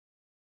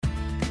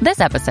This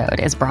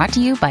episode is brought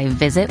to you by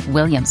Visit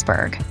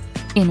Williamsburg.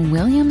 In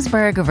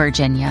Williamsburg,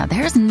 Virginia,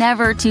 there's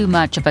never too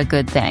much of a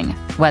good thing.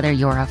 Whether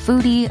you're a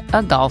foodie,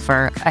 a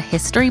golfer, a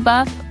history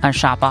buff, a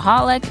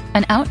shopaholic,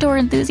 an outdoor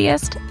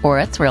enthusiast, or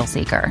a thrill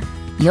seeker,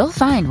 you'll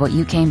find what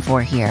you came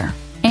for here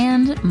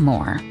and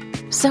more.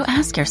 So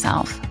ask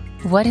yourself,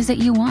 what is it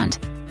you want?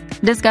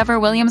 Discover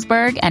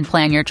Williamsburg and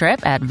plan your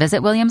trip at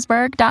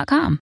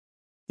visitwilliamsburg.com.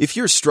 If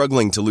you're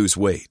struggling to lose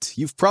weight,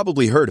 you've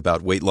probably heard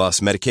about weight loss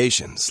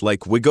medications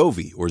like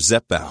Wegovy or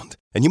Zepbound,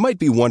 and you might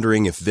be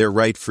wondering if they're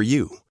right for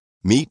you.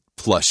 Meet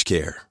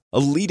PlushCare, a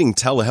leading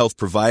telehealth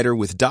provider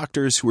with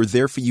doctors who are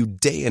there for you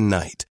day and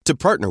night to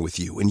partner with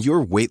you in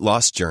your weight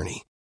loss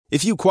journey.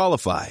 If you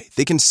qualify,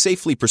 they can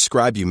safely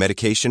prescribe you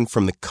medication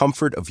from the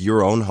comfort of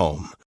your own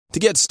home. To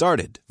get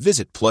started,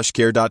 visit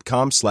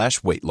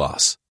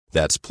plushcare.com/weightloss.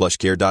 That's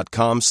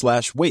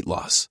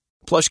plushcare.com/weightloss.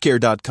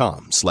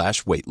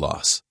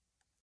 plushcare.com/weightloss.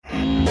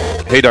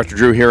 Hey, Dr.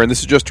 Drew here, and this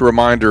is just a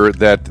reminder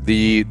that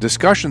the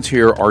discussions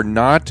here are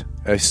not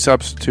a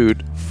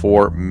substitute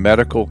for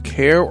medical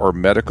care or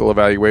medical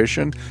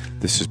evaluation.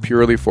 This is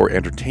purely for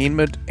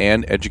entertainment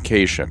and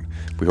education.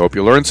 We hope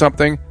you learned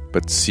something,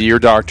 but see your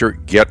doctor,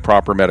 get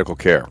proper medical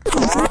care.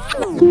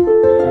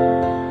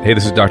 Hey,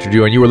 this is Dr.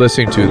 Drew, and you were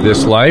listening to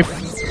This Life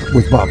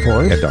with Bob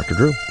Forrest and Dr.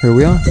 Drew. Here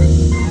we are.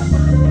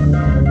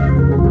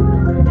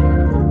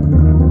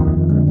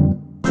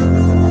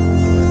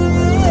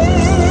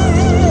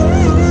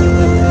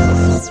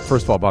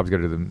 First of all, Bob's got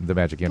to do the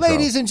magic intro.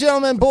 Ladies and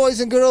gentlemen, boys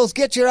and girls,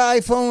 get your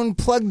iPhone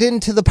plugged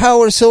into the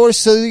power source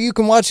so you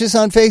can watch us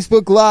on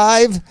Facebook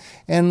Live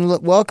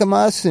and welcome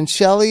us and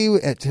Shelley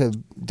to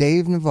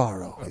Dave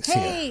Navarro.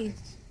 Hey.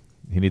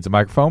 He needs a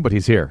microphone, but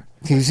he's here.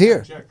 He's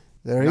here.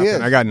 There he is.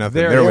 I got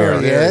nothing. There we he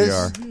are. is. You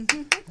are.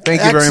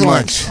 Thank you very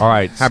much. All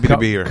right. Happy to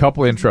be here.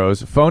 Couple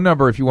intros. Phone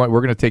number, if you want, we're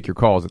going to take your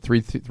calls at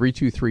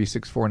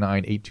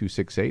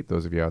 323-649-8268.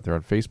 Those of you out there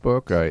on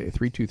Facebook,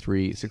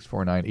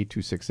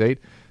 323-649-8268.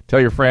 Tell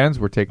your friends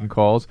we're taking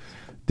calls.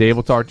 Dave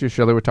will talk to you.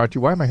 Shelley will talk to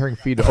you. Why am I hearing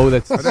feed? Oh,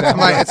 it's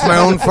my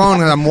own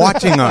phone, and I'm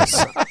watching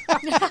us.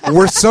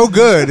 We're so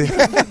good,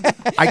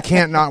 I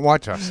can't not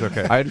watch us.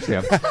 Okay. I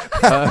understand.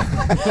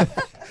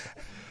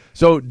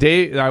 So,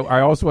 Dave,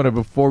 I also want to,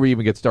 before we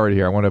even get started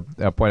here, I want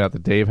to point out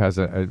that Dave has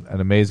an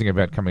amazing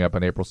event coming up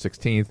on April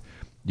 16th.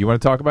 You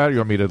want to talk about it? Or you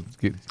want me to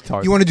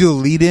talk? You want to do a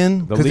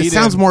lead-in? Because it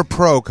sounds more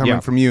pro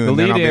coming from you, and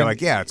then I'll be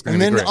like, yeah, it's going to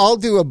be great. And then I'll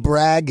do a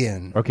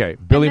brag-in. Okay.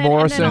 Billy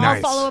Morrison. And then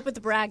I'll follow up with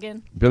the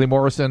bragging. Billy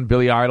Morrison,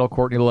 Billy Idol,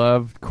 Courtney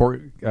Love,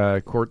 Corey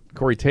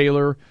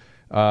Taylor,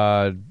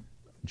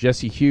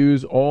 Jesse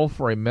Hughes, all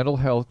for a mental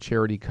health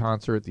charity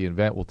concert. The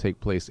event will take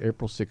place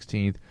April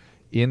 16th.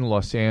 In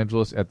Los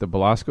Angeles at the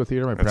Belasco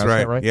Theater. Am I pronouncing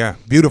that right? Yeah.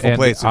 Beautiful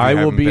place. I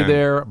will be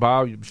there.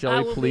 Bob,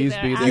 Shelley, please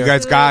be there. You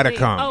guys got to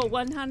come. Oh,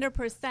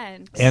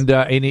 100%. And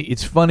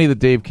it's funny that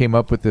Dave came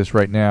up with this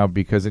right now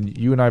because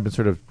you and I have been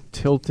sort of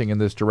tilting in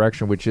this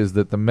direction, which is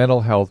that the mental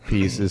health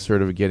piece is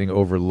sort of getting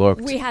overlooked.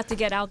 We have to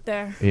get out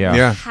there. Yeah. We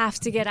have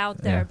to get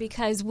out there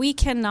because we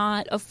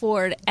cannot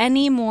afford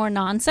any more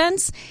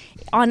nonsense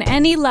on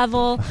any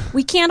level.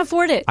 We can't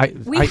afford it.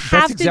 We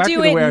have to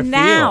do it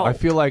now. I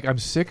feel like I'm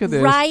sick of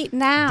this. Right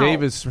now.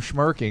 Dave is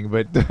smirking,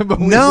 but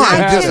no,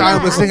 I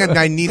was thinking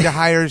I need to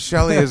hire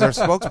Shelley as our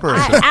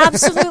spokesperson.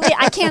 Absolutely.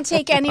 I can't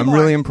take any more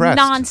really impressed.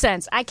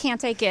 Nonsense. I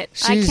can't take it.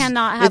 I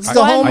cannot have It's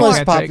the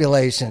homeless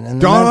population. And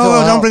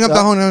don't bring up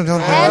the homeless.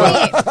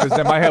 Because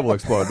then my head will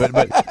explode.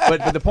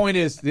 But the point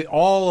is,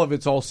 all of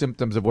it's all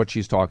symptoms of what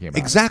she's talking about.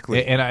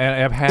 Exactly. And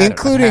I've had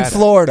including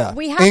Florida.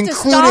 We have to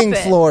stop it.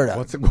 Florida.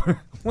 What's it?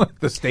 What,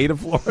 the state of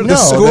Florida? No,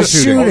 the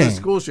shooting. Oh, the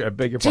school shooting. I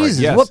beg your pardon.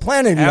 Jesus, yes. what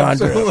planet are you on?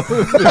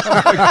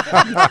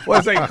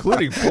 What's that,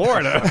 including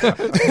Florida?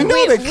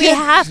 We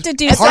have to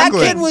do that something.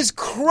 kid was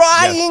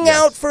crying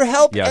out for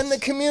help, Yes. and the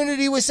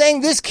community was saying,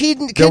 this kid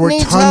needs help. There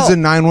were tons of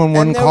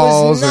 911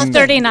 calls. And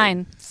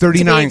 39.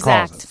 39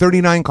 calls.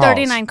 39 calls.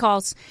 39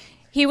 calls.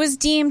 He was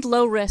deemed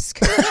low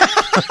risk.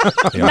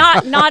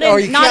 Not in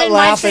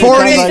my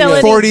 40,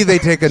 40, they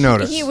take a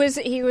notice. He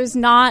was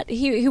not.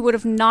 He would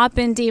have not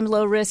been deemed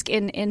low risk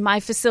in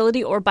my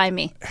facility or by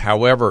me.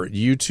 However,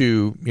 you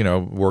two,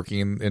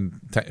 working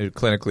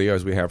clinically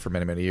as we have for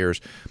many, many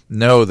years,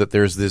 know that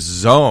there's this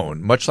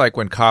zone. Much like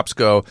when cops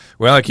go,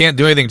 well, I can't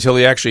do anything until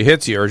he actually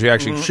hits you or he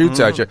actually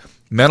shoots at you.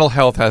 Mental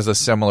health has a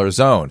similar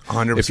zone.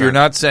 100%. If you're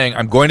not saying,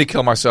 I'm going to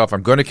kill myself,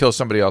 I'm going to kill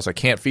somebody else, I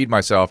can't feed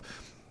myself,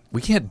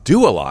 we can't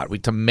do a lot. We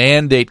to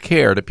mandate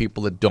care to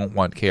people that don't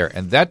want care,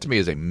 and that to me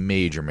is a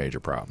major,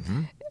 major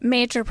problem.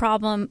 Major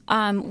problem.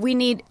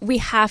 We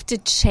have to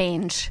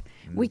change.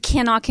 We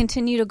cannot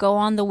continue to go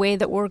on the way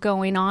that we're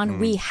going on.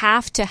 We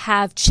have to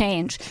have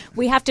change.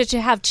 We have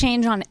to have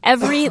change on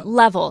every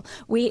level.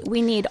 We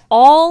need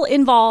all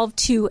involved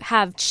to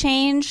have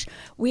change.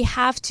 We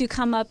have to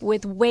come up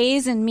with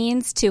ways and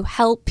means to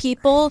help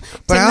people,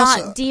 to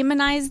not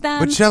demonize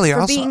them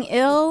for being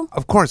ill.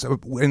 Of course,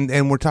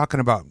 and we're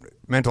talking about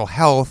mental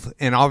health,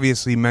 and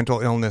obviously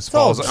mental illness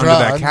falls under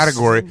that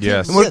category.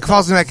 Yes. What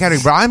falls in that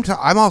category? But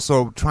I'm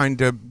also trying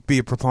to be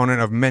a proponent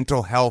of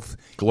mental health,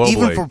 globally,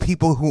 even for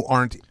people who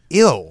aren't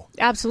ill.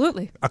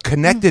 Absolutely. A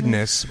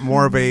connectedness,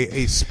 more of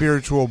a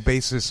spiritual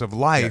basis of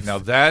life. Now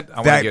that I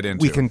want to get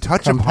into. We can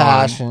touch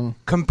Compassion. upon.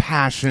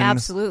 Compassion.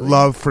 Absolutely.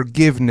 Love,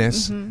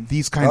 forgiveness,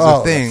 these kinds Oh,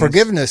 of things.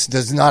 forgiveness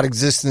does not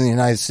exist in the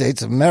United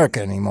States of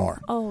America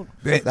anymore. Oh,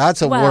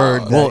 That's a Well-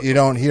 word that you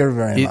don't hear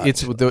very much.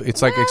 It's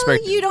like well,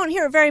 expect. you don't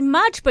hear it very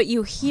much, but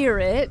you hear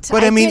it.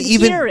 But I mean,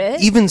 did hear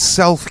it. even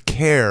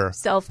self-care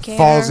Self-care.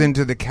 falls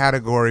into the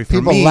category for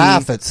People me.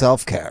 laugh at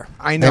self-care.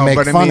 I know, they make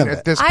but I fun mean, of at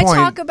it. this I point,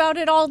 talk about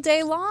it all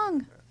day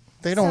long.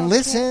 They don't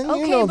listen. Okay,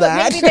 you know but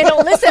that. maybe they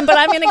don't listen, but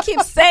I'm going to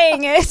keep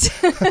saying it.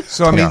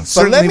 so I mean, Yeah.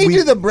 But let me certainly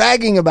do the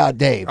bragging about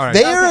Dave. All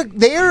right.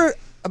 They are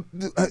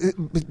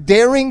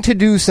daring to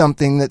do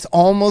something that's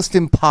almost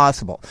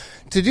impossible.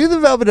 To do the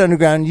Velvet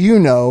Underground,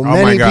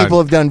 my many God. people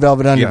have done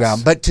Velvet Underground,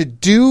 Yes. but to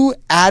do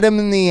Adam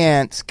and the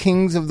Ants,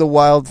 Kings of the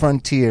Wild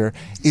Frontier,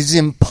 is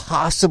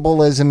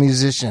impossible as a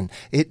musician.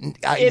 It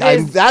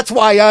is. That's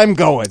why I'm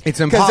going. It's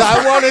because impossible.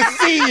 I want to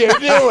see you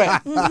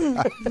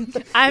do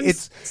it. I'm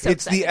it's so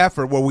it's the excited.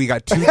 effort. Well, we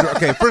got two.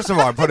 Okay, first of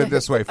all, I put it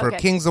this way: for Okay.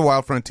 Kings of the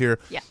Wild Frontier,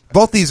 Yeah.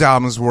 both these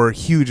albums were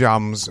huge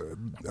albums.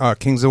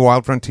 Kings of the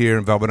Wild Frontier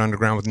and Velvet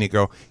Underground with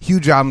Nico,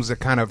 huge albums that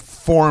kind of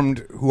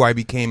formed who I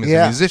became as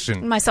Yeah. a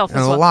musician. Myself in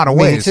as a well. lot of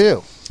Me ways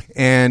too.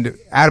 And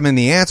Adam and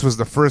the Ants was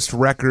the first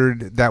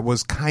record that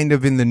was kind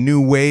of in the new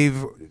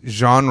wave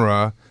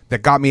genre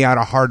that got me out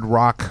of hard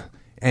rock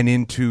and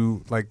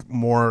into like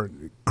more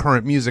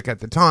current music at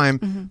the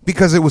time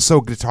because it was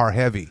so guitar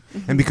heavy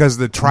and because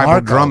the tribal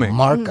drumming.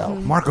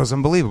 Marco's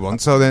unbelievable. And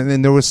so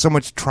then there was so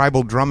much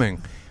tribal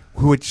drumming,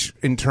 which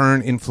in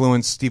turn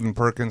influenced Stephen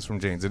Perkins from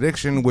Jane's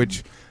Addiction,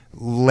 which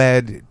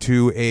led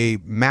to a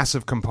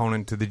massive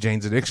component to the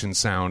Jane's Addiction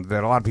sound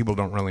that a lot of people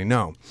don't really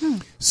know.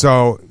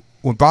 So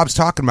when Bob's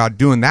talking about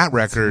doing that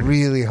record,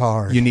 Really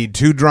hard. you need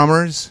two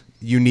drummers.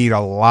 You need a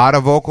lot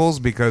of vocals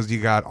because you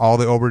got all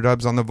the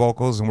overdubs on the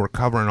vocals, and we're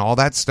covering all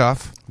that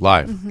stuff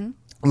live.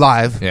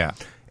 live. Yeah.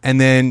 And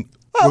then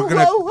we're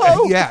gonna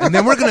ho. and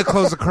then we're gonna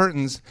close the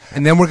curtains,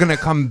 and then we're gonna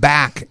come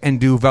back and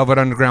do Velvet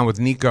Underground with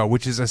Nico,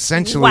 which is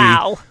essentially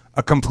Wow.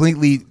 a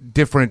completely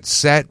different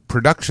set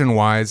production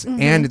wise,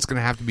 and it's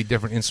gonna have to be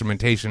different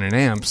instrumentation and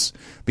amps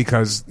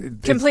because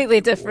Completely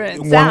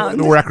different one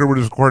sound. record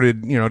was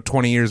recorded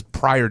 20 years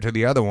prior to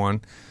the other one.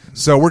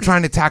 So we're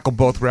trying to tackle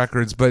both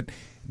records, but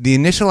the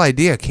initial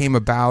idea came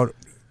about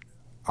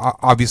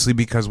obviously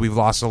because we've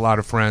lost a lot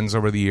of friends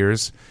over the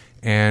years,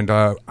 and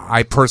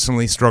I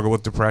personally struggle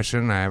with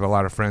depression. I have a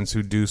lot of friends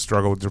who do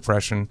struggle with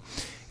depression,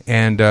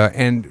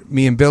 and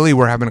me and Billy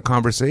were having a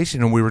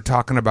conversation, and we were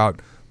talking about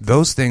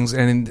those things,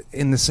 and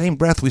in the same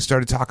breath we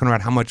started talking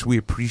about how much we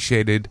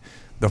appreciated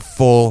the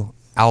full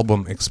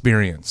album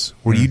experience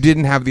where you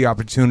didn't have the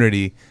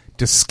opportunity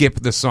to skip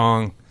the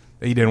song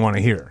that you didn't want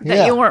to hear. that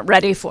Yeah. you weren't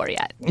ready for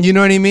yet. You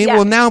know what I mean? Yeah.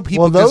 Well, now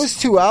people Well, those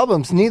just, two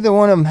albums, neither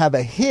one of them have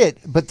a hit,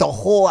 but the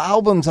whole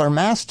albums are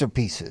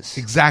masterpieces.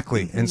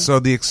 exactly. And so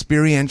the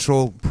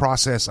experiential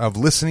process of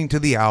listening to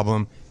the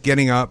album,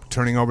 getting up,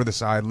 turning over the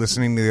side,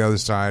 listening to the other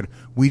side,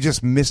 we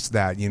just missed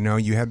that.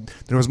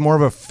 There was more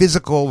of a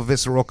physical,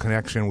 visceral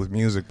connection with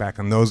music back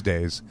in those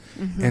days,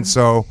 and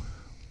so.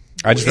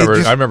 I It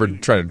remember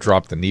trying to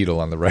drop the needle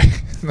on the right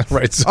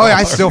song. Oh, yeah,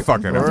 I still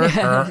fucking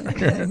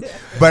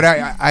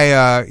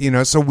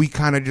But so we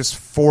kind of just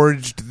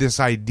forged this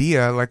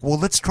idea, like, well,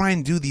 let's try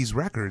and do these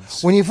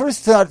records. When you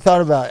first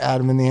thought about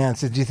Adam and the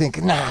Ants, did you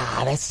think,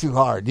 nah, that's too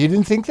hard? You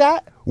didn't think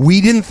that?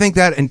 We didn't think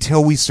that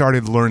until we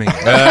started learning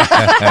it.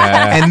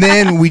 And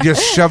then we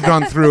just shoved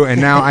on through, and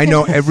now I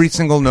know every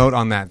single note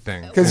on that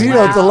thing. Because,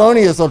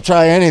 Thelonious will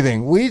try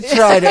anything. We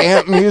tried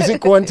amp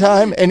music one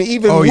time, and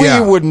even Oh, we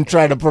yeah. wouldn't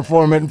try to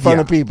perform it in front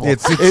Yeah. of people.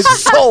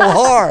 It's so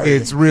hard.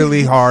 It's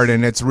really hard,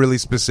 and it's really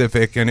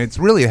specific, and it's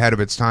really ahead of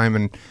its time.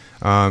 And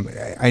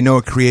I know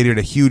it created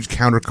a huge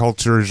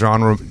counterculture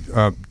genre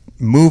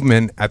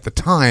movement at the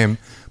time,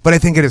 but I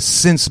think it has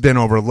since been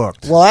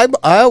overlooked. Well,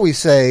 I always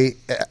say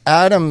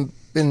Adam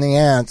and the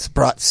Ants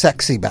brought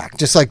sexy back,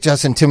 just like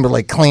Justin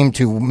Timberlake claimed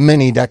to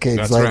many decades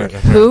That's later. right.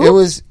 Who? It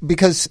was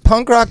because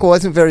punk rock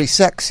wasn't very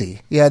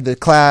sexy. You had the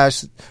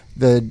Clash,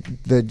 the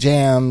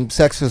Jam,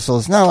 Sex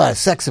Pistols. Not a lot of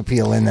sex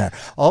appeal in there.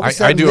 All of a I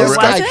sudden, do a- this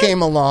guy Was it?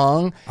 came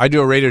along. I do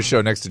a radio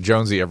show next to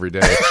Jonesy every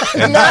day.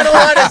 And Not a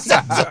lot of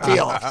sex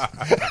appeal.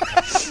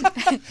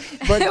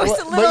 But, It was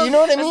a but little- you know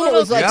what I mean? It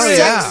was like Oh, sex,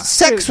 yeah.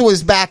 sex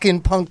was back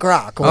in punk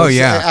rock. Oh, was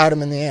yeah.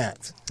 Adam and the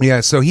Ants.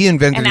 Yeah, so he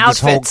invented And this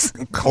whole outfits.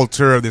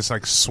 culture of this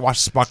like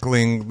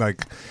swashbuckling,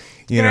 like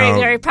Very,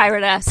 very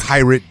pirate-esque.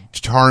 pirate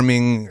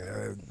charming.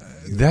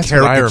 that's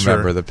what I caricature.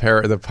 remember, the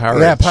pirate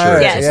Yeah,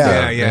 pirates, shirt.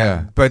 Yes.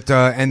 Yeah. But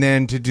and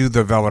then to do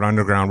the Velvet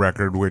Underground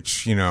record,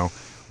 which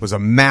was a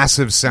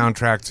massive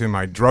soundtrack to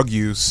my drug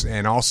use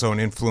and also an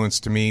influence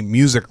to me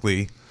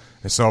musically.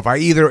 And so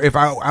if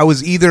I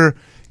was either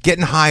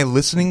getting high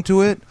listening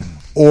to it,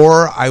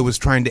 or I was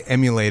trying to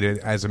emulate it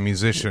as a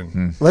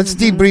musician. Let's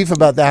debrief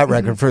about that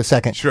record for a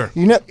second. Sure.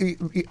 You know,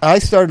 I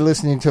started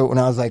listening to it when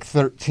I was like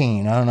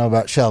 13. I don't know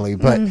about Shelley,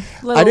 but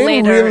little I didn't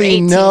later, really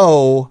 18.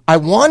 know. I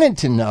wanted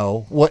to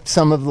know what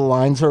some of the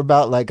lines are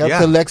about, like up Yeah.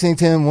 to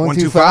Lexington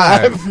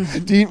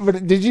 125.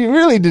 Did you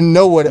really didn't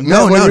know what it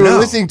No, meant when no, you were no.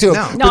 listening to it?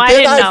 No. No, But I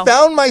then didn't know.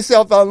 found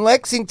myself on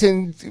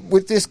Lexington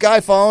with this guy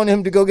following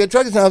him to go get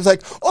drugs, and I was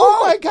like,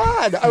 "Oh my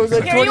God!" I was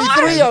like Here you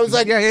 23. are. I was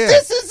like, Yeah, yeah.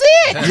 "This is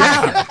it."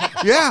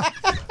 Yeah.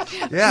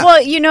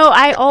 Well, you know,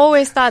 I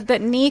always thought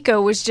that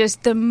Nico was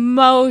just the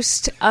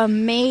most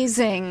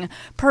amazing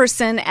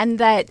person, and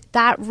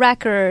that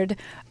record,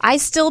 I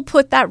still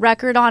put that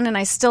record on, and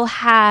I still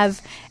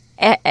have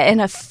an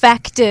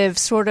effective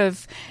sort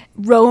of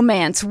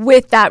romance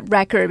with that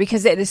record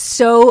because it is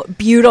so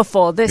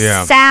beautiful. The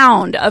Yeah.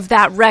 sound of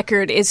that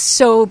record is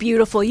so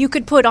beautiful. You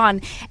could put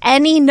on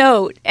any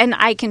note and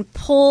I can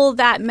pull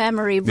that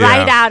memory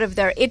right Yeah. out of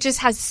there. It just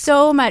has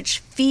so much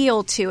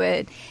feel to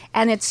it.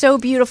 And it's so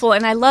beautiful.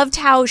 And I loved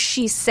how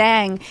she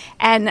sang.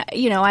 And,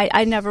 you know,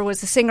 I never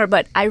was a singer,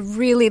 but I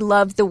really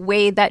loved the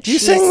way that You she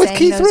sang with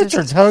Keith those-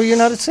 Richards. How are you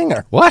not a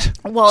singer? What?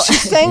 Well, She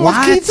sang What?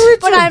 with Keith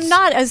Richards. but I'm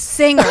not a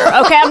singer.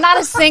 Okay, I'm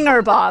not a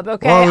singer, Bob.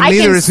 Okay, Well, I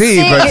neither can is he,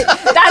 sing. but-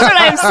 That's what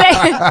I'm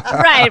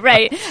saying.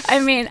 Right. I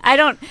mean, I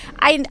don't.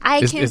 I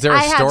Is- can. is there a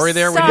I have story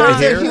there we need to songs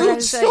hear? It's a where huge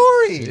it's like-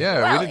 story.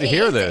 Yeah, Well, we need to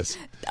hear this.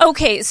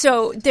 Okay,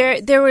 so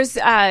there was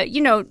you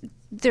know.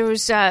 There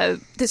was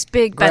this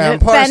big Graham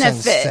Parsons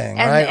benefit thing,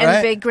 and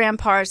right? big Graham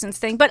Parsons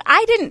thing, but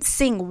I didn't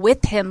sing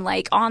with him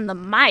like on the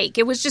mic.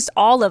 It was just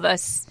all of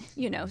us,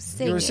 you know,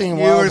 singing. You were singing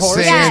You Wild were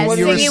Horses. Yeah, What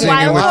you did were singing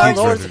singing Wild with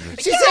Keith Horses.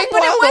 Richards. She Yeah, sang but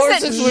it Wild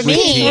wasn't Horses with me.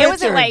 Keith It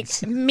wasn't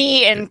Richards. like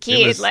me and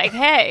Keith. was- Like,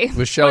 hey,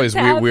 was Shelley's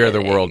what's We Are the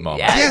happening? World moment.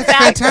 Yeah, Yeah, it's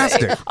exactly.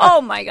 fantastic.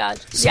 Oh my god!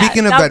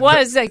 Speaking yeah, of that that-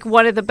 was like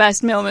one of the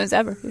best moments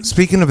ever.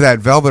 Speaking of that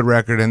Velvet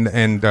record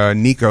and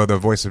Nico, the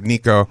voice of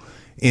Nico,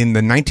 in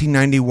the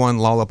 1991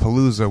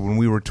 Lollapalooza when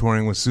we were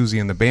touring with Susie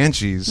and the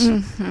Banshees,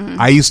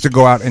 I used to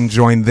go out and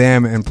join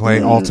them and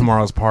play All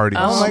Tomorrow's Parties.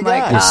 Oh my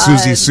god! With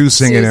Susie Sue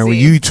singing it.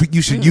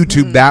 You should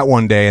YouTube that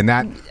one day, and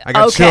that I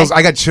got Okay. chills.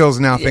 I got chills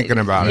now thinking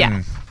about it.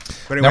 Yeah.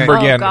 But anyway, Number Oh,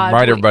 again, God.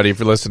 remind everybody if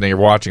you're listening, you're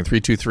watching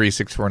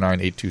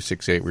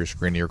 323-649-8268. We're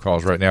screening your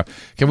calls right now.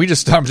 Can we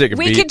just stop and take a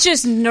We beat? could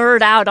just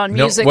nerd out on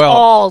No, music well,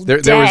 all there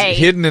was day.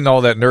 hidden in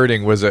all that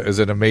nerding was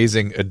an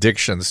amazing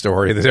addiction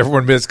story that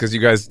everyone missed because you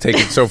guys take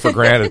it so for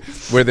granted.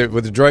 Where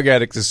the drug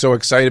addict is so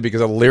excited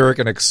because a lyric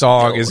in a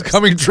song is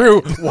coming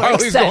true while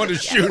he's going to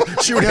shoot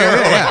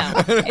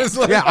heroin. It's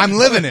like- yeah, I'm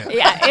living it.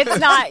 Yeah, it's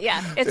not.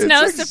 Yeah, it's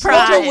no like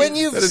surprise. But when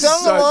you've That is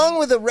sung such- along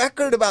with a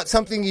record about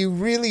something you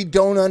really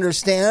don't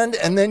understand,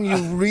 and then you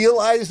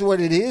realize what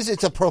it is,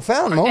 it's a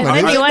profound moment.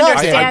 then Is you it not?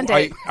 understand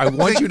it. I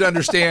want you to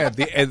understand.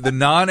 The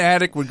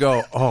non-addict would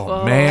go,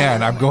 "Oh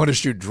man, I'm going to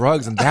shoot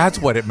drugs," and that's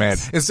what it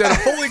meant. Instead of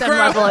 "Holy Some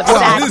crap, level of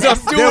I'm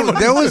sadness. doing what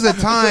There was a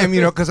time,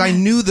 because I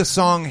knew the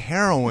song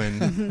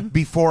Heroin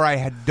before I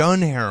had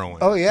done heroin.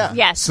 Oh yeah.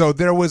 Yes. So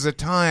there was a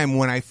time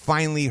when I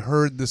finally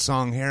heard the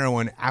song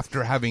Heroin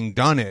after having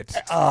done it.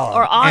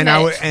 or on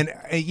and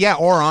it.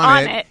 or on,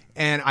 On it, it.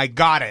 and I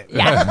got it.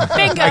 Yeah,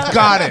 bingo. I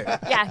got it.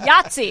 Yeah,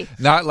 Yahtzee.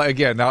 Not like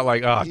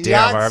oh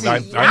damn,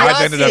 Yahtzee.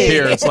 I've ended up Yahtzee.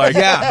 here. It's like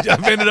Yeah.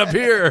 I've ended up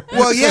here.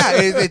 Well, yeah,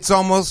 it's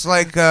almost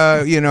like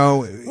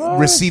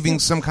receiving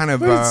some kind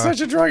of It's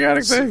such a drug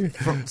addict thing.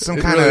 some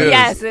It kind really of is.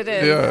 Yes, it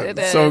is. Yeah, It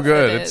is. so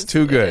good. It It's is.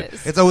 too good. It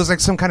is. It's always like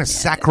some kind of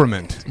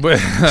sacrament. But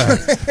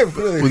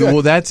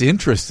well, that's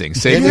interesting.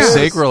 It is.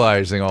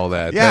 Sacralizing all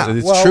that. Yeah.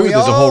 It's Well, true. we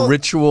There's a all- whole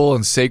ritual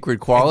and sacred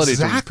quality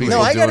Exactly. to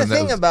people No, I got a doing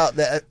thing those. about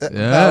that. Yeah.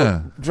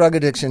 About drug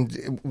addiction.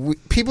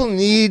 People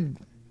need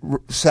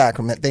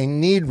sacrament. They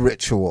need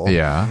ritual.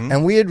 Yeah.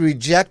 And we had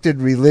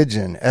rejected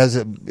religion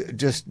as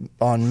just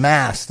en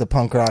masse, the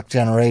punk rock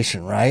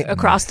generation, right?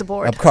 Across the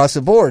board. Across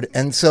the board.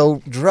 And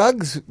so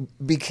drugs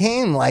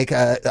became like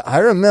I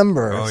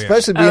remember, Oh, yeah.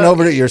 especially being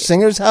over at your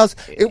singer's house,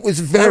 it was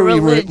very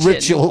religion.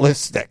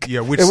 ritualistic. Yeah,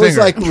 which it was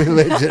singer? like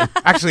religion.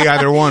 Actually,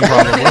 either one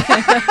probably.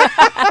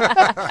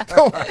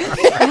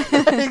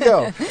 There you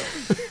go.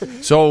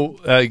 So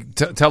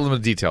tell them the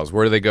details.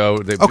 Where do they go?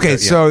 Okay,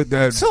 so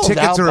the Sold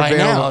tickets out are by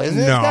available. now, isn't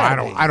it? It's No,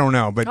 gotta I don't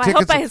know, but I tickets.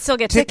 hope I can still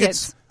get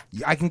tickets.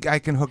 I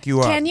can hook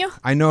you up. Can you?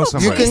 I know You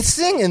somebody. can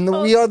sing in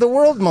the "We Are the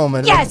World"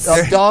 moment. Yes.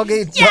 Of dog,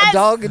 Yes.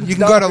 dog, You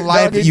can go to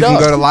live. doggy You can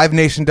dog. go to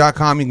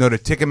livenation.com. You can go to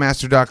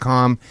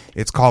ticketmaster.com.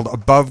 It's called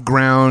Above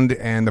Ground,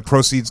 and the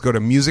proceeds go to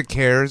Music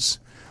Cares,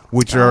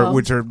 which are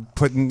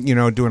putting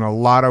doing a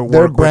lot of work.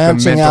 They're with the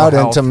branching mental out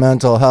health. into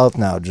mental health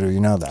now, Drew.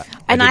 You know that.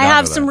 And did I not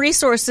have know some that.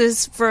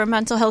 resources for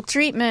mental health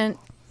treatment.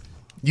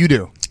 You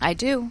do. I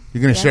do.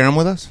 You're going to share them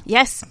with us?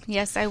 Yes,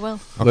 I will.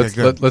 Okay,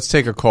 good. Let's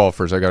take a call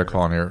first. I got a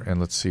call in here, and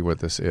let's see what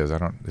this is.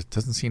 It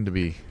doesn't seem to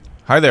be.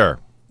 Hi there.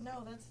 No,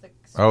 that's the.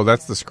 Oh,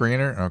 that's the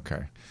screener.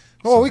 Okay.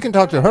 Well, we can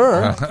talk to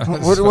her.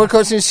 What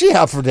question does she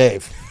have for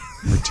Dave?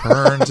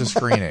 Return to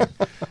screening.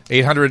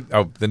 800,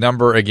 the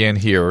number again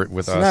here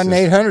with us. It's not an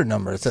 800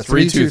 number. It's a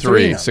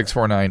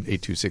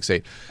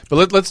 323-649-8268.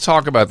 But let's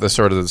talk about the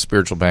sort of the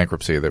spiritual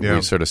bankruptcy that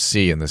we sort of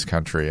see in this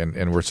country,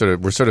 and we're sort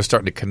of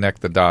starting to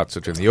connect the dots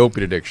between the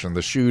opiate addiction,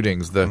 the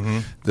shootings,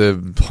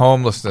 the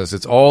homelessness.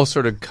 It's all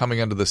sort of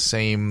coming under the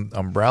same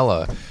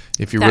umbrella.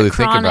 If you really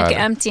think about it, chronic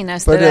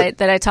emptiness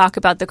that I talk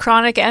about, the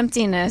chronic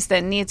emptiness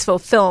that needs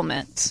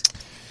fulfillment,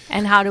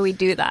 and how do we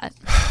do that?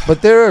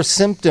 But there are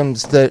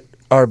symptoms that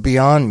are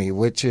beyond me,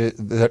 which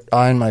that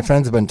I and my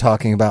friends have been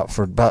talking about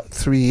for about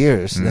 3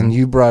 years, and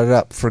you brought it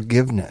up: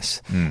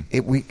 forgiveness.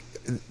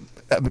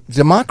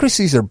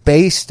 Democracies are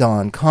based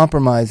on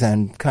compromise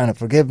and kind of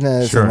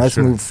forgiveness, and let's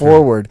move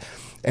forward.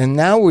 And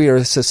now we are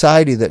a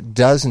society that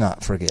does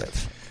not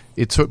forgive.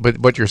 But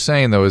what you're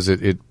saying though is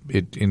it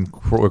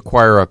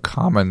require a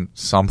common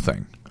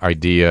something.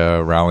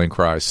 Idea, rallying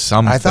cry,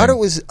 something. I thought it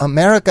was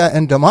America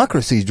and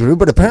democracy, Drew,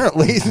 but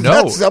apparently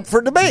that's up for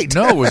debate.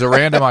 No, it was a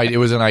random idea. It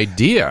was an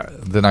idea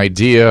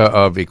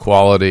of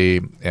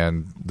equality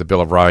and the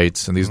Bill of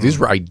Rights, and these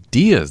were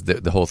ideas.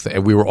 The whole thing,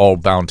 and we were all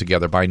bound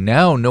together. By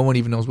now, no one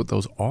even knows what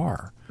those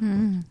are.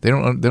 They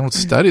don't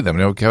study them.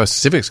 They don't have a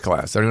civics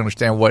class. They don't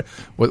understand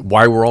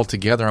why we're all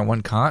together on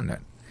one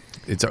continent.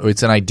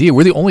 It's an idea.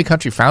 We're the only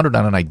country founded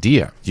on an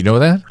idea. Do you know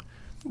that?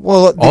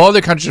 Well, all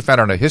other countries are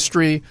founded on a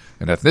history,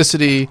 an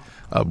ethnicity,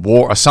 a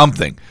war,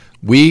 something.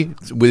 We,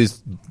 with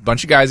a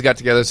bunch of guys, got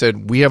together and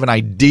said, we have an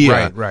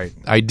idea,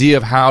 idea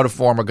of how to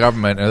form a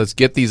government, and let's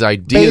get these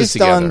ideas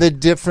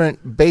together.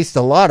 Based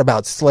a lot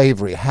about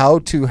slavery, how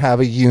to have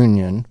a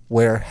union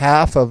where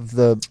half of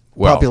the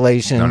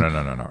population. No.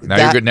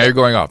 Now you're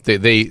going off.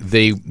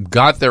 They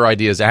got their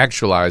ideas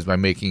actualized by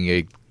making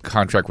a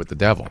contract with the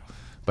devil.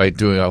 By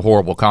doing a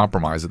horrible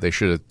compromise that they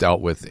should have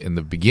dealt with in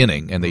the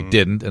beginning, and they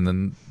didn't, and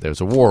then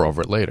there's a war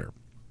over it later.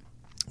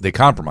 They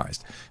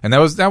compromised, and that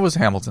was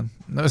Hamilton.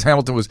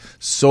 Hamilton was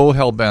so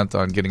hell bent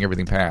on getting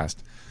everything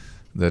passed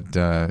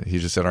that he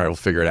just said, "All right, we'll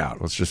figure it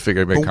out. Let's just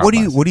figure it out." But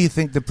what do you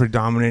think the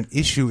predominant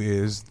issue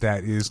is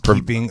that is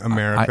keeping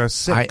America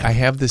sick? I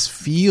have this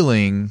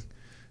feeling.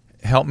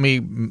 Help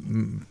me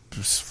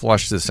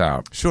flush this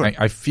out. Sure.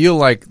 I feel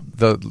like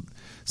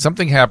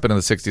something happened in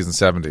the 60s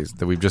and 70s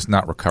that we've just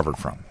not recovered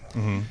from.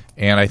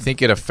 And I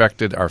think it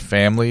affected our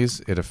families.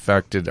 It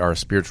affected our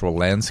spiritual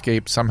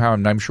landscape somehow.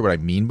 I'm not sure what I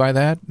mean by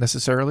that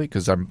necessarily,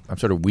 because I'm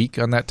sort of weak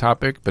on that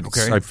topic. But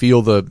I feel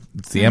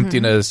it's the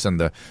emptiness and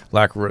the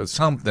lack of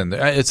something.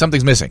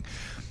 Something's missing,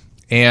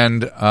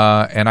 and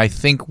I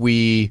think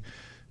we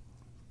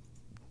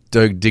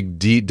dug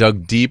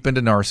deep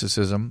into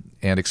narcissism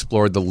and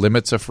explored the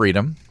limits of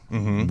freedom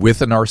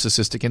with a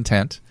narcissistic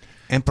intent.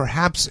 And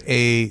perhaps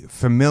a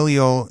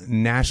familial,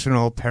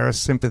 national,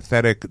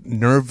 parasympathetic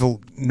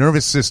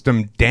nervous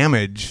system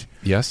damage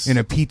in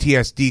a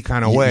PTSD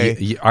kind of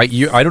way.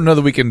 I don't know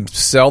that we can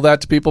sell that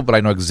to people, but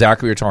I know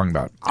exactly what you're talking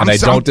about. And I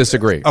don't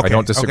disagree. Okay, I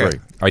don't disagree. Okay.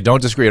 I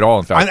don't disagree at all,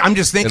 in fact. I'm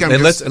just thinking.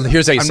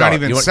 Here's how you sell it. I'm not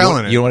even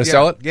selling it. You want to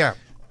sell it? Yeah.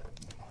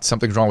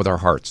 Something's wrong with our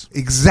hearts.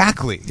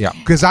 Exactly. Yeah.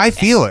 Because I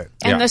feel it.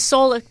 And the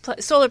solar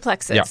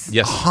plexus.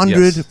 Yeah. Yes.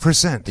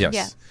 100%. Yes.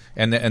 Yeah.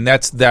 And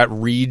that's that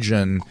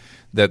region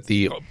that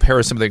the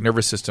parasympathetic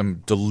nervous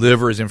system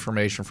delivers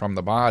information from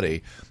the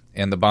body,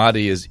 and the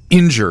body is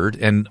injured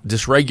and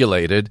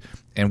dysregulated,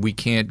 and we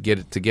can't get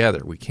it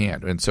together. We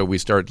can't. And so we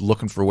start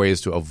looking for ways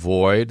to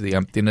avoid the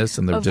emptiness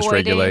and the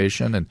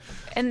dysregulation.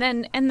 And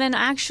then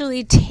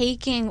actually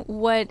taking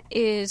what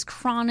is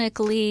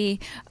chronically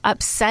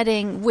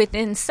upsetting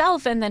within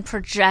self and then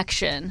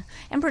projecting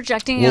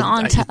it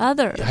onto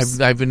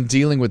others. I've been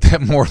dealing with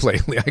that more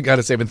lately. I got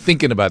to say, I've been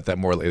thinking about that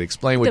more lately.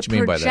 Explain what you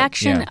mean by that.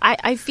 Projection,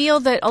 I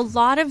feel that a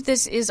lot of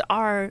this is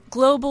our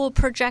global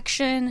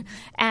projection.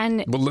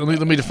 And well,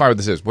 let me define what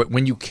this is.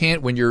 When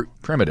you're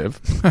primitive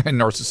and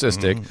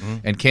narcissistic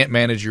and can't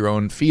manage your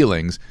own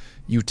feelings,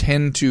 you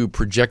tend to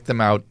project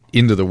them out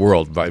into the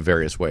world by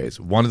various ways.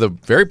 One of the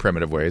very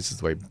primitive ways is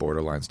the way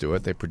borderlines do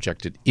it. They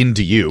project it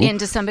into you.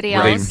 Into somebody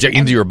else. They project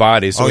into your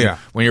body. So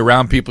when you're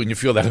around people and you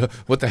feel that,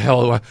 what the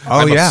hell?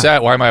 I'm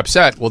upset. Why am I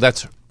upset? Well,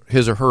 that's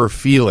his or her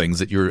feelings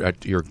that you're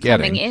getting.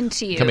 Coming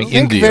into you.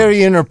 Think very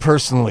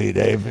interpersonally,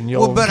 Dave, and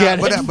you'll get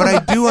it. But I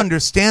do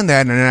understand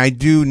that, and I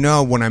do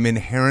know when I'm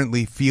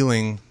inherently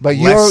feeling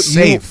less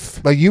safe.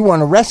 But you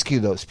want to rescue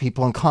those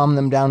people and calm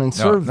them down and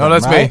serve them,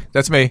 that's right? me.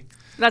 That's me.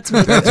 That's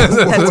me.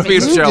 That's me. You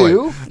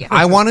do. Yeah.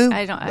 I want to.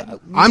 I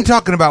don't. I'm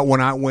talking about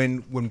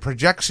when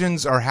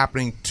projections are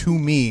happening to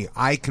me,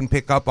 I can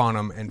pick up on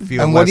them and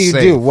feel. And what do you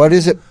safe. do? What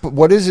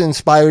does it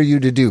inspire you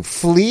to do?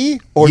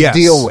 Flee or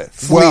deal with?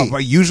 Flee. Well,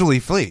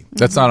 usually flee.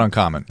 That's not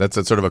uncommon. That's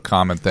a sort of a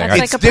common thing. That's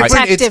like a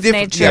protective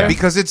nature. Yeah,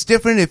 because it's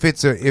different if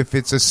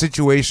it's a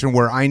situation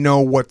where I know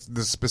what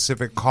the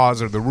specific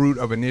cause or the root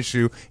of an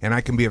issue, and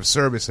I can be of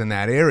service in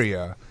that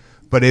area.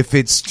 But if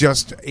it's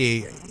just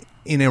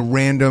in a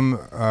random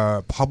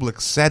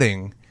public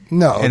setting,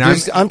 No, And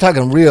I'm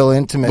talking real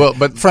intimate Well,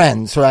 but-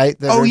 friends, right?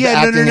 that are no.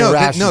 acting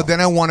irrational. Then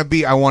I want to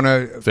be. I want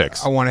to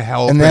Fix. I want to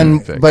help. And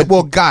then- fix. but-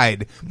 well,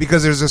 guide,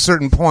 because there's a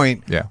certain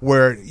point Yeah.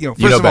 where first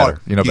You know of all,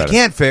 better. You know better.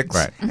 can't fix,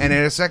 Right. and in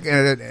a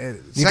second,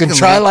 You can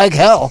try like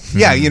hell.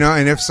 yeah,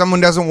 and if someone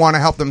doesn't want to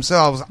help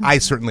themselves, I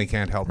certainly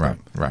can't help Right,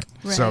 them.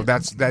 right. So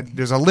that's that.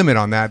 There's a limit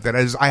on that. That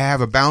is, I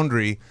have a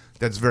boundary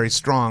that's very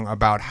strong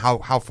about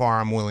how far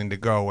I'm willing to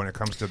go when it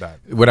comes to that.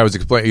 When I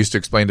used to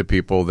explain to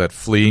people that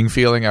fleeing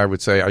feeling, I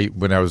would say,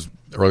 when I was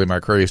early in my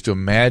career, I used to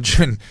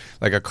imagine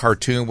like a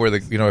cartoon where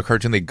a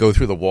cartoon, they go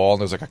through the wall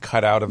and there's like a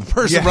cutout of the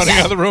person Yes. running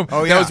out of the room.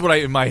 Oh, That yeah. was what I,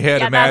 in my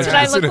head, Yeah, that's imagined. what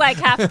I look like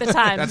half the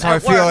time. That's how I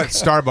at feel work. at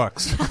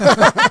Starbucks.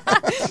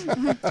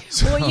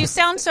 Well, you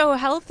sound so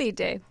healthy,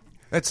 Dave.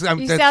 That's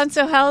You sound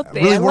so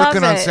healthy. really I love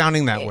working on it.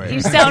 sounding that way. You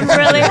sound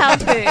really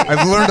healthy.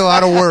 I've learned a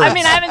lot of words. I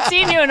mean, I haven't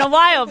seen you in a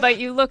while, but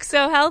you look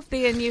so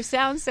healthy and you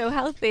sound so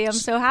healthy. I'm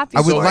so happy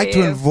I would for like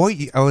you. to invite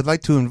you. I would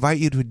like to invite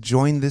you to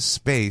join this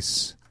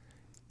space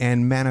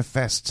and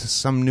manifest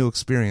some new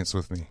experience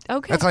with me.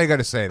 Okay. That's all you got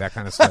to say. That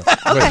kind of stuff.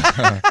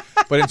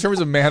 But in terms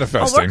of I'll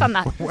manifesting, work on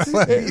that.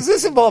 Does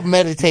this involve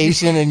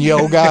meditation and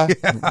yoga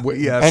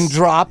Yes. and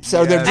drops?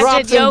 Are there Yes. I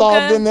drops did yoga.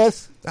 involved in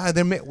this?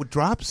 They're with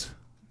drops.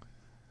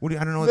 What do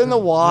you, I don't know. What In the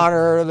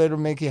water that'll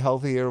make you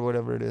healthy or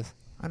whatever it is.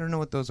 I don't know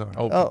what those are.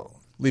 Oh.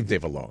 leave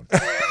Dave alone.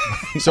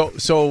 So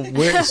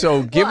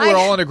given we're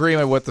all in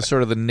agreement what the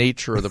sort of the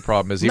nature of the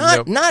problem is, even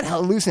though Not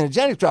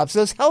hallucinogenic drops,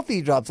 those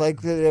healthy drops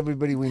like that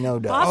everybody we know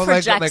does. Bob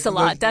projects a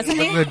lot, doesn't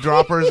he? The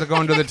droppers that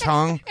go into the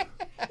tongue.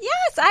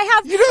 Yes, I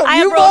have. You've I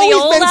have always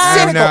been rhodiola.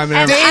 cynical. I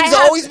mean, Dave's I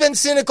have- always been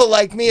cynical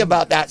like me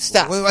about that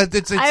stuff. Well,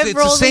 it's I have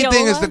the same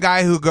thing as rhodiola. the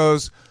guy who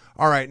goes,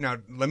 "All right, now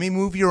let me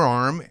move your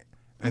arm,"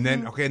 and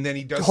then and then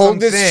he does Hold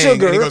this something,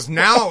 sugar. and he goes,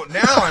 "Now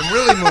I'm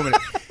really moving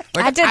it."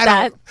 Like, I did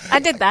that. I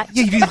did that.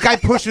 Yeah, the guy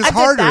pushes I did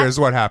harder, that. is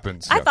what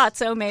happens. I thought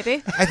so,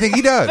 maybe. I think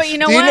he does. But you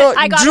know Do you what? know,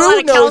 I got Drew a lot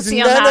of knows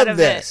calcium none out of of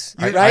this,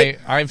 it. right?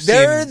 I've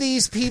there seen- are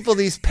these people,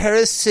 these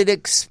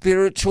parasitic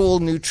spiritual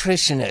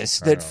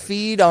nutritionists that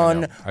feed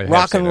on I have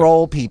rock seen and it.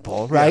 roll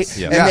people, right? Yes,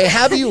 yes. And Yeah. they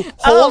have you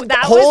Oh, hold,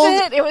 that was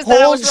hold, it? It was that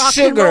I hold was rock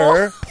and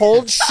roll?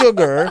 hold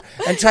sugar,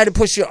 and try to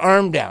push your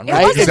arm down, It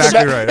right? wasn't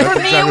Exactly about- right. That's For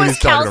me, exactly it what was he's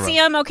talking about.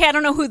 calcium. Okay, I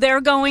don't know who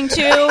they're going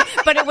to,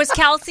 but it was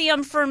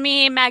calcium for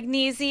me,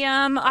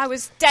 magnesium. I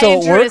was So it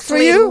worked for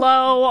dangerously you?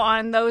 low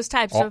on those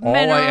types of all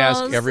minerals. I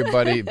ask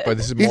everybody, but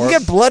this is You more. can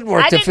get blood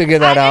work I to didn't- figure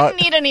that I out.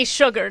 didn't need any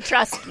sugar,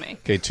 trust me.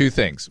 Okay, two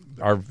things.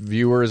 Our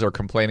viewers are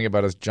complaining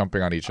about us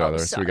jumping on each other,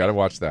 so we sorry. got to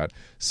watch that.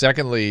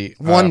 Secondly,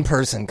 One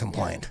person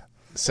complained.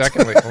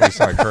 Secondly, oh, you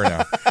sound like her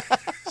now.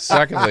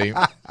 Secondly,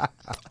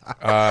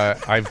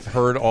 I've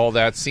heard all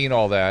that, seen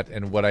all that,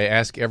 and what I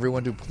ask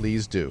everyone to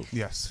please do,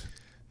 Yes.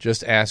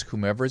 just ask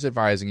whomever is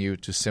advising you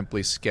to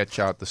simply sketch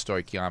out the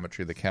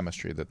stoichiometry, the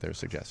chemistry that they're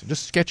suggesting.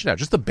 Just sketch it out,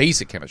 just the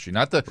basic chemistry,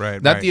 not the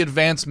Right. the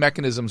advanced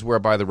mechanisms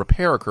whereby the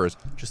repair occurs.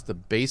 Just the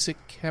basic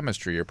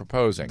chemistry you're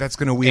proposing. That's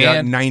going to weed out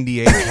And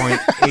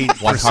 98.8%.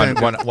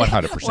 100%.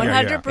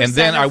 100%. And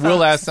then I will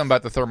folks. ask them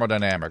about the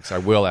thermodynamics. I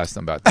will ask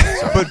them about that.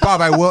 So. But Bob,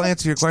 I will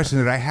answer your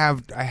question that I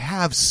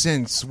have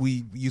since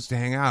we used to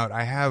hang out.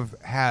 I have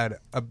had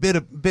a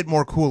bit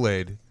more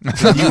Kool-Aid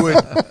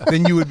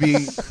than you would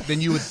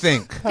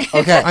think.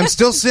 Okay. I'm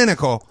still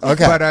cynical.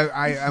 Okay. But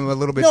I'm a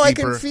little bit No,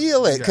 deeper. I can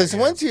feel it because Yeah.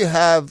 once you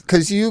have,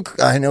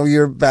 I know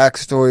your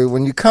backstory.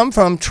 When you come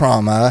from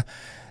trauma,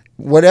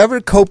 whatever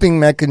coping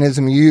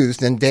mechanism you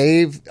used, and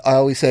Dave, I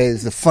always say,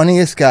 is the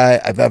funniest guy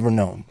I've ever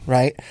known,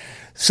 right?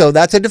 So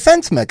that's a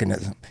defense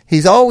mechanism.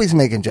 He's always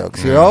making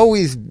jokes. You're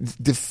always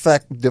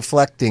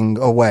deflecting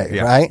away,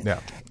 Yeah, right? yeah.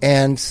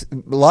 And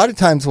a lot of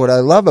times what I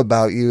love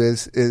about you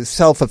is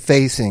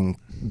self-effacing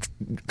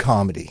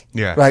comedy.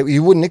 Yeah. Right?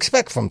 You wouldn't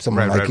expect from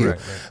someone Right, like right, you. right,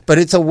 right. But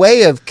it's a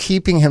way of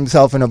keeping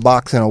himself in a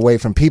box and away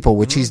from people,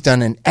 which he's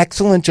done an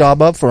excellent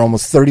job of for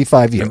almost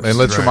 35 years. And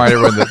let's remind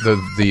everyone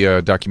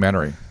the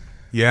documentary.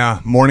 Yeah,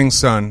 Morning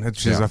Sun,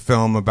 which is Yeah. a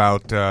film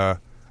about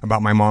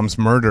my mom's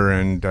murder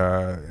and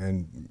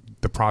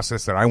the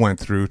process that I went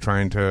through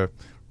trying to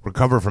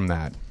recover from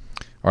that.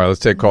 All right,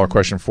 let's take call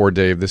question for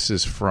Dave. This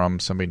is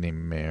from somebody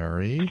named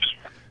Mary.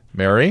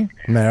 Mary?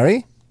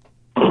 Mary?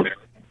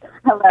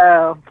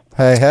 Hello.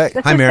 Hey, hey.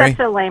 This Hi, is Mary. such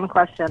a lame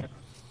question.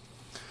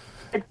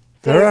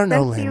 There are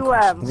no Since lame you,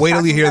 questions. Wait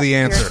till you hear the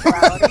talking answer.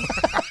 about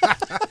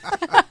spirituality,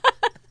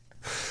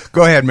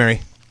 Go ahead,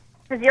 Mary.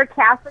 Does your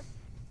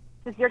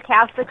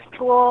Catholic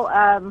school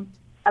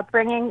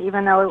upbringing,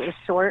 even though it was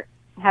short,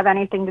 have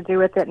anything to do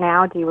with it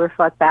now? Do you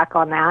reflect back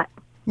on that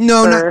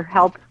No, for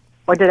help,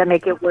 or did it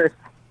make it worse?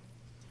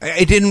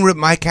 It didn't.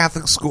 My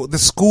Catholic school, the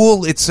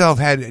school itself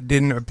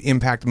didn't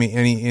impact me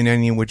in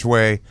any which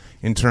way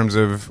in terms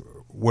of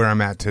where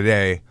I'm at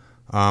today.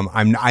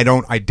 I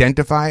don't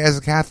identify as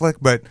a Catholic,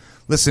 but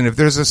listen, if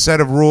there's a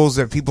set of rules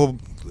that people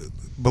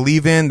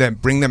believe in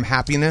that bring them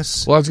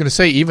happiness, Well, I was going to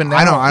say, even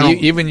now, I don't-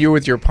 even you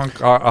with your punk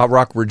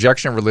rock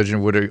rejection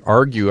religion would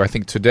argue, I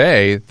think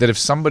today, that if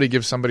somebody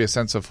gives somebody a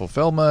sense of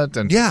fulfillment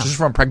and Yeah. just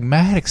from a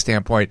pragmatic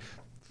standpoint,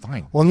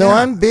 fine. Well, no,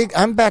 I'm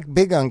back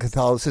big on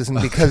Catholicism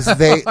because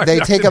they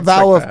take a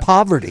vow of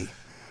poverty,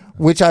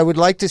 which I would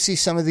like to see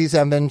some of these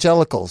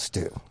evangelicals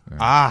do.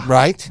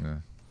 Right?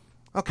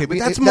 Okay, but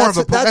that's more of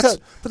a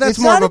it's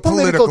more not of a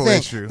political thing.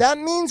 issue. That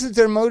means that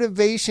their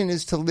motivation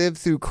is to live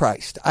through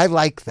Christ. I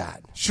like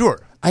that. Sure.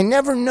 I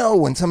never know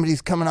when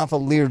somebody's coming off a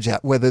Learjet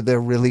whether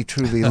they're really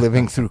truly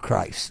living through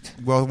Christ.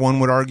 Well, one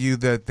would argue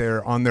that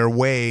they're on their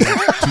way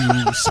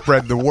to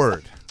spread the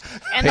word.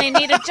 And they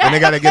need a jet. And they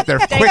got to get there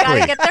quickly. They got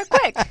to get there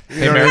quick.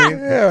 Hey, Mary,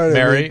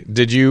 Mary,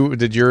 did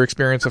your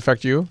experience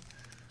affect you?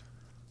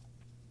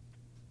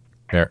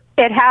 Mary.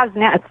 It has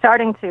now. It's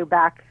starting to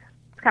back.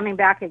 It's coming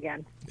back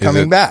again.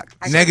 Coming back.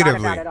 I Negatively.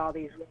 forgot about it all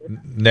these years.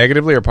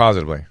 Negatively or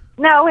positively?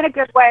 No, in a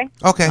good way.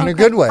 Okay. In a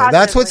good way.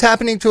 That's what's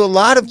happening to a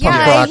lot of punk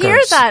Yeah,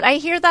 rockers. I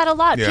hear that a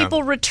lot. Yeah.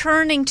 People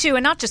returning to,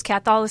 and not just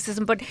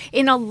Catholicism, but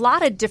in a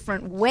lot of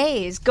different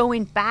ways,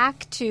 going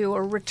back to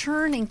or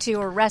returning to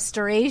or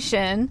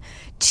restoration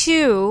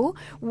to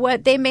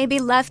what they may be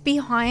left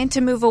behind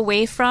to move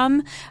away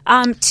from,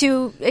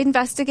 to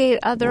investigate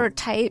other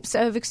types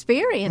of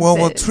experiences.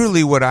 Well,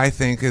 truly what I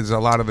think is a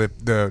lot of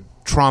the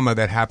trauma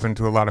that happened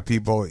to a lot of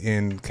people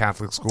in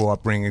Catholic school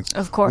upbringings,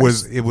 Of course.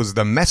 was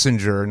the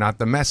messenger, not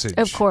the message.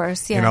 Of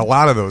course, yeah. In a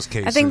lot of those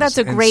cases. I think that's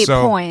a And great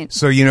so- point.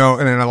 So, and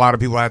then a lot of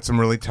people had some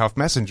really tough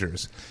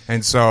messengers.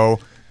 And so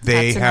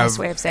they That's a have nice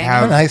way of saying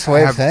have, it. Nice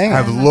way of have, saying it.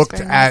 have That's looked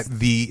very nice. at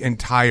the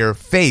entire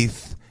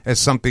faith as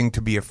something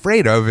to be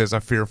afraid of, as a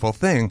fearful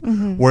thing.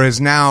 Mm-hmm. Whereas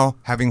now,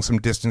 having some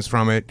distance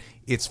from it,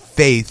 it's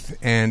faith,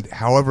 and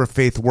however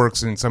faith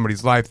works in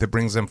somebody's life that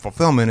brings them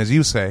fulfillment, as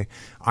you say,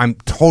 I'm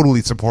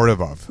totally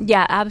supportive of.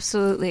 Yeah,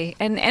 absolutely.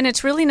 And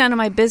it's really none of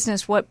my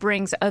business what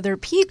brings other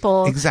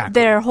people Exactly.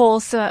 their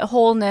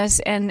wholeness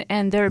and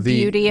their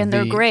beauty and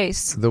their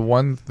grace.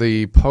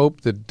 The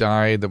Pope that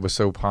died that was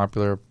so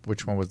popular,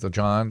 which one was the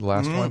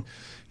last one?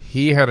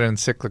 He had an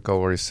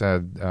encyclical where he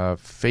said,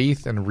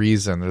 faith and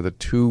reason are the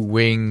two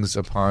wings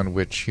upon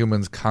which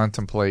humans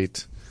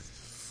contemplate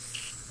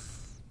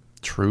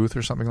truth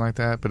or something like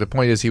that. But the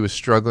point is he was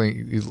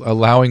struggling,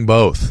 allowing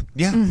both.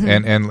 Yeah. Mm-hmm.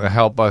 Mm-hmm. And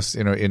help us,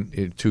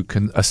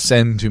 to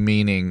ascend to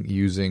meaning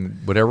using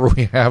whatever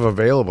we have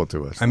available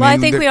to us. Well, I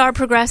think we are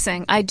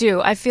progressing. I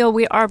do. I feel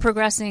we are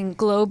progressing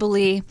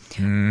globally,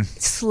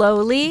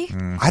 slowly,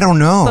 I don't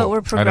know. but we're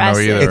I don't know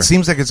progressing. either. It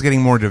seems like it's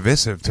getting more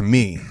divisive to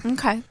me.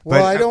 Okay.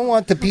 Well, But- I don't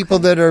want the people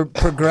that are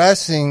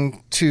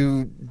progressing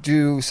to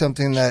do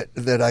something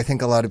that I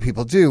think a lot of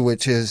people do,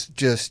 which is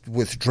just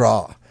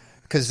withdraw.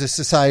 Because the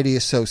society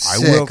is so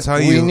sick. will tell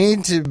we you-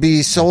 need to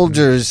be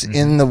soldiers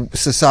in the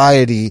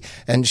society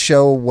and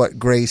show what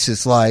grace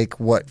is like,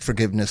 what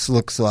forgiveness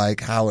looks like,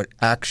 how it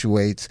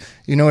actuates.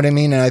 You know what I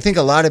mean? And I think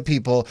a lot of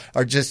people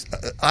are just.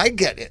 I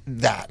get it.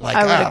 That like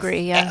I would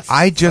agree, yeah. F,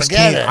 I just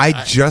forget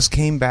it.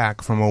 came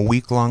back from a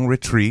week-long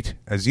retreat,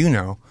 as you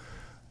know,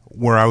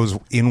 where I was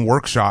in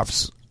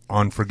workshops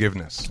on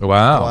forgiveness.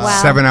 Wow.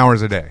 Wow. 7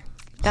 hours a day.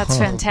 That's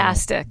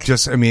fantastic.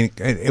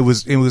 It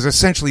was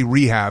essentially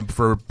rehab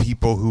for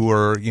people who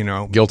are,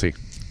 Guilty.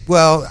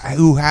 well,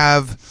 who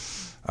have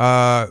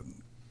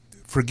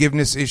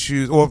forgiveness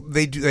issues. Well,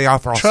 they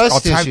offer all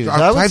Trust types issues.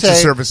 I would of say-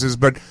 services,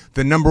 but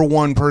the number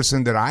one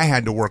person that I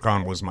had to work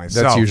on was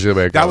myself. That's usually the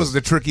way it That goes. was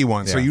the tricky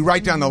one. So Yeah. you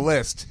write down the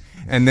list.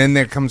 And then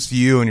it comes to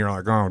you, and you're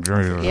like, "Oh,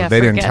 Yeah, they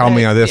didn't forget tell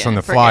me it. this Yeah, on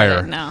the forget flyer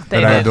it. No, they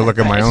that I had to didn't. look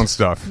at my Right. own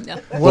stuff." No.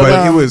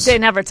 But it was They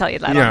never tell you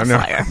that on the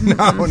flyer. no,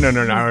 I would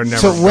never.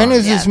 So when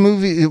is Yeah. this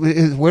movie?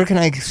 Where can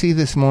I see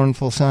this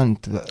Mournful Sun?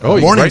 Oh,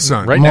 Morning right,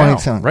 Sun. Right Morning now.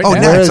 Sun. Right Oh,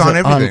 now. no, Where it's is on it?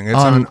 everything. It's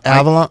on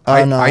Avalon,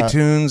 on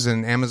iTunes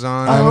and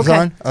Amazon.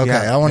 Amazon. okay.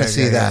 Okay, I want to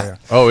see that. yeah.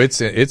 Oh,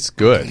 it's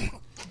good.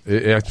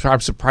 I'm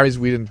surprised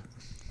we didn't.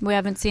 We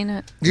haven't seen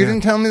it. You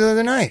didn't tell me the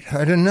other night.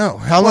 I didn't know.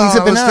 How long's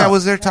it been out? I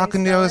was there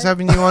talking to you. I was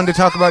having you on to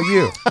talk about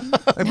you.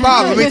 Hey,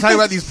 Bob, let me tell you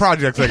about these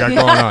projects I got going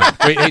on.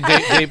 Wait, hey,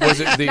 Dave, was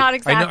it the? Not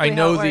exactly I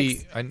know how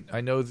it the. I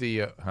know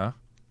the. Huh?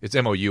 It's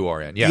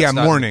MOURN. Yeah, Yeah, it's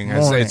not- morning.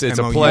 It's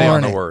a MOURN. play on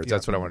the Morning. words.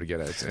 That's what I want to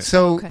get at.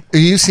 So, Okay.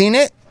 have you seen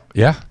it?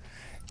 Yeah.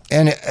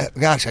 And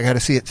gosh, I got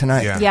to see it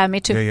tonight. Yeah, me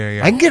too.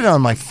 Yeah. I can get it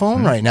on my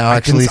phone right now. I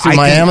Actually, can- through I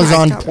my can-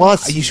 Amazon I-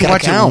 Plus. You should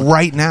watch account. it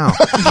right now.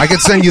 I can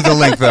send you the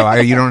link though.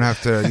 You don't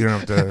have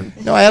to.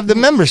 No, I have the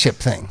membership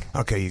thing.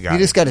 Okay, you got You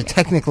it. just got to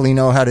technically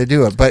know how to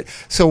do it. But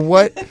so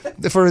what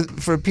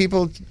for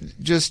people?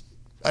 Just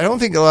I don't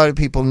think a lot of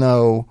people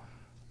know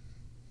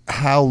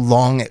how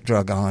long it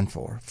drug on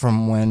for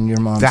from when your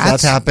mom's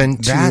death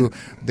happened to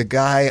the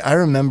guy. I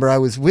remember I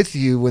was with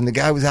you when the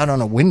guy was out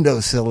on a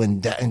windowsill in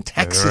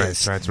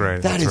Texas. That's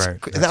right. That That's is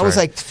right. that That's was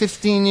right. like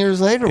 15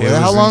 years later. It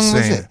How was long insane.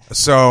 was it?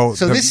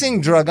 So This thing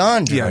drug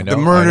on. Drew. Yeah, I know, the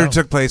murder I know.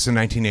 took place in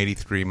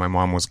 1983. My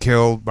mom was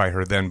killed by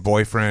her then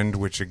boyfriend,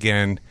 which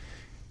again,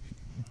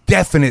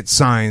 definite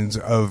signs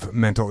of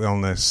mental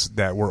illness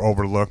that were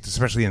overlooked,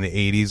 especially in the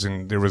 80s,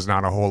 and there was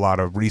not a whole lot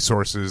of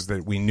resources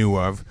that we knew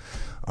of.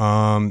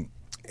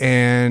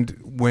 And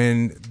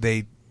when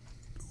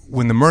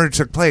the murder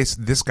took place,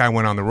 this guy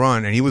went on the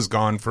run, and he was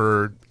gone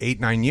for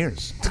 8-9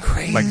 years. It's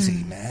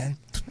crazy, man.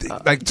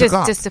 Like took Just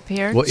off.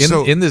 disappeared. Well,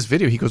 So- in this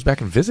video, he goes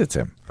back and visits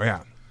him. Oh,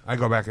 yeah, I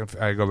go back to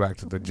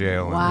the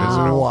jail Wow. and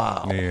visit him.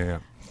 Wow. Yeah.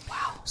 Wow.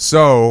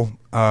 So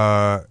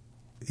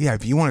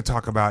if you want to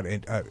talk about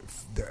a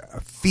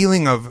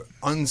feeling of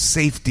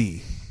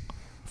unsafety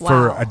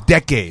for a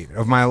decade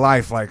of my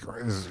life, like,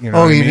 you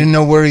know. Oh, you didn't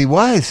know where he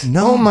was?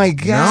 No. Oh my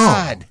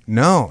God.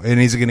 No. And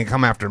is he going to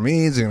come after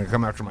me? Is he going to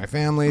come after my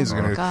family? Is he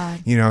going to,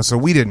 you know? So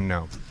we didn't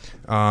know.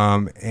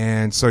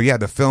 And so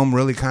the film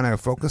really kind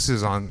of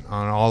focuses on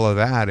all of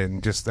that,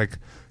 and just the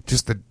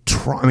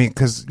trauma. I mean,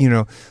 because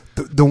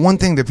the one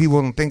thing that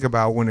people don't think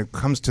about when it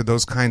comes to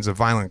those kinds of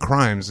violent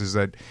crimes is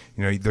that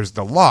there's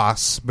the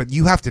loss, but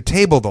you have to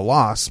table the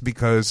loss,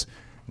 because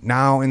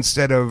now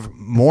instead of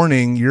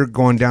mourning, you're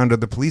going down to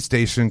the police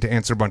station to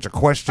answer a bunch of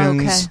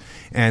questions,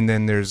 and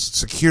then there's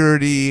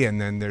security,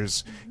 and then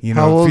there's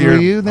How old fear. were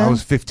you then? I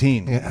was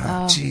 15.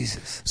 Yeah. Oh,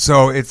 Jesus.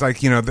 So it's like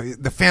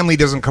the family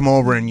doesn't come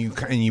over and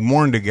you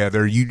mourn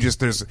together.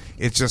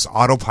 It's just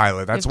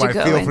autopilot. That's why I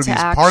feel for these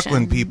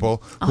Parkland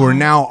people who are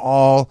now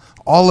all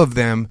of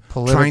them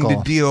trying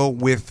to deal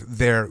with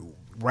their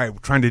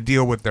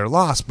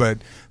loss, but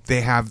they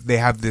have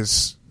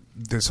this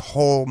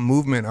whole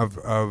movement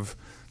of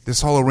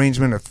this whole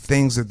arrangement of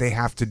things that they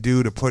have to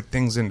do to put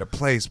things into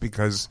place,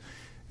 because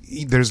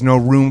there's no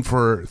room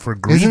for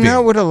grieving. Isn't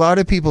that what a lot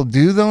of people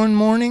do though in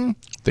mourning?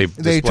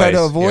 They try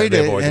to avoid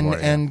it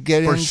and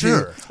get into.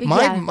 Sure.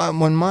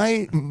 When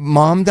my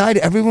mom died,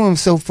 everyone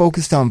was so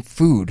focused on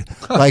food,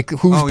 like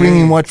who's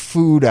bringing what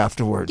food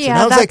afterwards. Yeah, and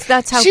I was like,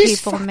 that's how she's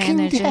people fucking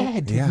manage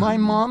dead. it. Yeah. My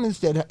mom is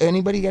dead.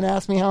 Anybody gonna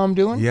ask me how I'm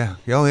doing? Yeah.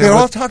 They're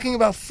all talking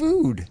about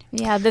food.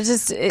 Yeah,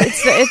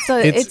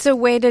 it's a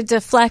way to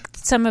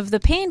deflect some of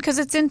the pain, because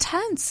it's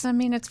intense. I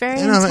mean, it's very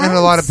intense. And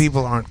a lot of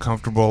people aren't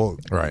comfortable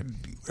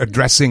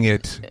addressing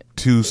it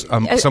to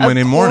someone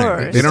in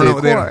mourning. They don't know.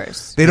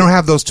 They don't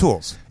have those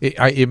tools.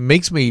 It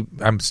makes me.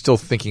 I'm still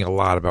thinking a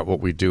lot about what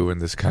we do in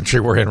this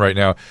country we're in right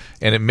now,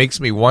 and it makes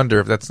me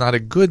wonder if that's not a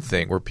good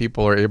thing, where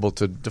people are able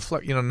to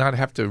deflect. Not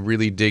have to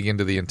really dig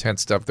into the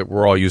intense stuff that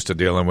we're all used to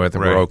dealing with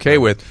and we're okay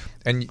with,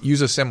 and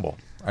use a symbol.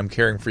 I'm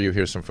caring for you.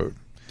 Here's some food.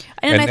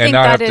 And I think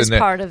that is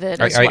part of it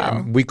as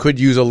well. We could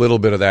use a little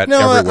bit of that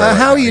everywhere.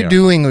 How are you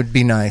doing would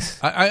be nice.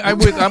 I'm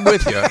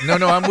with you.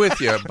 No, I'm with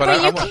you. But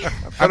I'm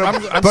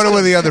put it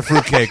with the other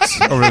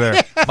fruitcakes over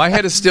there. My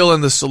head is still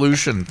in the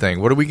solution thing.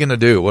 What are we going to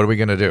do?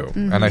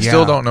 Mm-hmm. And I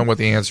still don't know what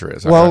the answer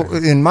is. Well,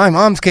 in my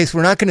mom's case,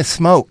 we're not going to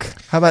smoke.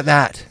 How about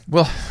that?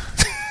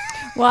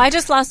 Well, I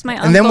just lost my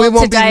uncle and then we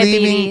won't to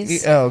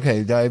diabetes.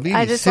 Diabetes.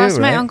 I just lost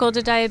my uncle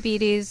to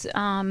diabetes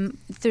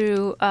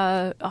through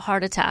a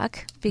heart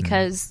attack,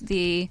 because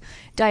the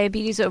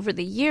diabetes over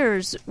the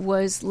years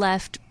was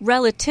left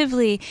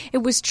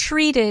it was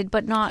treated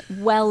but not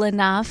well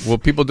enough. Well,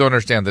 people don't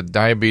understand that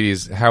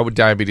how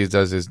diabetes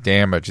does is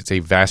damage. It's a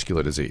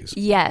vascular disease.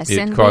 Yes.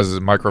 It causes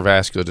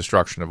microvascular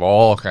destruction of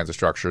all kinds of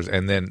structures,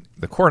 and then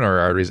the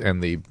coronary arteries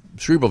and the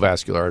cerebral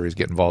vascular arteries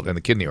get involved, and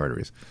the kidney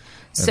arteries.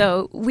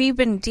 So we've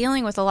been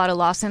dealing with a lot of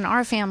loss in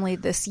our family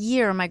this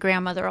year. My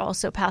grandmother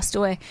also passed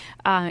away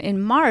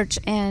in March.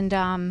 And,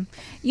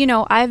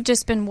 I've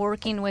just been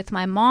working with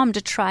my mom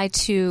to try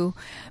to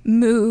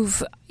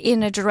move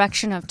in a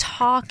direction of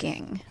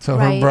talking. So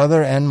her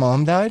brother and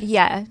mom died?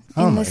 Yeah,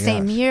 in the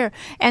same year.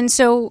 And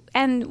so,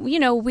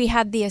 we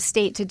had the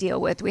estate to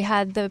deal with. We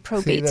had the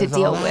probate to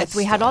deal with.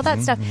 We had all that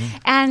stuff.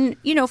 And,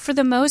 for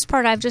the most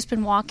part, I've just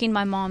been walking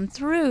my mom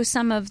through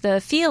some of the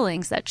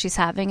feelings that she's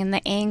having and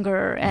the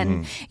anger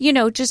and,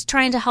 just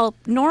trying to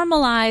help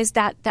normalize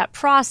that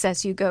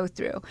process you go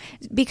through.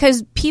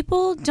 Because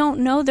people don't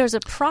know there's a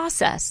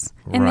process.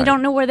 And they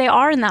don't know where they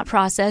are in that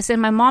process.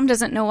 And my mom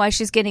doesn't know why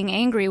she's getting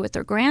angry with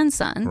her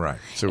grandson. Right.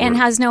 So and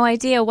has no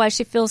idea why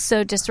she feels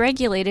so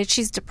dysregulated.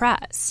 She's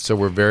depressed. So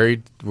we're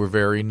very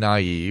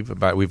naive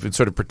about. We've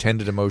sort of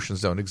pretended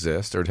emotions don't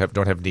exist or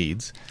don't have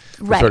needs.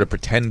 We've sort of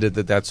pretended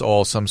that that's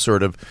all some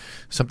sort of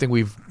something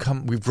we've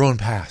grown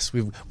past.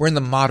 We're in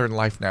the modern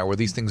life now where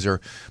these things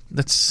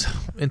that's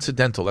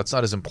incidental. That's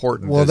not as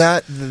important. Well,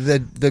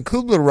 the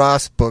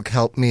Kubler-Ross book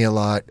helped me a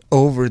lot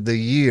over the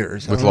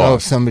years. I don't know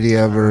if somebody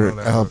ever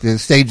helped you.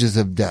 Stages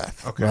of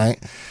Death.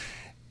 Right?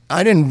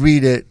 I didn't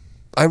read it.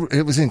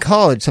 It was in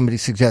college. Somebody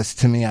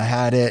suggested to me. I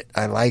had it.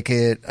 I like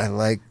it.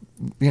 And I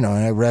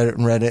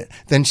read it.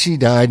 Then she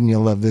died, and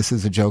you'll love this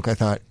as a joke. I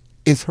thought,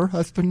 is her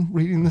husband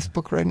reading this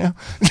book right now?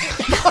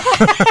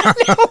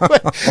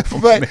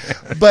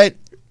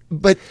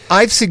 But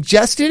I've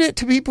suggested it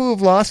to people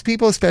who've lost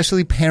people,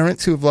 especially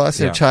parents who have lost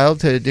their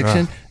child to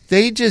addiction.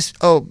 They just,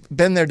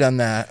 been there, done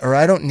that, or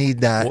I don't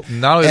need that. Well,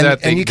 not only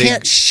that, and you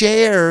can't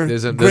share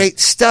great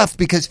stuff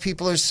because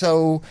people are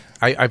so.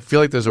 I feel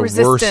like there's a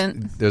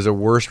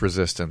worse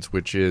resistance,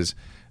 which is,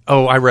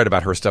 I read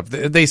about her stuff.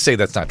 They say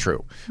that's not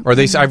true, or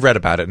they say I've read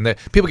about it, and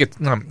people get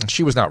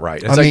she was not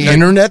right. It's on the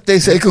internet, they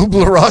say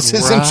Kubler-Ross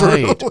isn't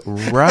true.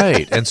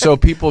 Right, and so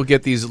people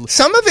get these.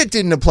 Some of it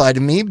didn't apply to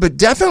me, but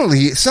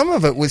definitely some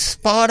of it was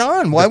spot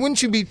on. Why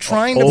wouldn't you be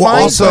trying to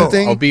find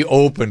something? I'll be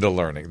open to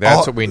learning.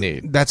 That's what we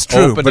need. That's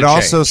true, but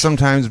also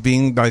sometimes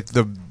being like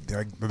the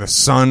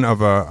son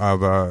of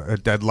a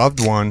dead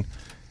loved one,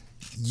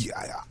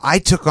 I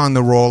took on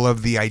the role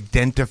of the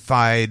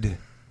identified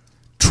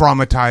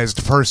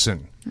traumatized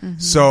person. Mm-hmm.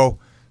 So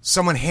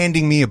someone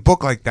handing me a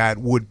book like that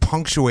would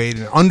punctuate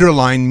and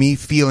underline me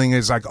feeling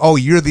as like, oh,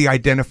 you're the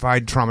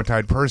identified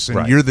traumatized person.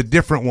 Right. You're the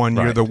different one.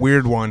 You're Right. the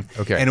weird one.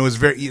 Okay. And it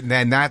was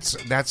and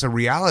that's a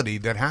reality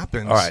that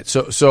happens. All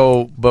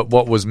right. But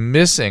what was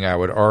missing, I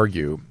would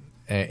argue,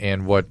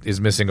 and what is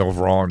missing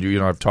overall, and you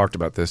know, I've talked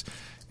about this,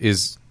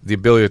 is the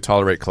ability to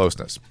tolerate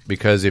closeness.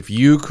 Because if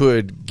you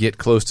could get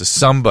close to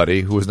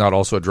somebody who is not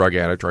also a drug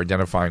addict or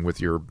identifying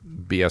with your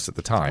BS at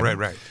the time,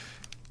 Right.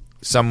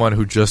 someone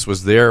who just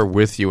was there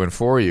with you and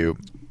for you,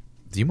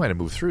 you might have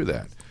moved through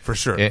that. For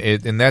sure.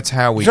 And that's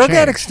how we Drug change.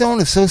 addicts don't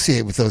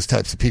associate with those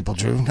types of people,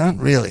 Drew. Not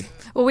really.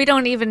 Well, we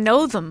don't even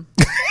know them.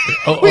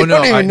 We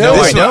don't even know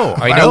this.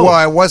 I know. Well,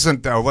 I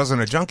wasn't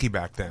a junkie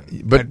back then.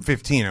 But- at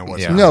 15, I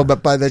wasn't. Yeah. No,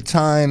 but by the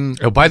time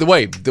Oh, by the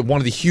way, one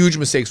of the huge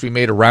mistakes we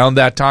made around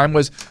that time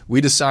was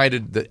we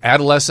decided that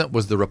adolescent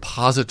was the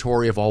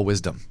repository of all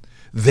wisdom.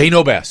 They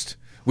know best.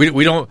 We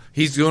don't.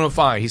 He's doing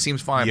fine. He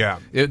seems fine. Yeah.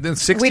 In the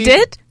 60s, We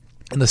did?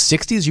 In the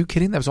 60s, you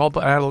kidding? That was all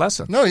about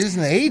adolescent. no, he was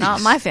in the 80s. Not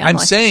my family. I'm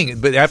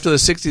saying, but after the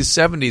 60s,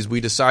 70s, we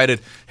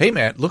decided, hey,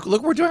 man, look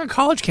what we're doing on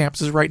college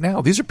campuses right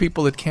now. These are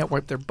people that can't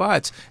wipe their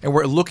butts, and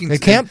we're looking. They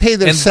can't pay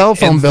their cell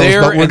phone bills,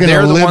 they're- but we're and gonna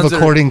they're the live ones that are-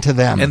 according to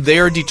them. And they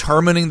are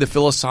determining the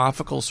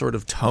philosophical sort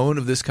of tone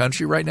of this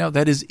country right now.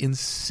 That is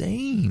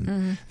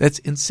insane. That's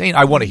insane.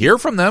 I want to hear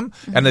from them,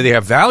 and that they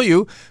have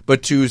value,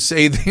 but to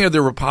say they're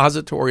the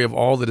repository of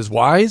all that is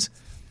wise,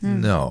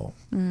 no.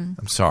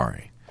 I'm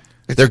sorry.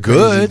 They're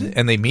good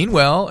and they mean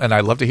well, and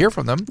I love to hear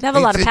from them. They have a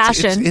lot of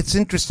passion. It's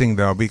interesting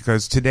though,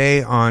 because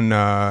today on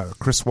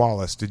Chris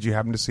Wallace, did you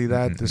happen to see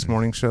that this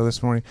morning show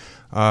this morning?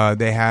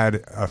 They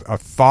had a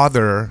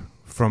father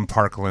from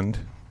Parkland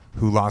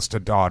who lost a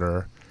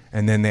daughter,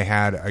 and then they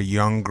had a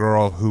young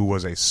girl who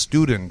was a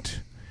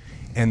student,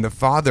 and the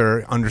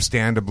father,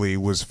 understandably,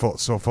 was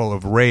so full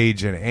of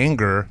rage and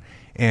anger,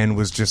 and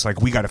was just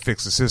like, we got to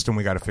fix the system.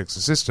 We got to fix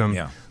the system.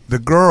 Yeah. The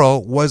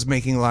girl was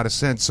making a lot of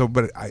sense.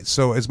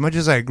 So as much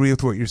as I agree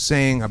with what you're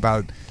saying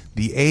about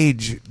the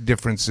age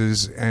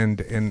differences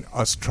and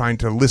us trying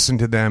to listen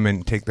to them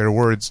and take their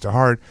words to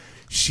heart,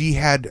 she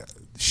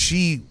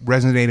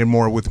resonated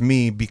more with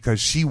me because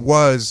she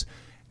was,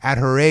 at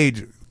her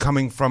age,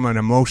 coming from an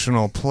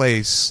emotional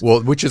place,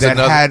 Well, which is that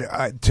another-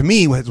 had to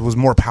me was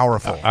more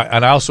powerful.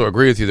 And I also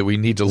agree with you that we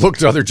need to look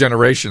to other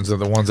generations than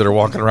the ones that are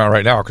walking around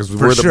right now, because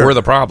we're sure.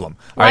 the problem.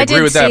 Well, I agree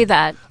did with see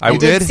that. I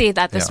did? did see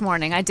that this Yeah.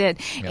 morning. I did.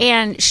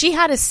 And she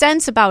had a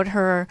sense about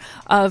her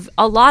of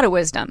a lot of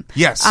wisdom.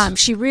 Yes.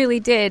 She really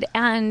did.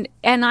 And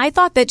I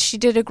thought that she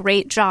did a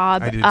great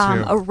job I did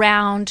too.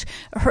 around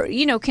her,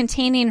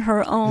 containing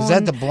her own. Is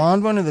that the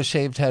blonde one or the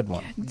shaved head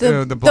one?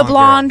 the the blonde,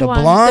 blonde The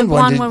one? blonde the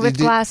blonde one did- with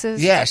did-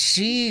 glasses. Yeah,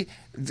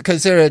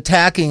 because they're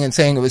attacking and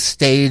saying it was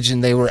staged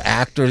and they were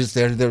actors.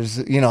 There's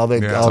all the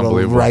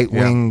unbelievable. right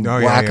wing Yeah. Oh,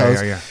 yeah,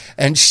 wackos, yeah.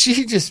 and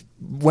she just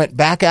went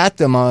back at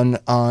them on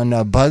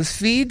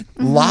BuzzFeed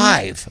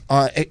live.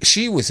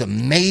 She was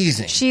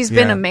amazing. She's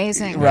been Yeah.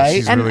 amazing, Right?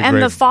 she's and really and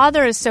the great.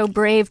 father is so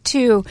brave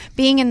too,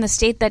 being in the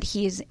state that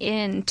he's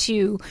in,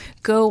 to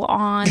go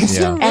on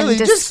So and really,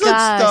 discuss. just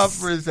let's stop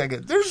for a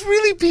second. There's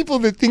really people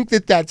that think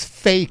that that's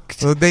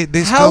faked. Well, they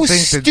How still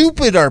think that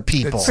stupid are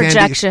people? Sandy-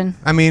 Projection.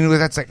 I mean,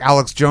 that's like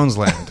Alex Jones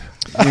land.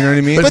 You know what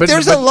I mean? But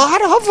there's a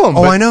lot of them.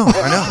 Oh, I know.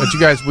 But you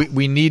guys,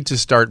 we need to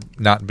start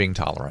not being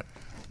tolerant.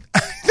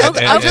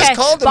 Okay, and just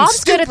called them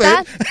Bob's good at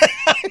stupid.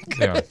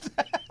 that.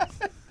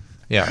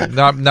 Yeah,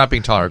 not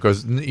being tolerant.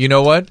 Because you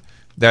know what?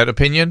 That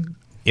opinion,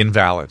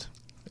 invalid.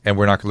 And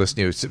we're not going to listen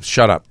to you.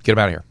 Shut up. Get them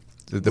out of here.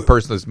 The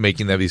person that's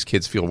making these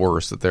kids feel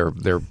worse, that they're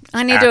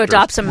I need actors. to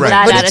adopt some Right. of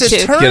that But it's a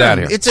attitude. term. Get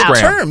outta here. It's a Scram.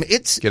 term.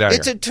 It's Get outta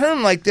it's here. a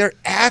term like they're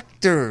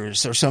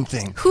actors or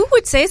something. Who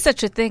would say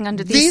such a thing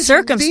under these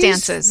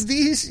circumstances?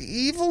 These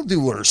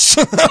evildoers.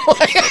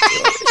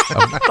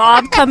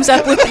 Bob comes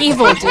up with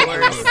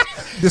evildoers.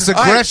 This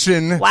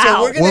aggression Wow.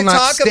 So we're will going to not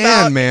talk stand,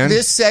 about man.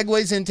 this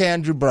segues into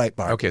Andrew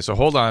Breitbart. Okay, so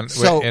hold on.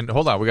 So-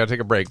 Hold on. We got to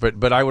take a break.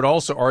 But I would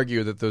also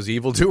argue that those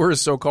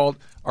evildoers, so-called,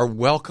 are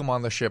welcome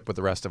on the ship with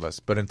the rest of us.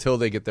 But until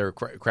they get their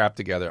crap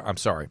together, I'm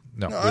sorry.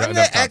 No, we don't I'm have an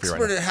enough time for you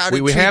expert right at now. how to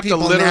we treat have people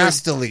to literally,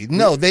 nastily.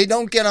 No, they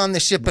don't get on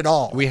the ship at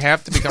all. We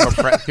have to become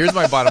here's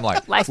my bottom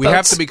line. We have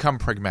Lifeboats. to become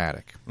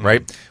pragmatic,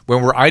 right?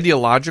 When we're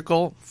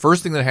ideological,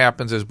 first thing that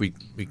happens is we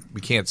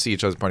can't see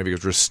each other's point of view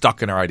because we're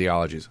stuck in our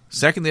ideologies.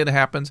 Second thing that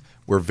happens,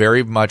 we're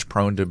very much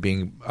prone to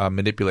being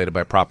manipulated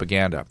by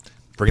propaganda.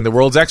 Bring the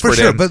world's expert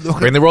sure, in. but-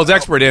 Bring the world's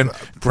expert in.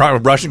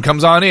 Russian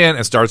comes on in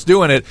and starts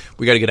doing it.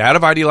 We got to get out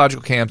of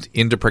ideological camps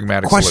into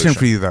pragmatic Question solution.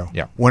 for you though.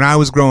 Yeah. When I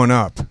was growing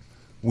up,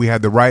 we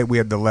had the right, we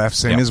had the left,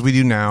 same Yep. as we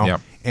do now,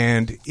 Yep.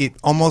 and it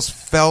almost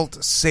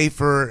felt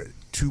safer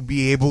to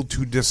be able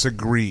to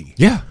disagree.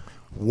 Yeah.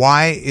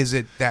 Why is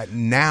it that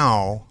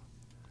now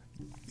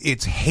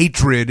it's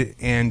hatred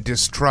and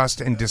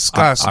distrust and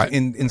disgust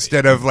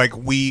instead of like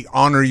we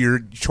honor your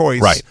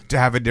choice Right. to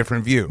have a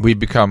different view? We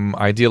become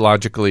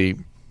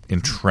ideologically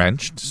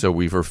entrenched, so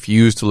we've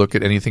refused to look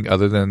at anything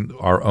other than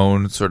our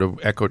own sort of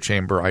echo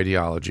chamber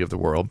ideology of the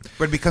world.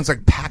 But it becomes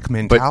like pack But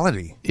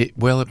mentality. it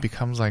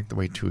becomes like the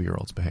way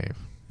 2-year-olds behave.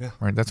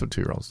 Right, that's what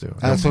 2-year-olds do.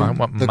 That's I what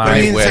want the- my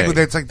It's way. like,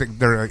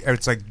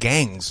 it's like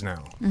gangs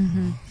now.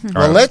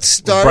 Well, let's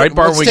start. Breitbart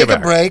Let's when we take get a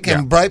back. break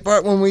and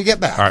Breitbart when we get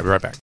back. All right, we'll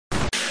be right back.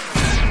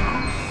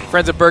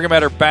 Friends at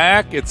Bergamet are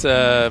back. It's,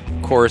 of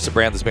course, a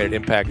brand that's made an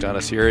impact on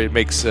us here. It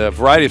makes a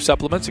variety of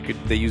supplements.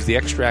 They use the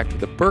extract of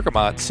the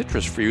bergamot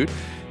citrus fruit.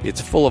 It's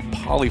full of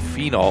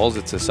polyphenols.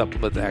 It's a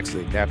supplement that acts as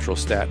a natural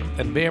statin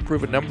and may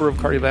improve a number of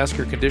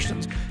cardiovascular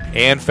conditions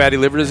and fatty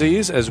liver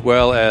disease, as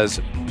well as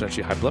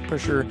potentially high blood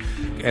pressure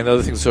and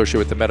other things associated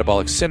with the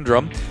metabolic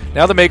syndrome.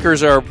 Now the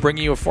makers are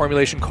bringing you a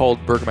formulation called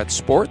Bergamet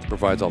Sport that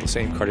provides all the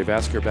same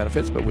cardiovascular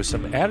benefits, but with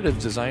some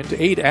additives designed to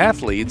aid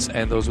athletes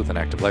and those with an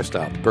active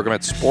lifestyle.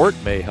 Bergamet Sport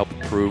may help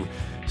improve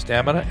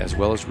stamina as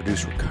well as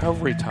reduce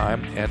recovery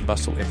time and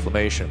muscle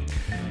inflammation.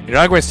 In an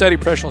ongoing study,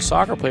 professional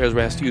soccer players were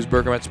asked to use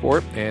Bergamet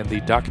Sport, and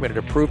the documented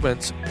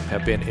improvements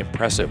have been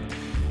impressive.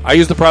 I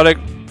use the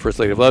product. First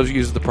Lady of Loves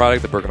uses the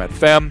product, the Bergamet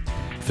Femme.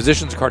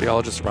 Physicians and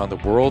cardiologists around the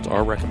world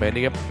are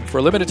recommending it. For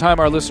a limited time,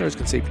 our listeners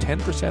can save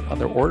 10% on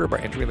their order by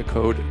entering the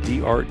code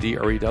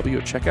DRDREW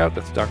at checkout.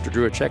 That's Dr.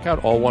 Drew at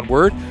checkout, all one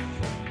word.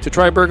 To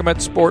try Bergamet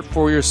Sport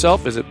for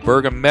yourself, visit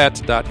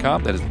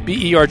bergamet.com. That is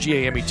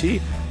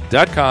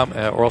BERGAMET.com.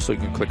 Or also you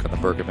can click on the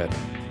Bergamet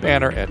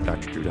banner at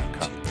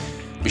drdrew.com.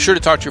 Be sure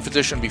to talk to your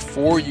physician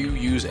before you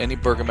use any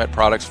Bergamet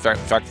products. In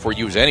fact, before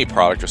you use any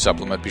product or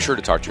supplement, be sure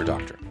to talk to your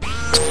doctor.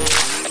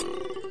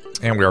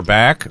 And we are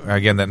back.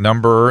 Again, that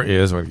number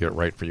is, I'm going to get it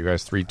right for you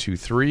guys,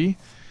 323.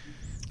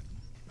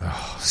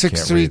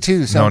 632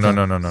 No. something.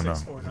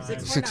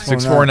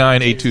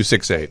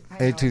 649-8268. 8268.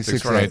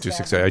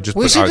 649-8268. I just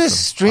We put- should I-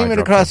 just stream I it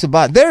dropped across the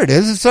bottom. There it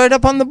is. It's right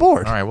up on the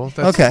board. All right, well,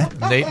 that's, Okay.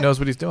 Nate knows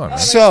what he's doing. Man.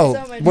 So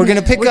we're going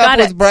to pick We up got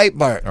with it.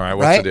 Breitbart. All right,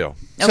 what's the deal?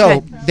 So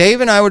Okay.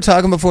 Dave and I were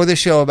talking before the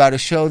show about a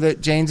show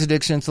that Jane's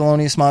Addiction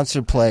Thelonious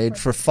Monster played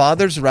for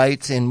Father's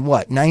Rights in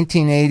what,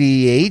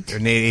 1988?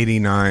 In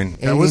 89.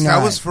 That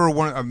was for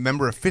a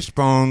member of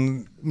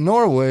Fishbone.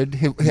 Norwood.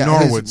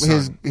 Norwood's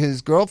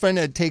his girlfriend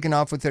had taken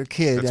off with their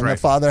kid, That's and right.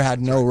 the father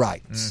had no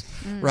rights.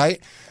 Right?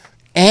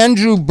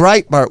 Andrew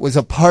Breitbart was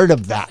a part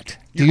of that.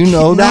 Do you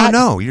know that?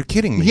 No, you're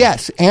kidding me.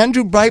 Yes,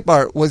 Andrew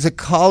Breitbart was a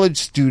college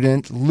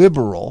student,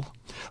 liberal,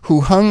 who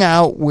hung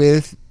out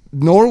with,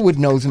 Norwood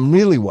knows him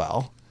really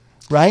well,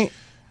 right?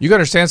 You got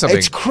to understand something.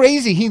 It's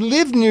crazy. He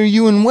lived near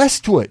you in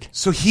Westwood.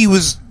 So he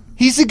was...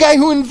 He's the guy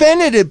who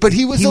invented it, but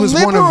he was He a was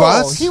liberal. one of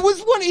us? He was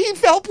one. He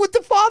helped with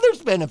the father's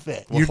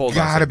benefit. Well, You hold on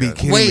a gotta be second.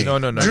 kidding Wait, me.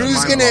 No.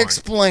 Drew's going to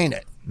explain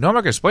it. No, I'm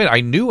not going to explain it.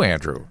 I knew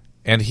Andrew,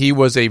 and he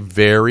was a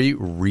very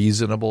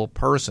reasonable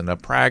person, a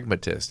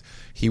pragmatist.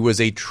 He was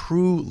a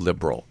true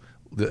liberal,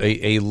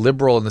 a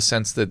liberal in the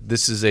sense that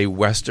this is a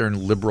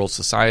Western liberal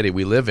society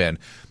we live in.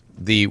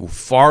 The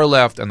far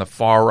left and the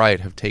far right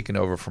have taken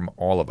over from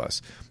all of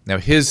us. Now,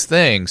 his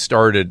thing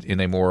started in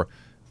a more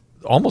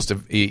almost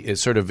a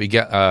sort of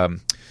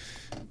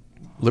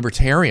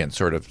libertarian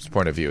sort of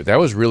point of view. That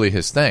was really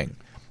his thing.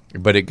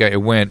 But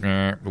it went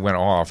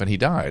off, and he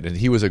died. And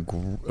he was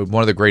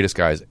one of the greatest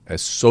guys.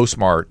 So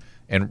smart,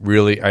 and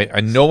really,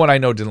 no one I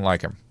know didn't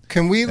like him.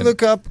 Can we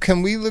look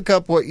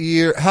up what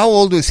year? How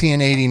old was he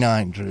in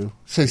 '89, Drew?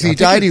 So he I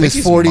died. He think was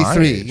he's 43.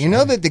 my age, You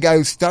know that the guy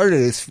who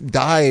started this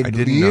died I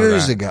didn't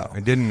years know that. ago.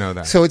 I didn't know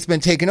that. So it's been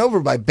taken over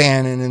by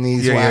Bannon and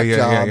these whack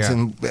jobs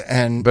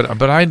and.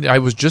 But I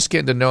was just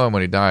getting to know him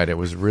when he died. It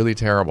was really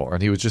terrible,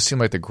 and he just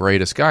seemed like the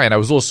greatest guy. And I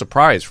was a little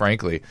surprised,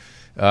 frankly.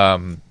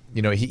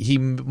 He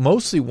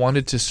mostly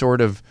wanted to sort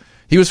of.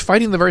 He was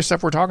fighting the very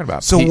stuff we're talking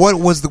about. So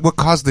what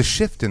caused the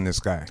shift in this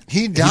guy?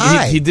 He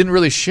died. He didn't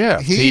really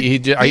shift. He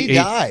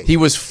died. He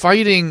was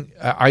fighting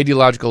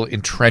ideological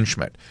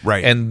entrenchment.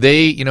 Right. And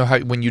they, how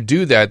when you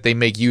do that, they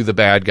make you the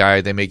bad guy.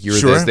 They make you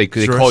Sure, this. They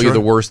sure, call you sure.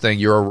 the worst thing.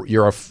 You're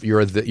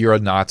a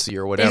Nazi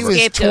or He whatever. was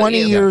Scapegoat 20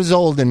 you. years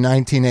old in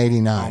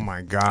 1989. Oh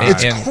my God!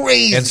 It's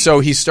crazy. And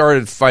so he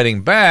started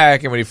fighting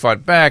back, and when he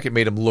fought back, it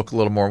made him look a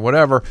little more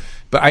whatever.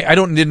 But I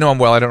didn't know him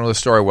well. I don't know the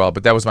story well,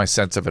 but that was my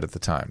sense of it at the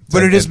time.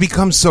 But it has And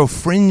become so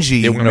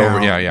fringy. It went now.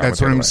 over, yeah, That's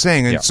went what I'm over.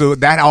 saying. And Yeah. so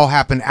that all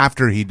happened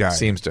after he died.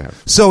 Seems to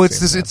have. So it's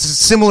Seems to it's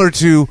similar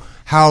to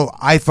how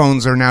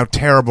iPhones are now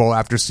terrible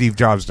after Steve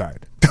Jobs died.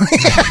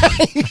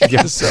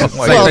 Yes, so,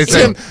 well, they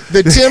say-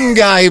 the Tim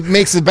guy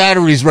makes the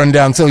batteries run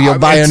down, so you'll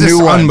buy a It's new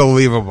just one.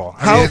 Unbelievable.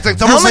 I How- mean, it's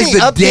how almost like many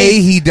the day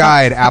updates- he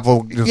died,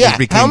 Apple just Yeah.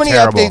 became How many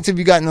terrible. updates have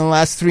you gotten in the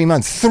last 3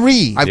 months?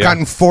 3. I've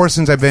gotten 4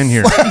 since I've been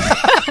here.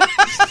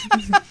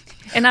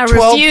 And I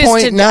refuse to.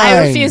 12.9.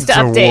 I refuse to It's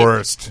the update.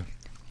 worst.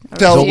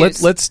 So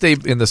Refuse. let's stay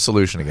in the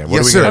solution again. What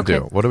Yes, are we sir. going to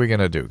Okay. do? What are we going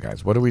to do,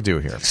 guys? What do we do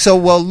here? So,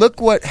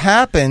 look what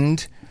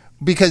happened.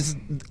 Because,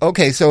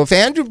 so if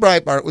Andrew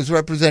Breitbart was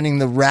representing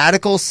the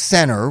radical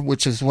center,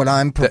 which is what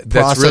I'm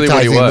that's really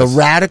what he proselytizing, was. the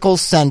radical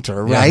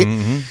center, right?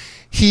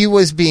 He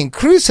was being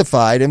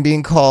crucified and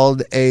being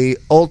called a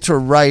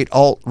ultra-right,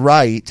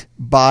 alt-right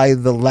by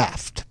the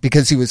left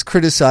because he was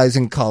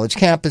criticizing college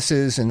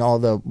campuses and all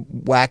the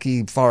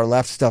wacky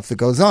far-left stuff that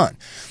goes on.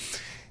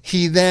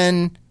 He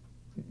then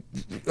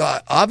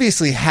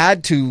obviously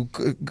had to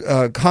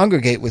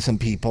congregate with some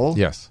people.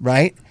 Yes.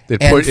 Right? It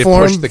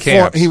pushed the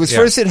camps. He was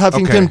first at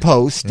Huffington Okay.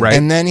 Post, Right.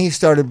 and then he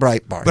started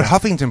Breitbart. But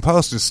Huffington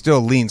Post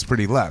still leans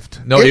pretty left.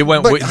 No, it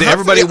went.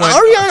 Everybody went.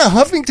 Ariana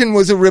Huffington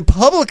was a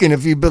Republican,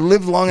 if you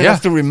lived long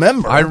enough to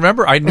remember. I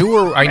remember. I knew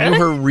her. I knew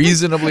her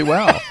reasonably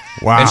well.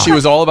 Wow. And she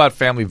was all about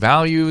family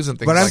values and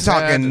things But I'm like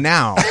that. talking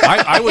now.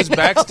 I was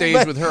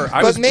backstage with her.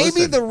 But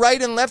maybe the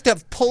right and left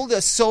have pulled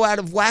us so out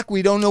of whack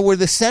we don't know where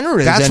the center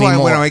is That's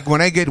anymore. why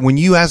when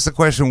you ask the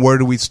question, where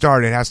do we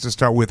start? It has to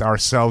start with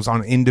ourselves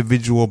on an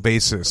individual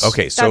basis.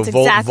 Okay, so That's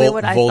exactly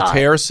what I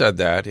Voltaire thought. said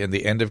that in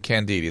the end of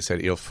Candide. He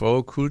said, "Il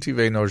faut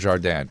cultiver nos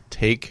jardins."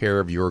 Take care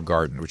of your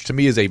garden, which to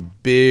me is a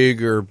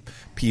bigger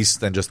piece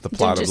than just the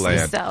plot Just of the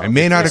land. cell. I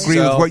may not agree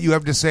with So- what you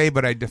have to say,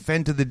 but I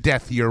defend to the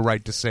death your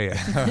right to say it.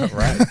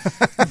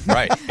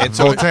 Right. And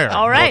so Voltaire.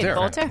 All right,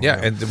 Voltaire. Yeah,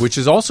 and which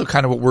is also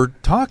kind of what we're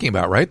talking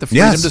about, right? The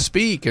freedom Yes. to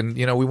speak, and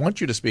we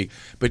want you to speak,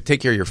 but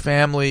take care of your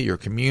family, your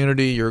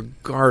community, your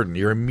garden,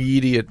 your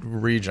immediate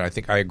region. I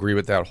think I agree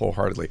with that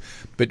wholeheartedly.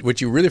 But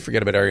what you really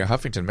forget about Ariana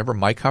Huffington, remember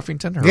Mike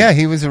Huffington? Yeah,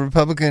 he was a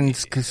Republican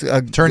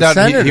Turned out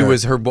he senator.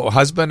 was her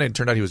husband, and it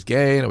turned out he was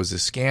gay, and it was a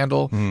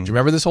scandal. Do you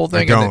remember this whole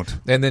thing? I don't.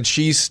 And then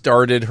she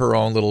started her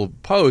own little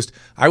post.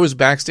 I was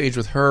backstage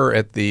with her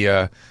at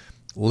the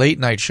late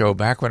night show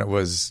back when it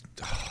was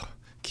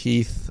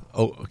Keith.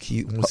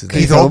 What's his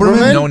Keith name?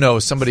 Olbermann? No,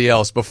 somebody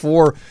else.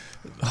 Before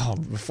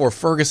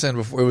Ferguson.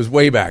 It was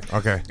way back.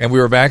 Okay. And we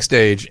were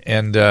backstage,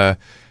 and I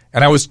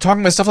was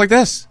talking about stuff like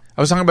this.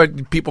 I was talking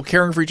about people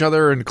caring for each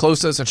other and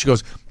closeness, and she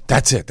goes,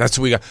 "That's it. That's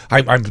what we got.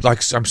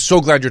 I'm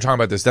so glad you're talking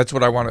about this. That's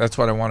what I want. That's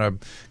what I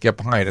want to get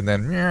behind." And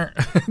then,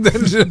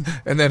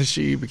 and then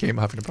she became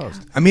Huffington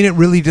Post. I mean, it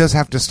really does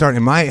have to start,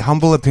 in my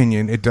humble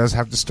opinion, it does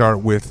have to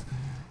start with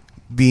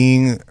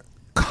being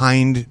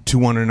kind to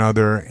one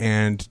another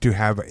and to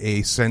have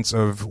a sense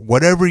of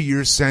whatever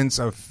your sense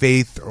of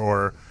faith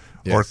or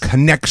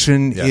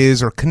connection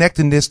is, or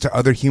connectedness to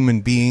other human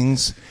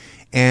beings,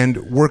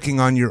 and working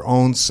on your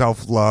own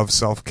self-love,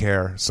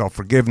 self-care,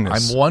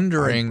 self-forgiveness. I'm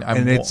wondering.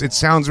 It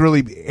sounds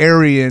really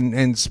airy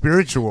and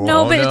spiritual.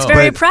 No, but it's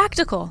very But-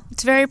 practical.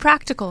 It's very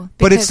practical.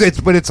 But it's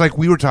because- like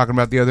we were talking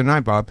about the other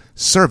night, Bob.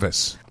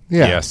 Service.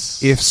 Yeah. Yes.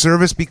 If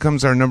service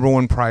becomes our number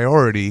one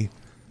priority,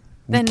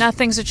 then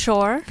nothing's a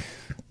chore.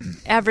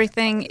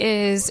 Everything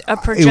is a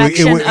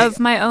projection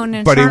of my own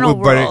internal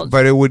world.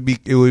 But it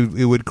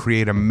would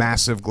create a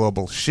massive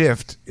global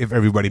shift if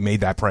everybody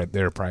made that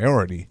their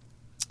priority.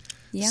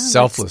 Yeah,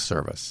 Selfless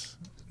service,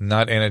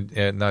 not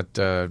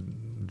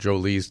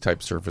Jolie's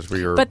type service where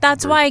you're. But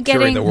that's you're why curing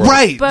getting- the world.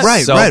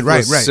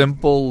 Right.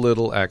 Simple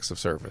little acts of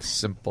service.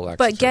 Simple acts.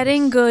 But of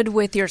getting service. good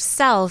with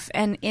yourself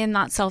and in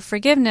that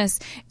self-forgiveness,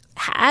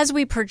 as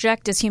we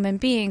project as human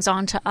beings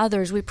onto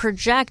others, we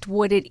project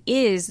what it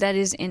is that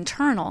is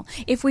internal.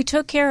 If we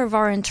took care of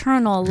our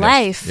internal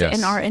life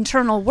and our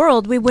internal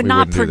world, we would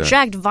not wouldn't do that.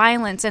 project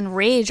violence and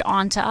rage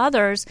onto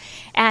others,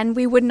 and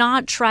we would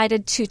not try to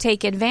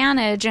take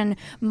advantage and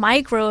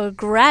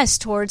microaggress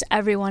towards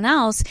everyone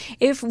else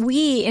if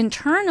we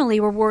internally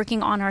were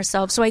working on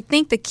ourselves. So I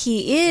think the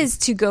key is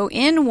to go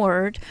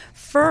inward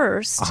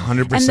first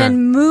 100%. and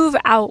then move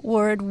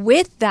outward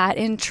with that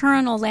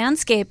internal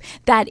landscape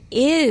that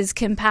is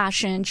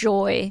compassion,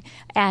 joy,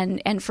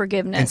 and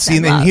forgiveness. And see,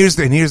 and and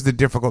love. here's the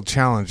difficult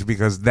challenge,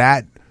 because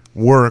that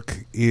work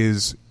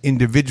is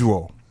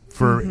individual.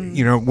 For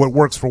what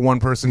works for one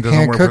person doesn't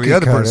can't work for the cookie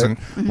other cut person,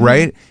 it.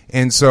 right?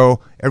 And so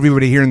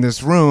everybody here in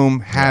this room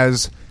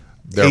has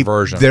Their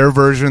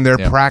version. their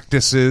Yeah.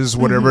 practices,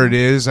 whatever it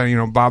is.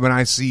 And Bob and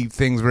I see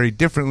things very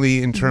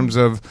differently in terms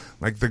of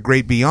like the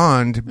great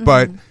beyond,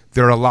 but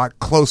they're a lot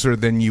closer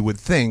than you would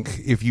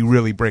think if you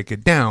really break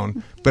it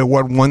down. But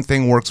one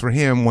thing works for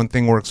him, one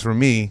thing works for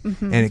me,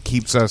 and it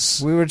keeps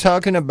us. We were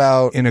talking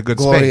about in a good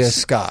Gloria space.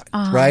 Scott,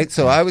 right?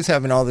 So I was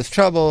having all this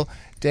trouble.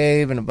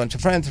 Dave and a bunch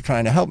of friends were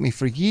trying to help me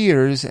for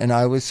years, and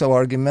I was so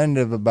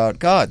argumentative about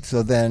God.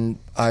 So then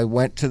I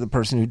went to the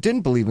person who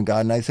didn't believe in God,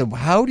 and I said,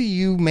 how do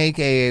you make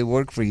AA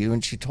work for you?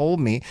 And she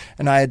told me,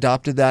 and I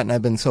adopted that, and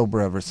I've been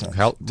sober ever since.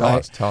 Tell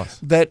us.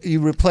 That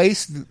you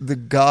replace the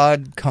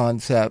God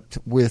concept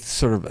with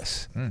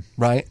service,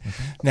 right?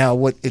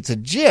 Now, it's a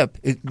JIP.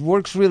 It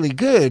works really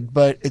good,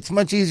 but it's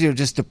much easier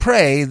just to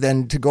pray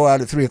than to go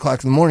out at 3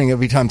 o'clock in the morning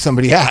every time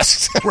somebody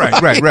asks.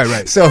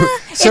 Right. So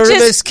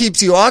service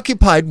keeps you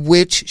occupied,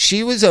 which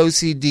she was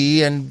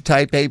OCD and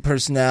type A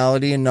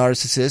personality and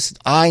narcissist.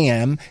 I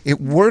am. It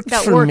worked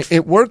for me.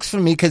 It works for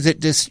me because it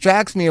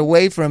distracts me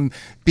away from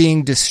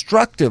being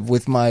destructive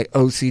with my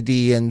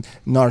OCD and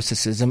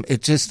narcissism.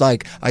 It's just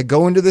like I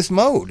go into this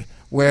mode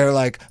where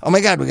like, oh my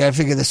God, we got to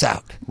figure this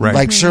out. Right.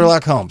 Like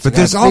Sherlock Holmes. But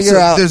there's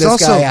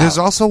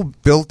also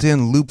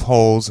built-in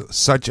loopholes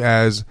such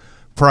as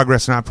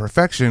progress, not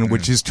perfection,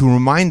 which is to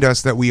remind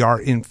us that we are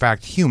in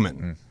fact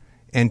human,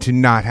 and to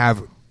not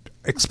have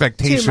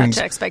expectations. Too much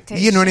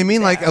expectation. You know what I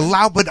mean? Yeah.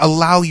 Like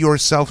allow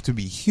yourself to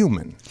be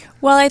human.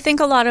 Well, I think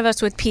a lot of us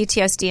with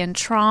PTSD and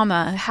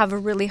trauma have a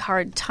really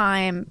hard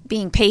time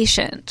being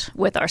patient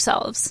with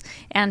ourselves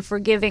and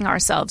forgiving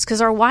ourselves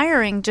because our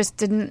wiring just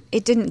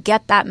didn't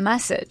get that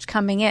message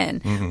coming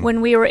in. Mm-hmm.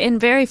 When we were in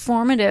very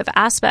formative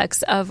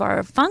aspects of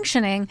our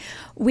functioning,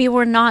 we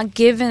were not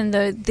given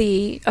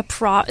the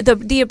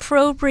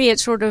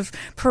appropriate sort of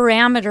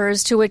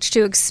parameters to which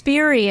to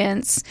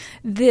experience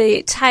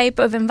the type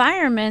of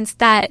environments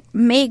that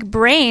make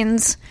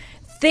brains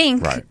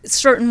think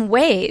certain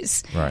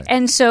ways. Right.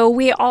 And so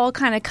we all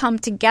kind of come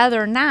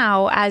together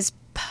now as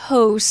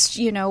post,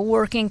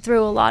 working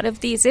through a lot of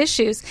these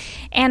issues.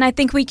 And I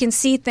think we can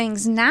see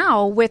things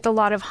now with a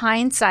lot of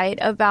hindsight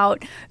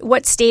about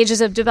what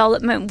stages of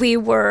development we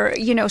were,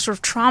 sort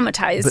of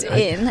traumatized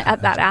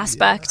at that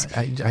aspect.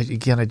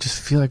 I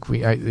just feel like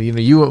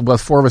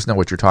four of us know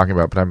what you're talking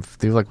about, but I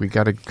feel like we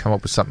got to come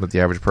up with something that the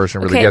average person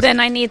really gets. Okay, then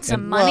I need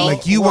some money.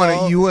 Like you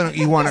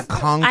want a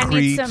concrete. I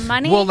need some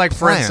money. Well, like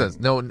for plan. instance,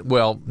 no,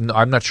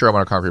 I'm not sure I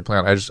want a concrete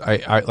plan.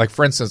 I like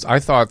for instance, I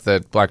thought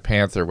that Black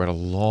Panther went a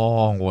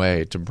long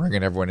way to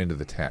bringing everyone into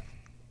the tent.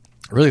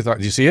 I really thought.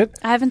 Did you see it?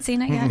 I haven't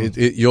seen it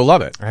yet. You'll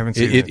love it. I haven't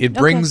seen it. It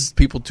brings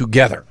people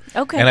together.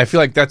 Okay. And I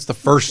feel like that's the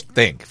first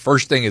thing.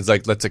 First thing is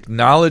like let's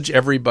acknowledge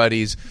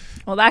everybody's.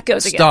 Well, that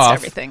goes against stuff.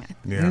 everything.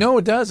 Yeah. No,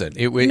 it doesn't.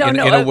 In No,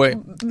 a way.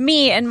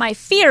 Me and my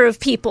fear of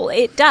people,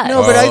 it does.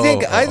 No, but I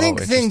think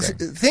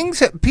interesting. things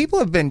that people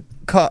have been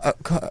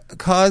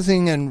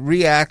causing and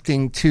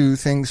reacting to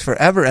things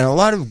forever, and a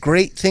lot of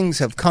great things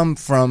have come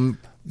from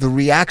the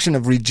reaction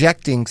of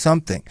rejecting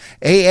something.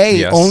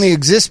 AA only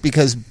exists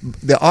because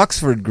the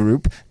Oxford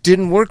group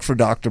didn't work for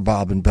Dr.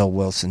 Bob and Bill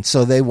Wilson,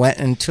 so they went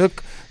and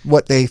took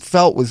what they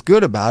felt was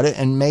good about it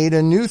and made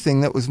a new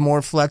thing that was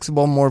more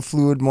flexible, more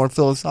fluid, more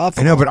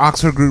philosophical. I know, but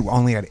Oxford Group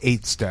only had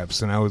 8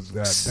 steps, and I was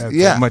that's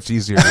much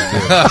easier to do.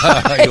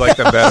 You like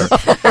that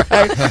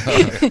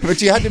better.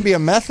 But you had to be a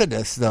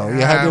Methodist, though. You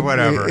had to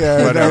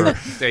whatever.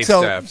 8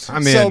 steps.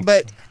 I'm in.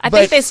 I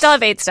think they still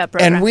have 8-step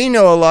programs. And we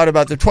know a lot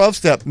about the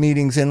 12-step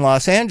meetings in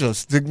Los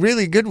Angeles. The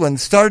really good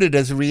ones started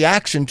as a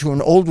reaction to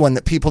an old one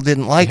that people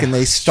didn't like, and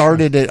they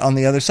started it on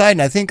the other side.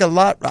 And I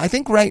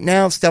think right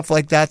now stuff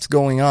like that's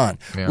going on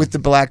with the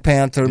Black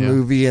Panther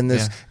movie, and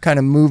this kind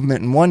of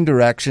movement in one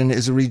direction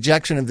is a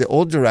rejection of the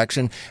old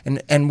direction.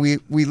 And we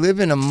live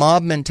in a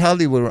mob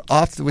mentality where we're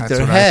off with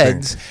their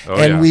heads,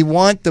 we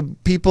want the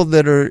people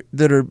that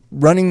are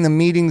running the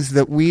meetings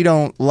that we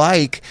don't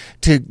like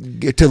to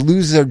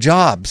lose their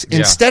jobs.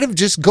 Instead of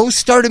just go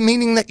start a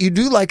meeting that you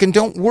do like and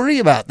don't worry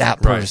about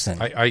that person.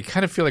 I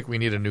kind of feel like we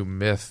need a new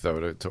myth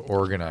though to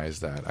organize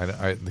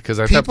that. Because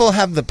people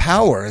have the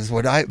power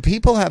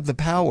people have the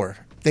power.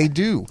 They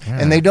do.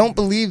 And they don't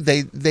believe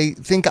they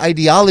think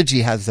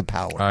ideology has the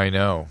power. I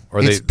know.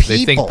 Or It's they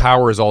think people.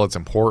 power is all that's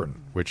important,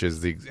 which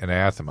is the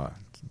anathema.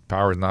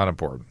 Power is not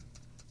important.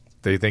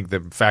 They think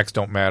that facts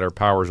don't matter,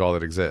 power is all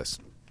that exists.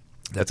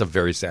 That's a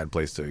very sad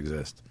place to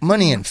exist.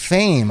 Money and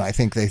fame, I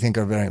think they think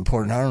are very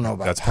important. I don't know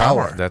about That's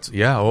power. That's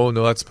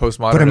that's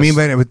postmodern. But I mean,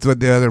 but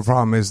the other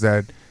problem is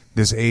that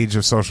this age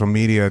of social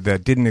media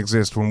that didn't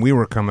exist when we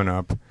were coming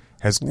up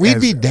we'd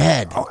be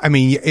dead. I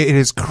mean, it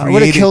has created. I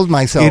would have killed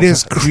myself. It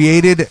has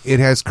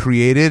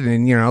created,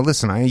 and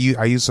listen, I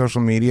use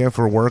social media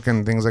for work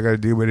and things I got to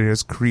do, but it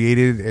has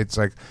created. It's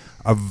like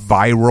a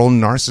viral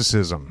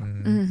narcissism.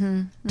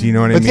 Mm-hmm. Do you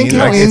know what I But mean?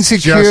 think how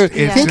insecure.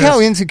 Think how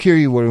insecure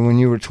you were when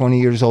you were 20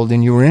 years old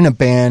and you were in a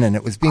band and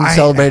it was being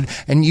celebrated,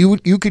 and you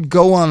could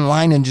go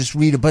online and just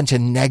read a bunch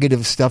of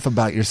negative stuff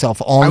about yourself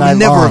all night long. I would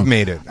never have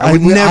made it. I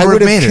would never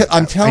have made it.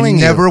 I'm telling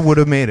you, never would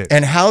have made it.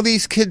 And how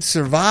these kids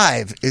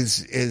survive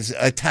is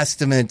a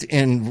testament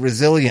in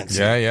resilience.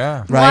 Yeah.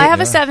 Right? Well, I have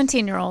a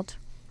 17-year-old,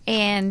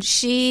 and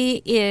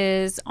she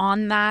is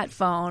on that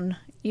phone,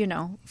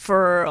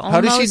 for almost How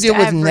does she deal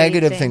with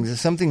negative everything. things? If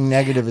something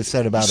negative is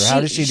said about her,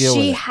 how does she deal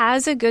with it? She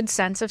has a good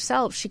sense of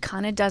self. She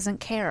kind of doesn't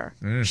care.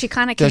 She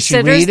kind of Does she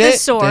considers read the it?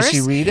 source. Does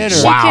she read it? Or?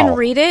 She can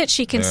read it.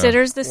 She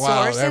considers the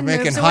Wow, source. they're and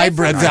making moves away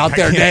hybrids from it. out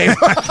there, Dave.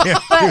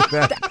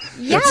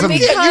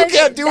 Because you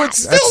can't do it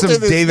still That's some to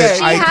this David day.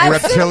 Icke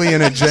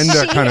reptilian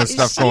agenda kind of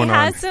stuff going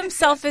on. She has some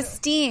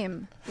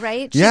self-esteem,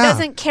 right? Yeah. She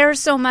doesn't care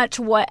so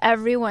much what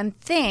everyone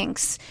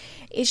thinks.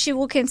 She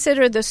will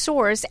consider the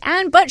source,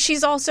 but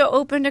she's also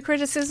open to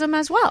criticism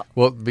as well.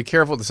 Well, be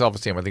careful with the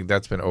self-esteem. I think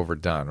that's been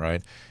overdone,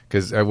 right?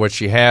 Because what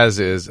she has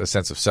is a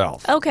sense of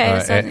self.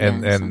 Okay,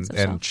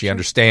 and she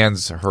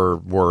understands her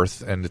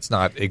worth, and it's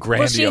not a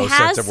grandiose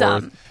sense of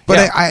worth.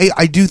 But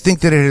I do think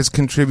that it has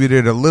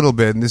contributed a little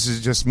bit, and this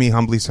is just me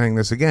humbly saying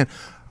this again.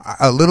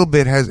 A little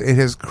bit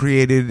has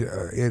created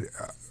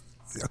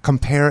a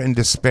compare and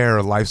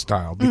despair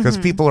lifestyle because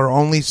people are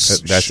only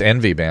that's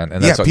envy, man,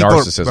 and that's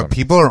narcissism. But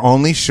people are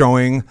only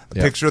showing a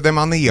picture of them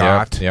on the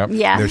yacht. Yep.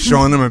 Yeah. They're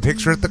showing them a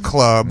picture at the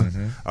club,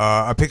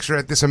 a picture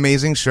at this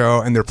amazing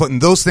show, and they're putting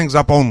those things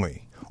up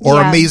only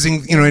or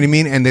amazing. You know what I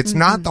mean? And it's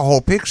not the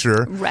whole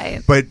picture,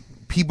 right? But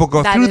people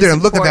go That through there is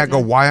and look at that and go,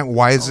 important.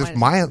 why is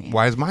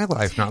my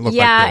life not look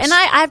Yeah, like this? and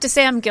I have to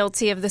say I'm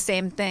guilty of the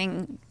same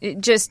thing.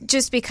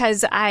 Just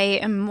because I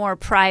am more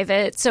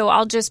private, so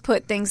I'll just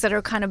put things that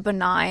are kind of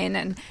benign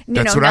and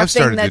That's what I've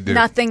started to do.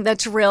 nothing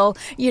that's real,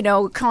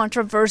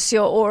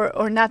 controversial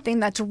or nothing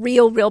that's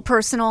real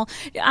personal.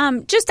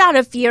 Just out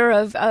of fear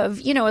of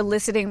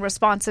eliciting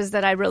responses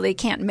that I really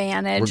can't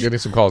manage. We're getting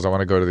some calls. I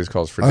want to go to these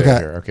calls for Dave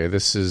here. Okay,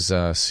 this is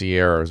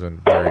Sierra, who's been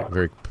very,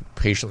 very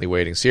patiently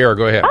waiting. Sierra,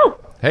 go ahead. Oh,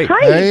 hey,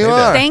 hi. There you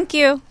are. Thank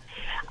you.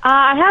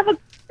 I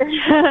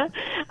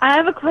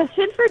have a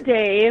question for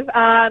Dave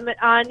on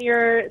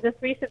this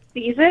recent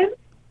season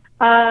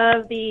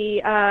of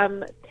the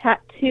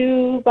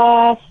Tattoo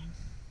Boss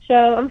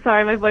show. I'm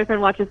sorry, my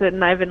boyfriend watches it,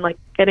 and I've been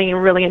getting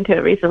really into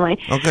it recently.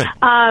 Okay.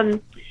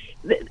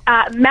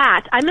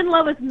 Matt, I'm in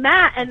love with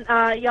Matt,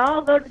 and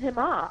y'all voted him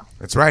off.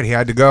 That's right. He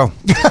had to go.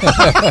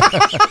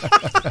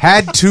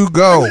 Had to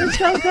go. He was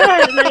so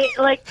good.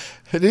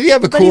 And Did he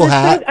have a but cool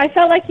hat? I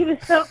felt like he was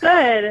so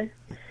good.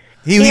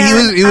 He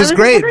was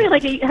great.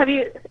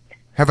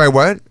 Have I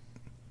what?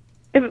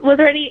 Are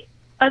there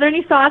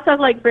any thoughts of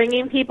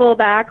bringing people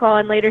back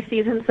on later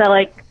seasons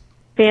that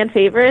fan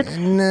favorites?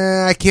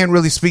 Nah, I can't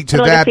really speak to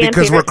Sort of that like a fan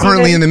because we're favorite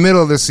currently season? in the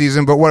middle of this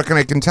season. But what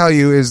I can tell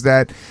you is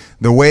that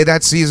the way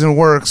that season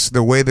works,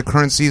 the way the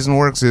current season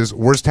works, is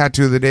worst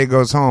tattoo of the day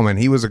goes home. And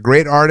he was a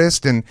great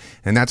artist, and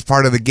that's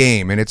part of the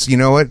game. And it's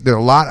there's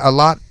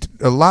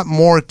a lot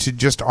more to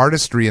just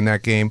artistry in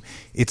that game.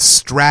 It's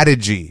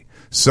strategy.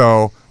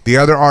 So the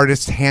other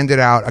artists handed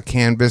out a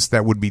canvas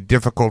that would be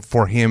difficult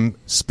for him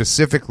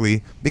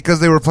specifically because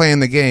they were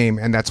playing the game,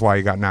 and that's why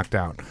he got knocked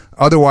out.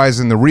 Otherwise,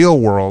 in the real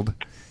world,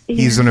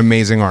 he's an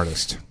amazing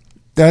artist.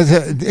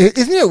 Isn't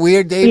it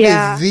weird? Dave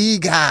Yeah. is the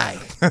guy.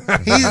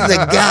 He's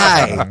the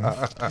guy.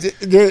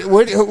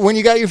 When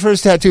you got your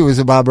first tattoo, was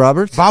it Bob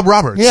Roberts? Bob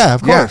Roberts. Yeah,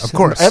 of course. Yeah, of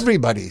course.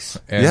 Everybody's.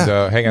 And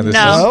Yeah. hang on,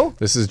 No.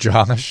 this is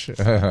Josh.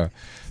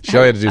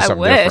 Shelly had to do I something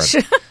wish.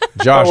 different.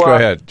 Josh, go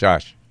ahead.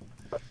 Josh.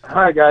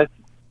 Hi, guys.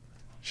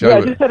 Shelly, Yeah,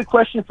 I just had a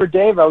question for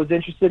Dave. I was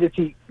interested if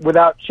he,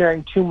 without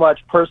sharing too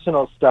much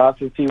personal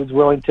stuff, if he was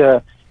willing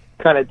to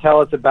kind of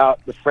tell us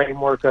about the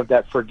framework of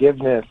that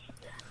forgiveness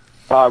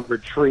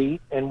retreat.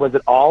 And was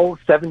it all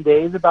 7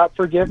 days about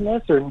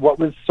forgiveness, or what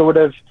was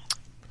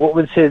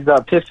his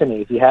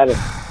epiphany, if he had it?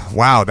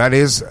 Wow, that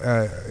is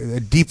a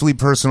deeply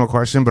personal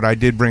question, but I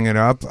did bring it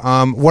up.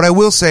 What I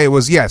will say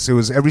was, yes, it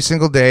was every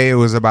single day. It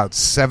was about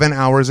 7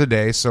 hours a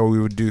day. So we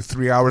would do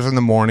 3 hours in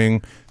the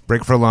morning,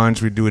 break for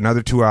lunch. We'd do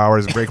another 2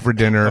 hours, break for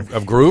dinner.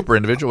 of group or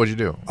individual? What'd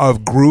you do?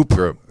 Of group.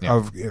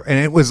 Yeah. And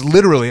it was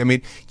literally,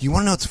 you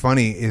want to know what's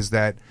funny is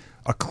that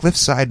a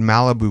Cliffside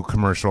Malibu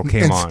commercial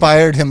came on.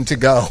 Inspired him to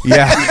go.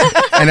 Yeah.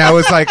 And I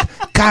was like,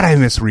 God, I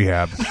miss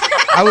rehab.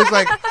 I was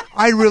like,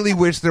 I really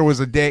wish there was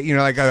a day,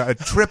 a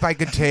trip I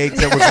could take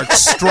that was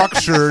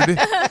structured,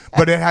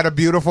 but it had a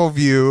beautiful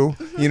view,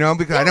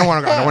 because I don't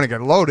want to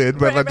get loaded,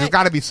 but there's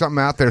got to be something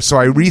out there. So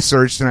I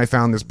researched and I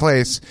found this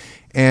place,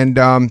 and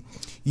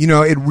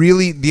it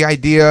really, the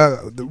idea,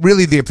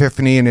 really the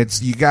epiphany, and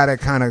it's, you got to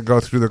kind of go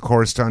through the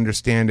course to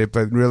understand it,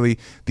 but really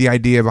the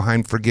idea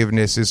behind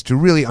forgiveness is to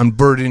really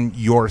unburden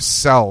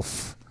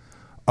yourself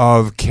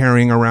of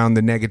carrying around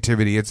the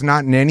negativity. It's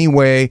not in any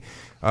way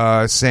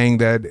saying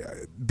that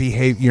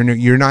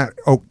you're not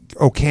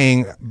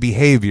okaying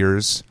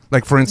behaviors.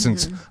 Like, for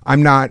instance,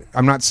 I'm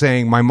not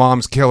saying my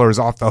mom's killer is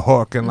off the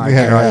hook and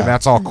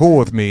that's all cool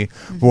with me.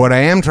 But what I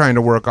am trying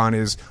to work on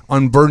is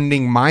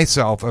unburdening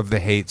myself of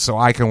the hate so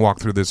I can walk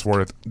through this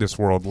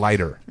world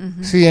lighter.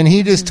 See, and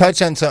he just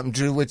touched on something,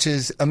 Drew, which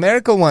is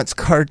America wants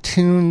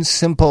cartoon,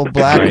 simple,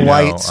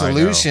 black-white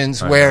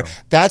solutions where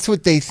that's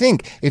what they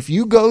think. If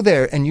you go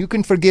there and you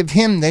can forgive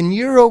him, then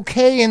you're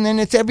okay, and then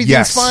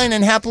everything's fine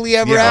and happily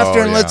ever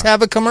after, and let's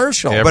have a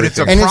commercial. But it's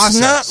a and process.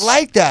 it's not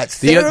like that.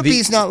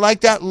 Therapy's not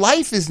like that.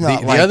 Life is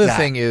not like that. The other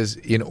thing is,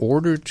 in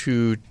order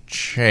to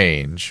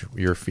change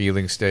your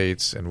feeling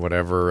states and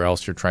whatever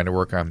else you're trying to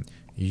work on,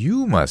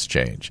 you must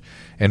change.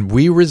 And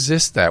we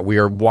resist that. We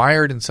are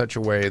wired in such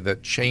a way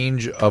that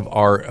change of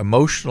our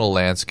emotional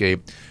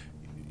landscape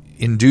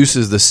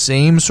induces the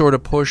same sort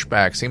of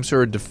pushback, same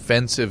sort of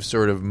defensive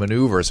sort of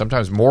maneuver,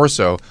 sometimes more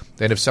so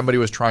than if somebody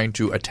was trying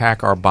to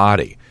attack our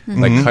body,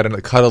 like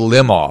cut a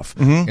limb off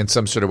in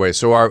some sort of way.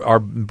 So our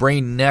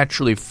brain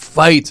naturally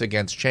fights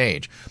against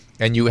change.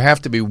 And you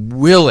have to be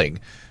willing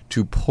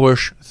to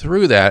push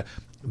through that.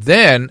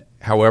 Then,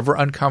 however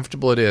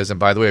uncomfortable it is, and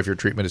by the way, if your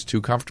treatment is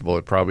too comfortable,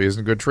 it probably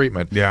isn't good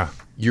treatment. Yeah.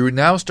 You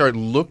now start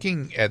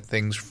looking at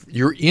things.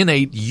 You're in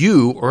a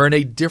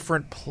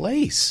different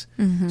place.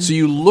 So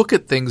you look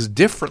at things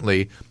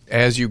differently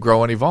as you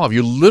grow and evolve.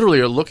 You literally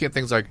are looking at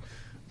things like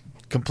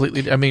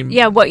completely.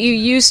 What you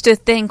used to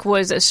think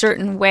was a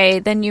certain way,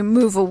 then you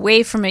move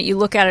away from it. You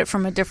look at it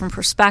from a different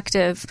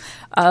perspective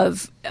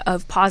of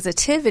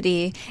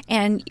positivity,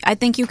 and I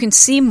think you can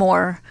see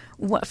more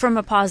from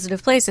a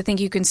positive place. I think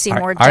you can see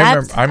more I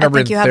depth. remember I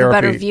think in you have therapy,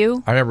 a better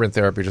view. I remember in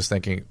therapy just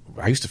thinking,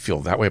 I used to feel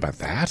that way about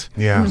that.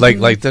 Yeah. Like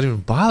it doesn't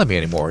even bother me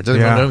anymore. It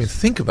doesn't Yeah. I don't even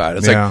think about it.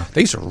 It's Yeah. like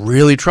they used to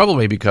really trouble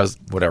me because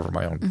whatever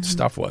my own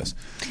stuff was.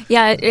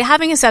 Yeah,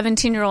 having a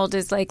 17-year-old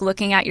is like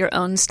looking at your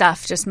own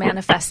stuff just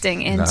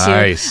manifesting into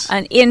Nice.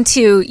 and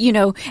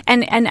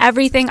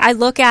everything I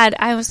look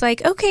at, I was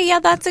like, okay, yeah,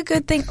 that's a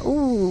good thing.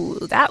 Ooh,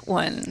 that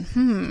one.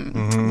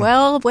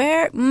 Well,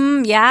 where?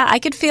 Yeah, I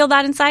could feel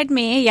that inside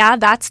me. Yeah,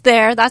 that's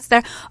there.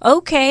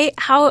 Okay,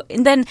 how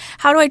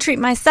do I treat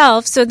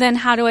myself? So then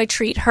how do I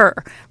treat her?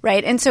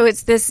 Right? And so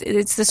it's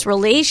this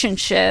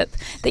relationship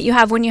that you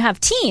have when you have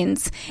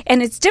teens,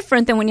 and it's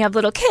different than when you have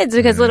little kids,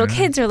 because little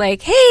kids are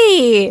like,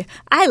 hey,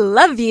 I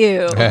love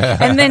you.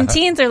 And then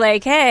teens are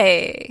like,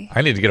 hey,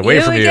 I need to get away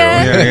from you.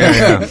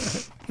 Yeah.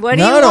 what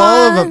do you Not want?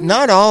 all of them.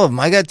 Not all of them.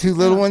 I got two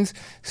little ones.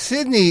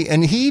 Sydney,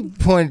 and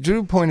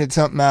Drew pointed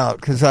something out,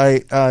 because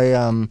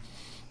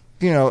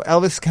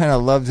Elvis kind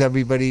of loves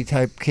everybody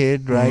type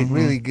kid, right?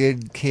 Really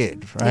good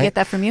kid, right? Did I get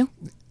that from you?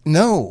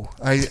 No,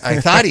 I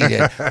thought he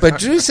did. But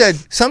Drew said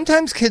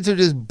sometimes kids are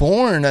just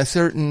born a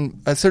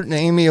certain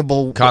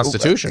amiable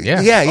Constitution,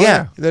 yeah. Yeah, Oh,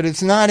 yeah. that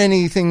it's not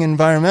anything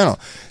environmental.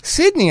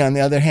 Sydney, on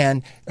the other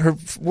hand, her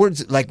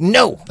words like,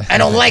 no, I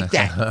don't like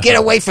that. Get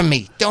away from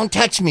me. Don't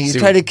touch me. You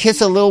try to kiss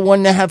a little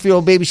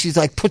 1.5-year-old baby, she's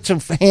like, puts her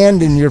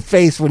hand in your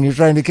face when you're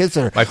trying to kiss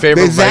her. My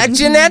favorite. Is that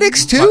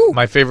genetics too?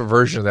 My favorite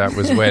version of that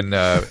was when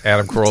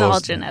Adam all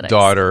Carolla's genetics.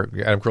 daughter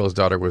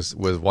was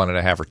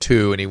 1.5 or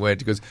 2, and he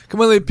goes,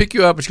 come on, let me pick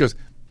you up, and she goes,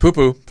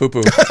 poo-poo,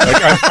 poo-poo. Like,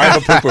 I'm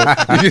a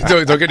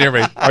poo-poo. Don't get near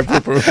me. I'm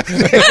poo-poo.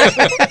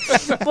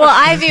 Well,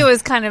 Ivy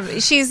was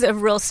she's a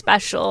real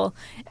special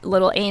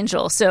little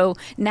angel. So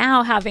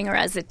now having her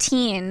as a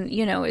teen,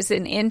 is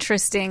an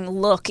interesting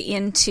look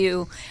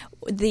into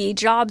the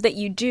job that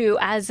you do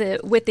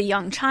with a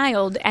young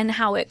child, and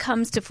how it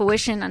comes to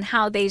fruition, and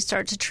how they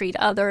start to treat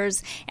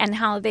others, and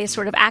how they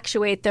sort of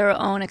actuate their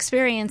own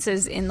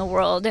experiences in the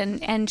world.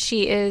 And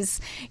she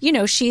is,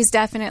 she's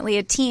definitely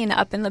a teen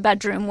up in the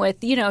bedroom with,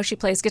 she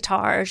plays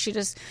guitar, she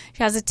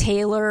has a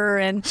tailor,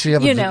 and She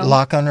have a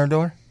lock on her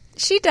door?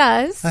 She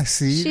does. I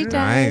see. She does.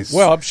 Nice.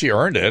 Well, she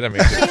earned it. I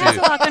mean, She has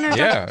a lock on her door.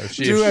 yeah. If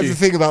she, Drew if has she, to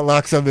think about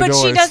locks on the But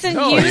doors. she doesn't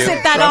use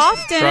it that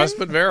often. Trust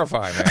but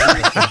verify,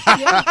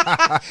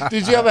 man.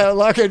 Did you have a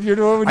lock on your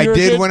door when I you were a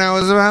did kid? when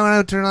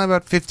I turned on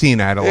about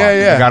 15. I had a lock.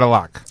 Yeah. I got a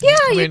lock. Yeah,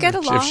 I you mean, get a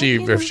lock.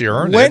 If she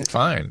earned When- it,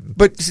 fine.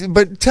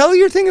 But tell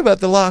your thing about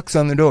the locks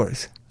on the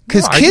doors.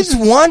 Because No, I kids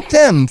just- want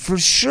them, for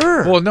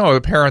sure. Well, no,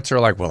 the parents are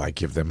like, well, I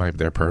give them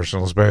their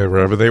personal space,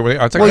 whatever they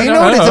want. It's like, Well, you no,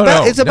 know what no, it's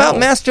about? no, It's about no.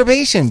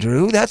 masturbation,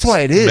 Drew. That's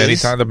why it is. Many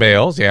times the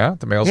males, the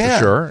males Yeah.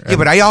 for sure. Yeah,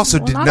 but I also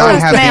did Not not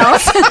those have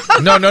males.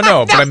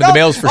 No. But I mean, the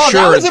males for That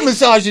sure. was a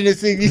misogynist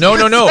thing. No.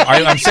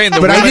 I'm saying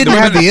the But women. I didn't the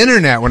have women, the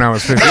internet when I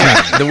was 15.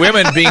 the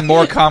women being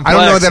more complex.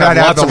 I don't know that have I'd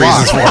have lots of the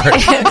reasons lock.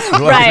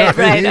 for it.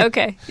 right.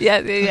 Okay.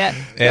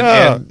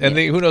 Yeah. And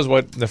who knows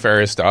what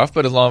nefarious stuff,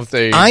 but as long as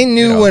they. I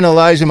knew when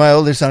Elijah, my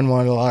older son,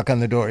 wanted a lock on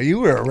the door. You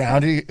were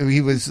around. He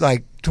was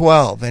like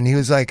 12, and he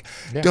was like,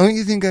 don't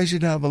you think I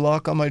should have a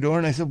lock on my door?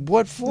 And I said,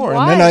 what for?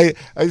 Why? And then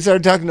I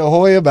started talking to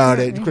Hoy about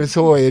it, Chris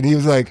Hoy, and he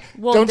was like,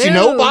 Well, don't you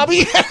know, dude.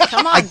 Bobby?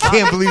 Come on. I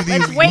can't believe you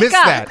Let's wake missed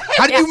up. that.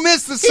 How did you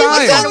miss the He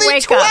was sign? only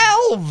Wake up.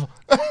 12.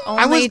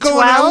 I was Only going.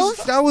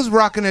 12? I was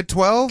rocking at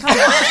 12.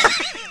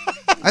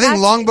 I think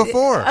long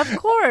before. Of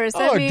course.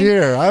 Oh,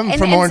 dear. I'm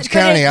from Orange but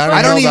County. I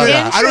I don't know even.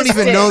 about that. I don't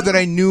even know that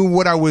I knew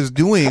what I was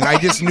doing. I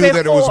just knew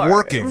that it was Before.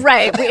 working.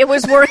 Right. It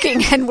was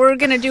working, and we're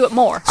going to do it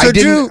more. I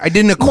Drew,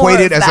 didn't more equate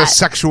it of as that. a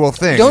sexual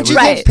thing. Don't you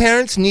Right. think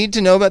parents need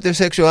to know about their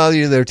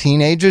sexuality to their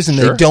teenagers, and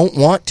Sure. they don't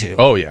want to?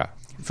 Oh yeah,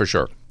 for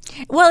sure.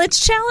 Well, it's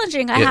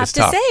challenging, I It have is to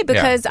tough. say,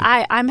 because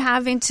Yeah. I'm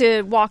having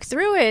to walk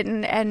through it,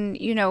 and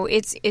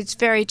it's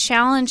very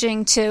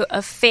challenging to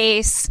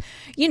face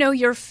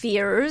your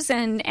fears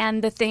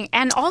and the thing,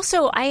 and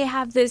also I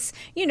have this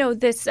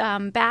this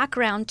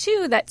background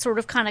too that sort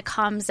of kind of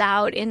comes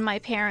out in my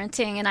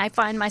parenting, and I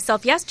find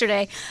myself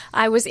yesterday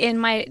I was in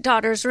my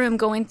daughter's room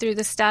going through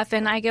the stuff,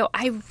 and I go,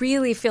 I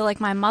really feel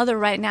like my mother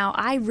right now.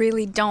 I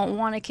really don't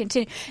want to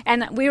continue,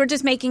 and we were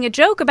just making a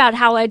joke about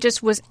how I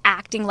just was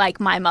acting like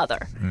my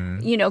mother.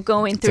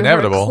 Going through her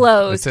inevitable.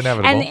 clothes. It's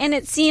inevitable. And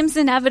it seems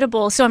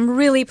inevitable. So I'm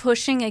really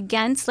pushing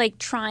against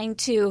trying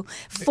to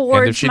forge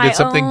And if she my did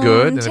something own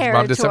good, and if territory.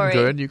 mom did something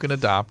good, you can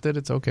adopt it.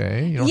 It's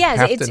okay. You don't Yes,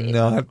 have it's- to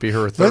not be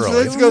her thoroughly.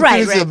 Let's go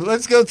Right, through right. some.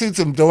 Let's go through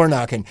some door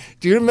knocking.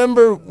 Do you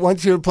remember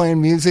once you were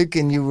playing music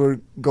and you were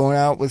going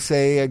out with,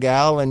 say, a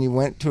gal, and you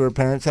went to her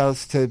parents'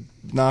 house to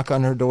knock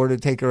on her door to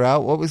take her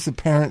out? What was the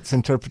parents'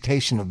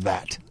 interpretation of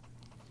that?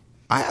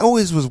 I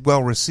always was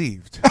well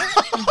received.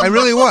 I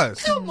really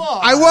was. Come on.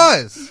 I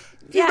was.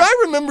 Yeah. Dude,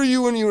 I remember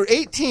you when you were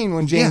 18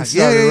 when James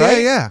Yeah, started, yeah,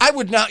 right? yeah. I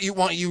would not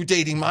want you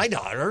dating my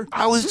daughter.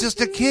 I was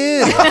just a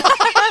kid.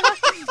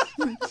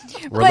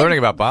 We're learning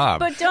about Bob.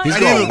 but don't He's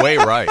you- going way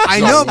right. I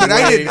He's know, going but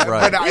I way didn't.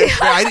 right. But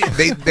I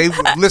didn't. They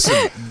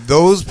listen.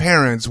 Those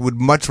parents would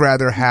much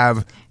rather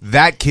have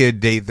that kid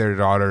date their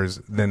daughters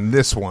than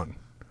this one.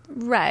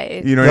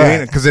 Right. You know what I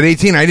mean? Because at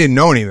 18, I didn't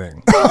know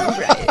anything.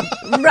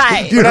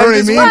 Right. You know what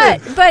I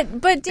mean?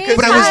 But Dave,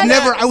 But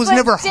I was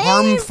never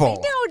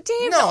harmful. No,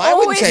 Dave I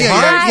wouldn't always say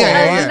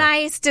had a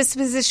nice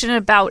disposition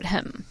about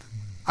him.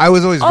 I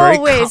was always very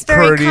Always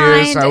very courteous.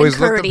 kind I always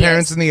and looked the courteous.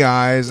 parents in the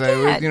eyes. I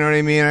was, you know what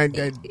I mean?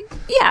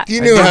 Yeah. You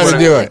knew how to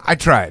do it. I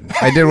tried.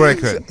 I did what I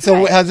could.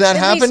 So has that At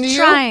happened to least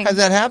you? trying. Has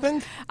that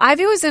happened?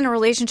 Ivy was in a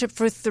relationship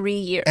for 3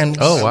 years. And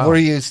Oh, wow. were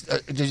you?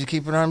 Did you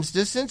keep an arm's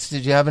distance?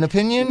 Did you have an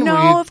opinion? No,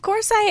 Were you- of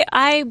course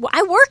I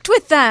worked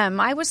with them.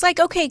 I was like,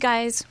 okay,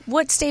 guys,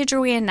 what stage are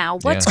we in now?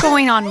 What's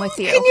going on with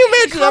you? Can you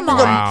imagine Come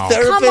having on. a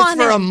therapist Come on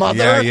for a in.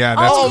 mother? Yeah,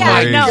 that's Oh yeah,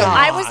 crazy. no. God.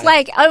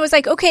 I was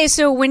like, okay,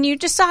 so when you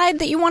decide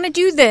that you want to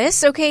do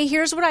this, okay,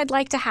 here's what I'd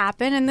like to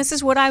happen, and this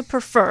is what I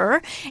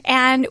prefer,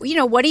 and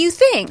what do you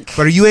think?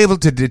 But are you able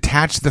to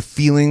detach the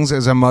feelings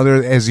as a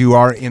mother as you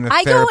are in a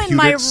I go in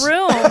my therapeutics?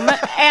 room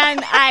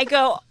and I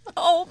go,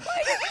 oh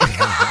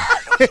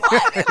my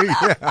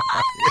god,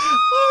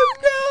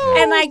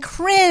 and I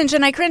cringe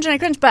and I cringe and I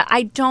cringe, but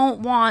I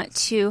don't want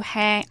to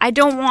I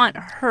don't want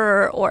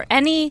her or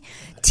any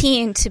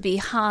teen to be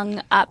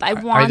hung up. I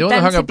want I don't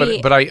them hung to up,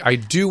 be. but I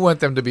do want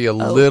them to be a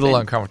little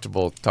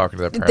uncomfortable talking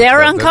to their parents. They're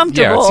But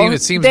uncomfortable. Yeah,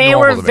 it seems they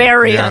normal were to me.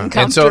 very Yeah.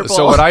 uncomfortable. And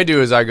so what I do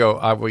is I go.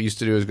 What I used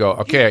to do is go.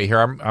 Okay, here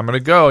I'm going to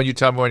go, and you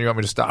tell me when you want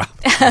me to stop.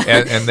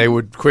 and they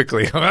would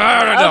quickly.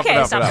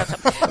 Enough. Stop.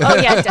 Oh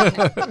yeah,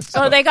 definitely.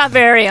 So they got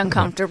very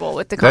uncomfortable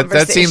with the That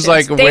conversation. seems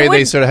like a way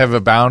they sort of have a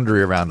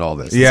boundary around all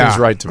this. Yeah. It seems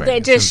right to me. They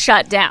It just seems-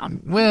 shut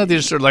down. well, they're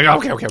just sort of like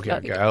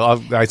okay.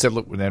 I said,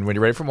 look, then when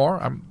you're ready for more,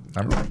 I'm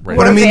ready.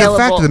 But I mean, the available.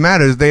 fact of the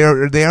matter is they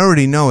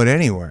already know it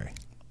anyway.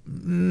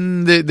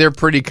 They're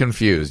pretty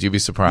confused. You'd be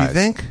surprised.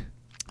 You think?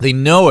 They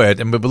know it,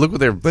 and but look what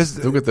But-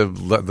 look at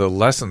the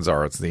lessons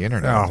are. It's the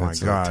internet. Oh, my It's,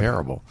 God.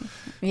 Terrible.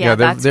 Yeah,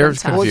 they're that's been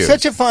tough. confused. Well, it's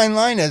such a fine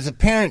line as a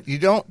parent. You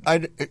don't.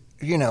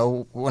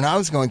 When I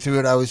was going through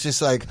it, I was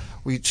just like,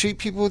 we treat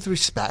people with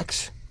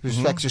respect.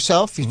 Respect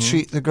yourself. You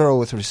treat the girl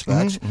with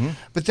respect.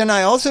 But then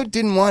I also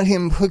didn't want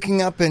him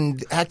hooking up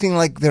and acting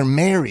like they're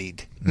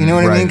married. You know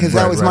what I Right, mean? Because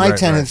that right, was right, my right,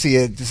 tendency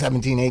at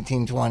 17,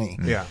 18, 20.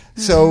 Yeah.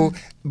 So,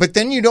 but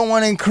then you don't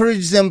want to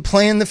encourage them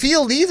playing the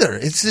field either.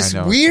 It's this I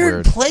know, it's weird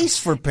weird. place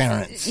for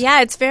parents.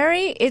 Yeah, it's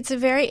a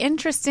very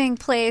interesting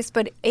place,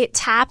 but it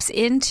taps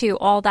into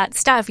all that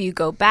stuff. You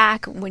go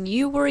back when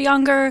you were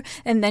younger,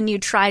 and then you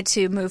try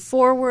to move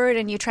forward,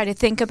 and you try to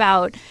think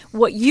about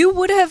what you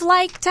would have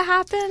liked to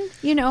happen.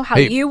 How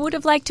Hey, you would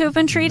have liked to have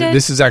been treated.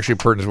 This is actually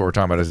pertinent to what we're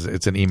talking about.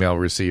 It's an email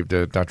received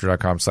at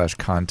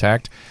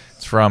doctor.com/contact.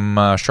 It's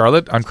from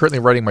Charlotte. I'm currently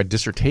writing my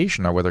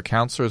dissertation on whether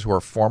counselors who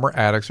are former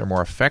addicts are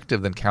more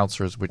effective than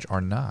counselors which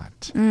are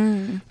not.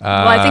 Well,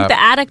 I think the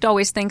addict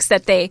always thinks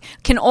that they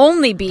can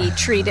only be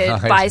treated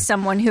by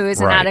someone who is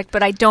an Right. addict,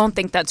 but I don't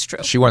think that's true.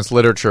 She wants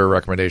literature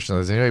recommendations.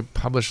 Does anybody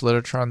publish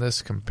literature on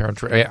this?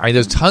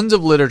 There's tons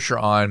of literature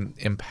on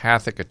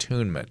empathic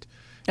attunement.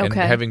 And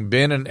Okay. having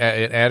been an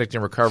addict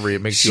in recovery,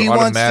 it makes She you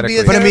wants to be automatically.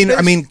 a But therapist?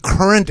 I mean,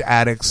 current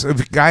addicts,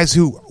 guys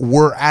who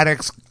were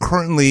addicts,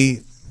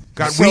 currently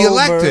got Sober.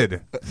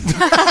 reelected.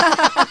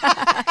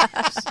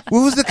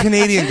 What was the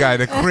Canadian guy,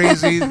 the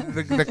crazy,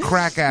 the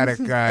crack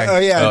addict guy? Oh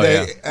yeah,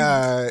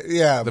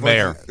 Oh, The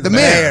mayor. The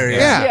mayor,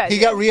 yeah. He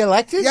got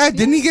reelected. Yeah,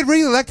 didn't he get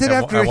reelected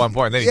after? At one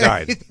point, then he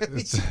died.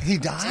 He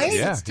died.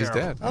 Yeah, he's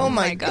dead. Oh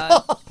my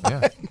God.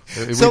 Yeah.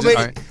 So,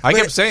 I but-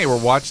 kept saying we're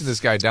watching this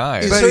guy die.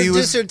 Is But her he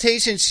was-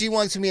 dissertation? She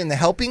wants to be in the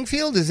helping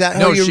field. Is that how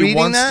No, you're she reading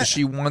wants that?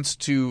 she wants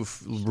to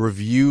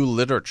review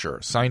literature,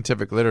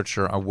 scientific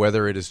literature, on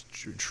whether it is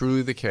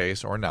truly the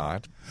case or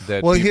not.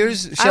 That Well, people-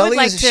 here's I would Shelley.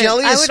 like Is to.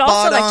 Shelley I is would spot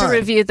also like to on.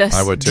 review this.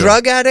 I would too.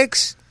 Drug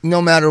addicts,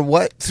 no matter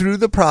what, through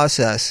the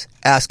process,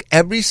 ask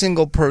every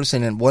single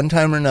person at one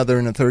time or another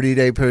in a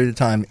 30-day period of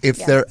time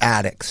if they're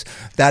addicts.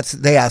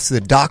 They ask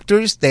the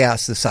doctors, they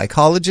ask the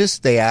psychologists,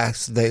 they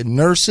ask the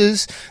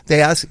nurses,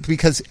 they ask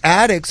because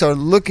addicts are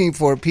looking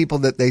for people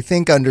that they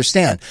think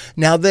understand.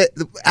 Now, the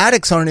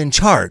addicts aren't in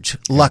charge,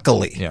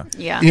 luckily. Yeah.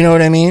 Yeah. You know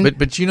what I mean?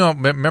 But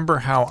remember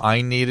how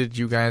I needed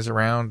you guys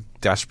around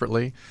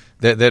desperately?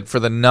 That for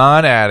the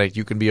non-addict,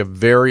 you can be a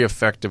very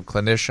effective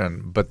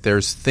clinician, but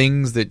there's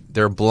things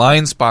there are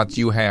blind spots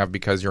you have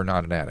because you're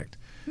not an addict.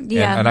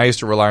 Yeah. And I used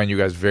to rely on you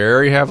guys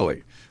very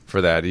heavily for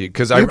that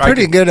because You're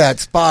pretty good at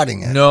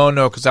spotting it. No,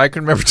 because I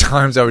can remember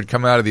times I would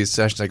come out of these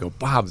sessions. I go,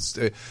 Bob,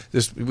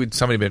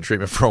 somebody been in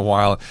treatment for a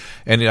while,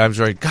 and I was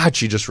like, God,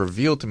 she just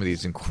revealed to me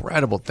these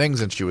incredible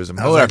things, and she was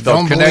emotional. like, I felt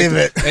don't connected.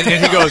 believe it.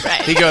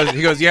 And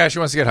he goes, yeah, she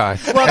wants to get high.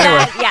 Well,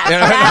 anyway,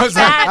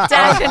 that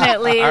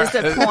definitely is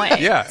the point.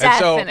 yeah,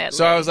 Definitely. and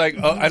so I was like,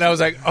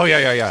 oh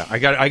yeah. I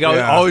got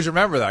to always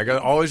remember that. I got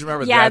to always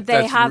remember that. Yeah, they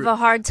that's have a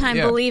hard time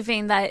yeah.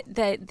 believing that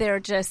they're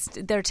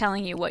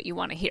telling you what you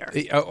want to hear.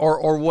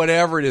 or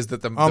whatever it is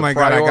that the Oh my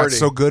God, I got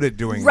so good at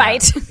doing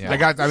Right. that.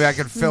 Yeah. I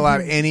could fill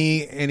out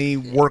any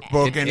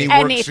workbook, any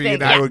Anything, worksheet.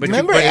 yeah. I would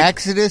Remember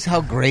Exodus?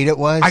 How great it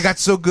was. I got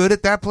so good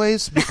at that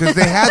place because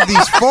they had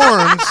these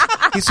forms.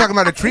 He's talking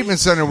about a treatment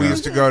center we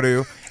used to go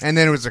to, and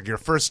then it was like your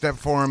first step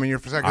form and your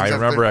second I step.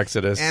 remember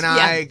Exodus. And Yeah.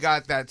 I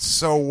got that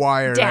so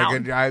wired.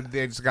 Down. I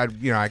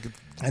could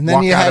And then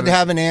walk you out had of to it.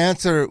 have an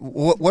answer.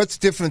 What's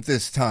different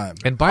this time?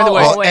 And by the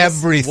way, Oh, always.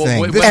 everything.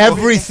 Well,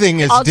 everything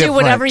is I'll different. do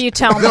whatever you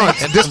tell me.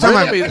 This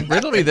time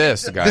riddle me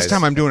this, guys. This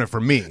time I'm doing it for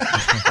me.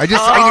 I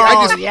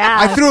just yeah.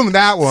 I threw him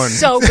that one.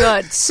 So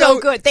good, so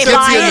good. They Gets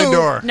buy you in it. the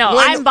door. No,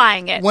 When- I'm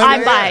buying it. when-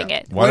 I'm buying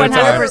it. One at a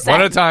time. 100%.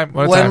 One at a time.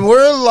 One at a when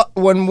time.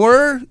 when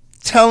we're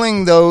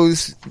telling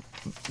those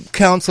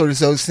counselors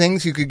those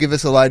things, you could give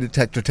us a lie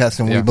detector test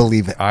and we Yeah.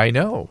 believe it. I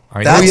know.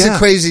 That's yeah. the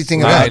crazy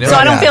thing I about it. know. So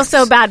I don't Yeah. feel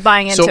so bad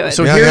buying into it.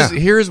 So Yeah,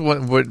 here's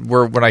what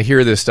where when I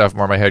hear this stuff,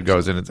 where my head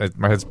goes, and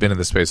my head's been in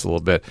this space a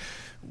little bit.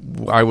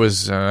 I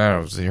was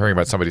hearing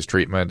about somebody's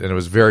treatment, and it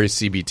was very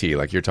CBT,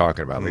 like you're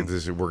talking about. Like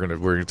this, we're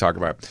gonna talk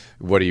about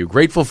what are you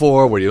grateful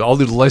for? What do you all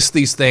do? List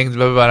these things,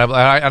 blah, blah,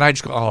 blah, and I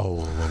just go,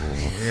 oh.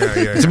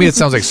 To me, it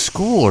sounds like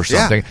school or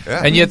something.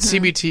 Yeah. And yet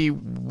CBT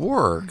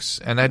works,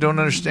 and I don't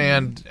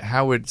understand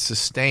how it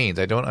sustains.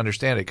 I don't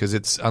understand it because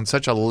it's on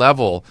such a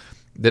level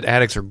that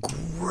addicts are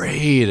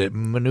great at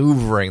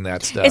maneuvering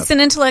that stuff. It's an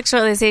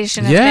intellectualization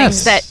of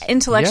Yes. things that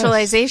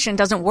intellectualization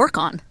doesn't work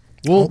on.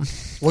 well,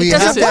 Well, you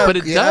doesn't have to work. have, but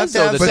it you have does, to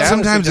though. have The But data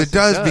sometimes it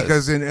suggests does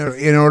because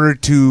in order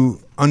to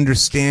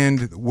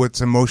understand what's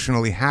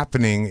emotionally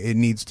happening, it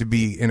needs to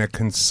be in a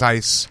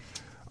concise,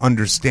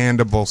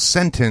 understandable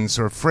sentence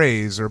or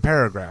phrase or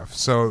paragraph.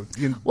 So,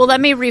 Well, let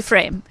me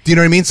reframe. do you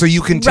know what I mean? So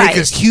you can take Right.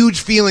 this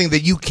huge feeling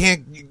that you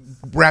can't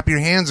wrap your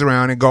hands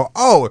around and go,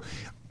 "Oh,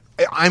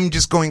 I'm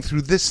just going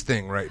through this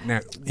thing right now."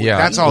 Yeah,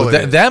 that's all. Well,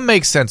 it is. that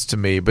makes sense to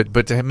me.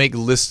 But to make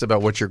lists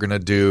about what you're going to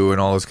do and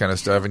all this kind of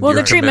stuff. And Well,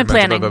 your the treatment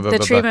commitment, planning. The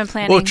treatment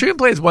planning. Well, treatment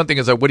planning is one thing.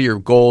 Is like, what are your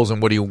goals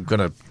and what are you going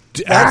to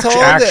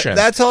action?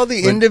 That's all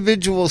the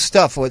individual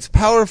stuff. What's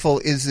powerful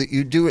is that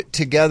you do it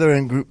together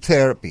in group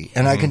therapy.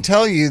 And I can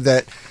tell you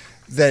that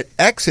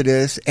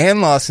Exodus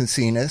and Los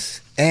Encinas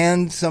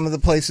and some of the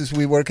places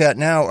we work at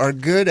now are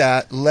good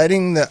at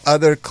letting the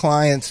other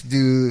clients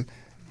do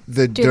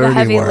the dirty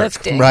heavy work,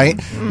 lifting. right?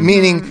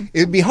 Meaning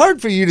it'd be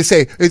hard for you to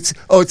say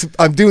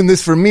I'm doing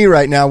this for me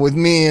right now with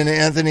me and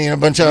Anthony and a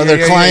bunch of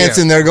other clients,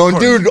 and they're going,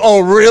 dude,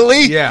 oh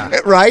really? Yeah.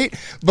 Right.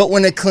 But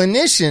when a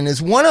clinician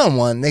is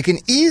one-on-one, they can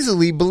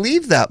easily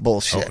believe that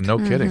bullshit. Oh, no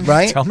kidding.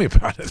 Right? Tell me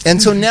about it. And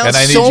so now and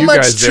I need so you much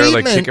guys there,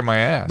 treatment, like, kicking my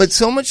ass. but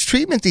so much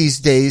treatment these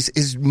days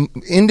is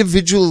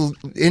individual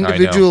I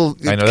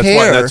know.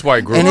 care. That's why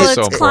group And Well, is it's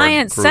so important.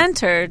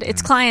 client-centered.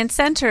 It's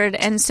client-centered.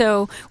 And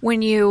so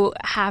when you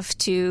have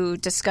to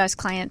discuss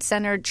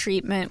client-centered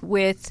treatment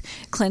with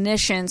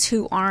clinicians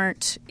who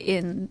aren't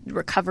in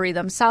recovery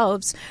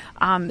themselves,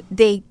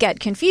 they get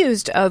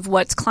confused of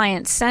what's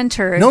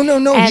client-centered. No,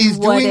 and he's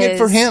what doing it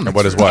for is- him. And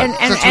what is what? And,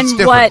 That's and, what's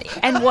and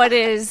what and what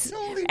is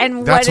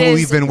and That's what what is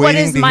we've been what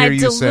waiting is to my hear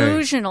you say.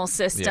 delusional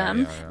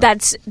system Yeah.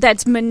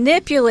 that's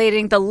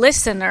manipulating the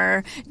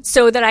listener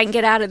so that I can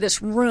get out of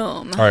this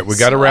room. All right, we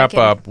got to So I wrap can-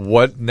 up.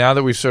 What now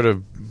that we've sort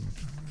of,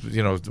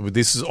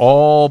 this is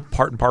all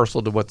part and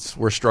parcel to what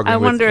we're struggling I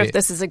with. wonder if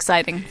this is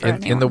exciting for in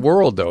anyone. the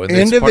world, though. And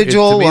this part-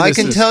 Individual, to me, I this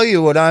can is- tell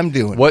you what I'm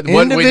doing. Wait, no,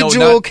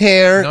 Individual not-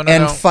 care no,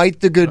 and fight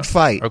the good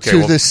fight Okay, to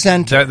well, the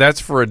center. That's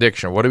for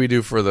addiction. What do we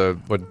do for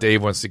what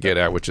Dave wants to get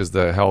at, which is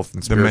the health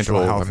and The mental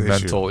spiritual, health and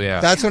issue. mental.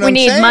 Yeah, That's what we I'm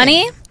need saying.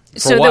 money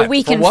so what? that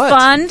we For can what?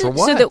 fund. For So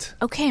what? that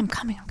okay, I'm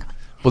coming.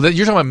 Well,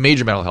 you're talking about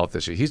major mental health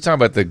issues. He's talking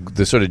about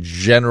the sort of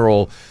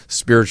general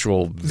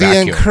spiritual The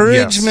vacuum.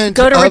 encouragement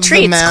Go to of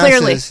retreats, the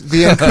masses,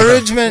 clearly. the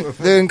encouragement,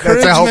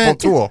 That's a helpful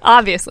tool.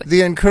 Obviously.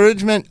 the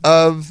encouragement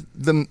of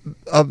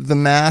the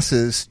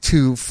masses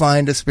to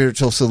find a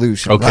spiritual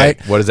solution. Okay,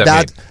 right? what does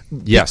that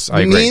mean? Yes,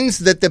 I agree. Means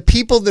that the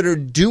people that are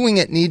doing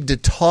it need to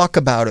talk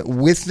about it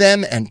with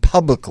them and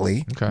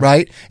publicly, Okay.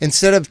 right?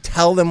 Instead of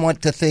tell them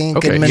what to think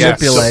Okay, and yes.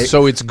 manipulate.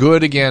 So it's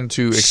good again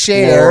to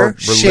explore share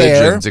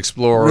religions,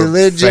 explore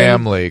religion,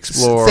 family,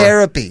 explore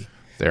therapy.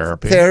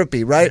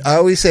 Therapy, right? I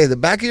always say the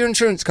back of your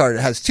insurance card, it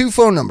has two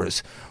phone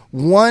numbers.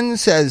 One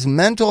says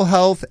mental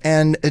health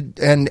and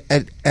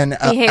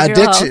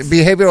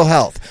behavioral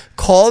health.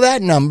 Call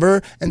that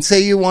number and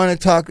say you want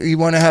to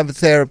have a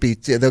therapy.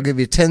 They'll give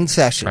you 10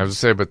 sessions. I would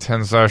say, but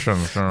 10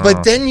 sessions.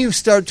 But then you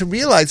start to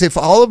realize if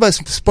all of us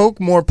spoke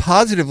more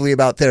positively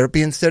about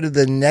therapy instead of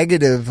the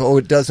negative,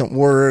 it doesn't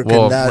work.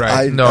 Well, and that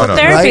right. No.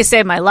 Therapy right?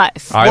 saved my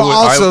life.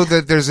 Also,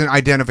 that there's an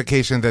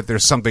identification that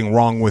there's something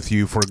wrong with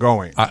you for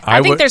going.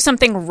 I think there's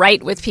something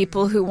right with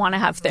people who want to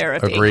have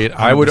therapy. Agreed.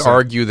 I would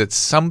argue that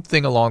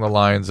something along the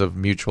lines of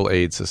mutual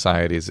aid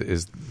societies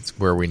is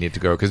where we need to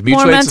go, because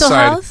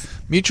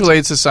mutual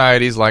aid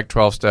societies like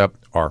 12-Step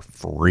are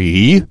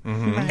free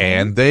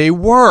and they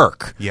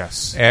work.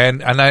 Yes,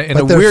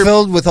 but they're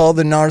filled with all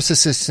the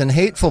narcissists and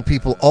hateful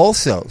people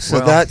also.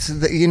 So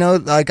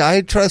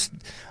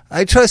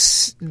I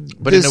trust,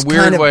 but in a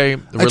weird way,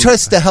 I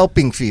trust the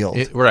helping field.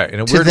 Right. In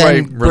a weird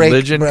way,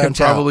 religion can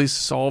probably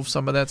solve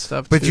some of that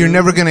stuff. But you're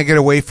never going to get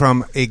away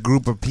from a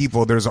group of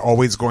people. There's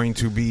always going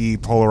to be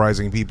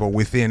polarizing people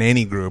within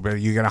any group.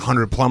 You get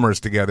 100 plumbers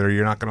together,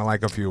 you're not going to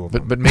like a few of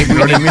them. But maybe, you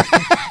know what I mean?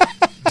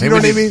 You know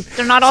what I mean?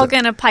 They're not all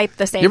going to pipe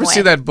the same way. You ever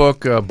see that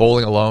book,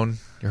 Bowling Alone?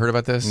 You heard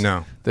about this?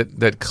 No.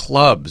 that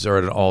clubs are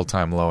at an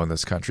all-time low in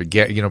this country.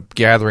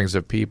 Gatherings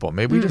of people.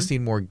 Maybe we just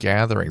need more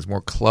gatherings,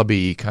 more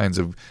clubby kinds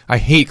of. I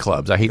hate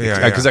clubs. I hate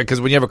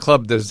because when you have a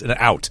club, there's an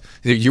out.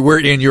 We're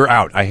in, you're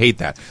out. I hate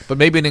that. But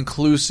maybe an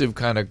inclusive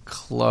kind of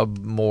club,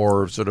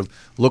 more sort of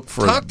look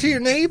for. Talk to your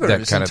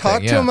neighbors and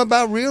talk to them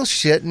about real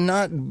shit and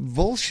not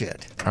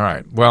bullshit. All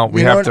right. Well,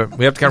 we have to kind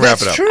of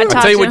wrap it up. True. I'll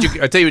tell you what you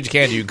can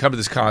do. You can come to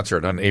this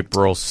concert on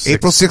April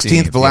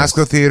 16th,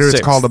 Velasco Theater.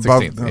 It's called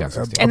Above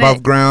 16th.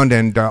 Above Ground,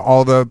 and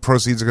all the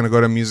proceeds are going to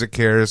go to Music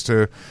Cares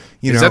to,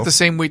 Is that the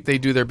same week they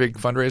do their big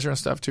fundraiser and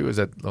stuff too? Is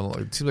that?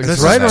 It seems like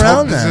it's right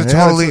around that.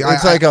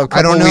 It's like a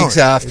couple weeks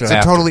after. It's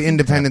a totally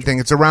independent thing.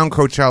 It's around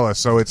Coachella,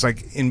 so it's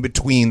like in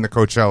between the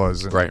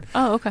Coachellas. Right.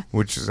 Oh, okay.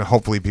 Which is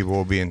hopefully people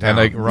will be in town.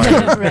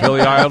 And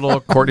Billy Idol,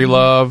 Courtney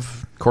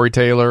Love, Corey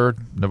Taylor,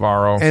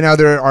 Navarro, and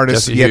other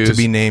artists Jesse yet Hughes. to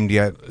be named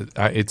yet.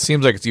 It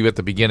seems like it's you at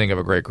the beginning of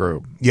a great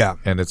group. Yeah,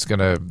 and this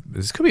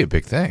could be a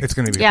big thing. It's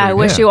going to be. Yeah, I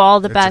wish you all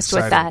the best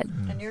with that.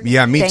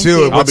 Yeah, me Thank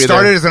too. you. What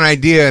started as an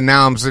idea, and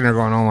now I'm sitting there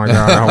going, "Oh my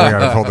god, how we got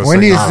to pull this." When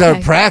do you off.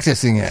 start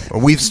practicing it?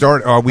 We've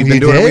started. We've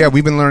been doing it. Yeah,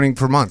 we've been learning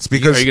for months.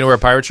 Because are you going to wear a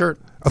pirate shirt?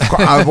 Of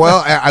course,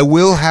 I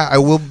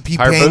will be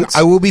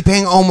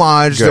paying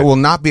homage. Good. That will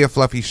not be a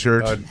fluffy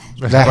shirt.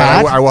 The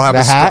hat? I will have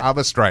the hat? I'll have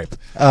a stripe.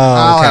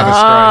 I'll have a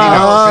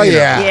stripe.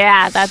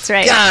 Yeah, that's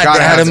right. God,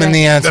 Gotta have Adam and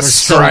the Ants the were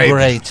so stripe.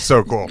 great.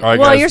 So cool. All right,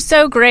 Well, guys. you're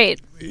so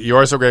great. You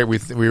are so great. We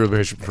really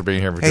wish for being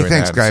here for doing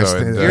thanks, that. guys. So,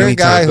 You're a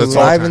guy who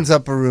livens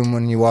up a room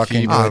when you walk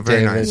in.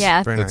 Very nice.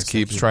 Yeah. Very Let's nice.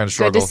 keep trying to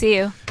struggle. Good to see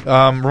you.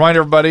 Remind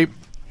everybody,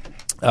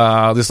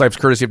 this life's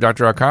courtesy of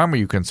Doctor.com, where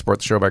you can support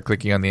the show by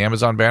clicking on the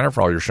Amazon banner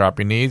for all your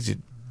shopping needs. It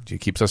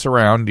keeps us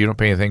around. You don't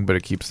pay anything, but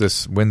it keeps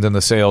this wind in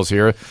the sails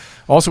here.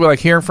 Also, we like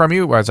hearing from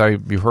you. As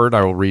you heard,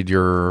 I will read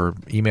your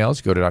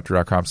emails. Go to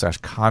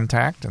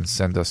Doctor.com/contact and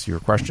send us your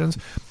questions.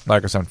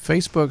 Like us on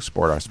Facebook.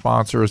 Support our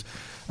sponsors.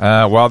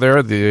 While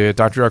there, the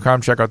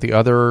Doctor.com, check out the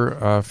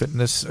other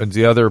fitness,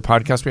 the other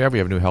podcasts we have. We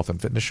have a new health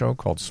and fitness show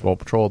called Swole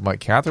Patrol with Mike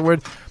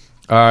Catherwood.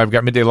 I've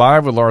got Midday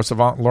Live with Lawrence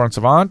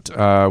Savant,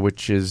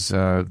 which is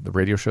the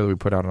radio show that we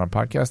put out on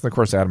podcast. And, of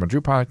course, Adam and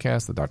Drew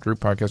podcast, the Dr. Drew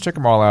podcast. Check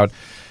them all out.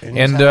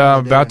 And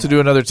about to do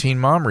another Teen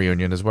Mom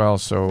reunion as well.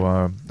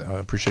 So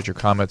appreciate your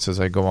comments as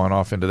I go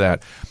off into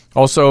that.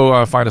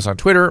 Also, find us on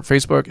Twitter,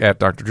 Facebook, at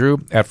Dr. Drew.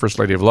 At First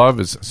Lady of Love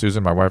is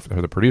Susan, my wife,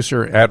 the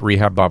producer. At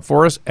Rehab Bob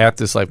Forrest. At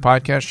This Life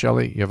Podcast.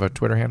 Shelley, you have a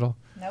Twitter handle?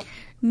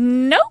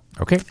 Nope.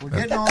 Okay.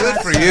 Good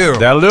for you.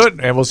 That'll do it,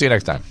 and we'll see you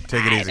next time.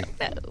 Take it easy.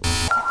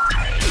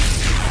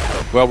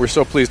 Well, we're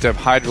so pleased to have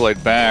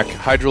Hydrolite back.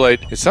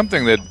 Hydrolite is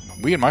something that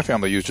we and my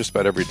family use just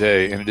about every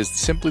day, and it is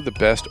simply the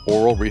best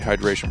oral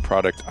rehydration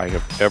product I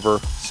have ever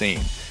seen.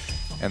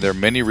 And there are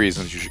many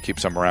reasons you should keep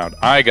some around.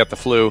 I got the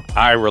flu.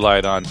 I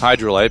relied on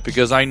Hydrolite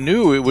because I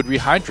knew it would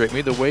rehydrate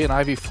me the way an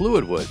IV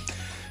fluid would.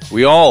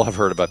 We all have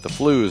heard about the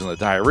flus and the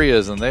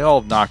diarrheas, and they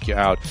all knock you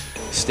out.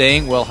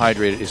 Staying well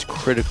hydrated is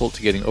critical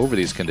to getting over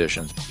these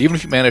conditions. Even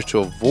if you manage to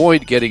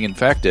avoid getting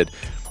infected,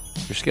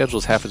 your schedule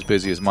is half as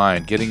busy as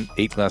mine. Getting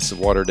 8 glasses of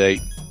water a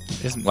day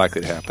isn't likely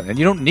to happen. And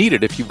you don't need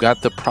it if you've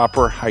got the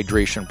proper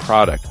hydration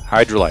product,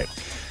 Hydrolite.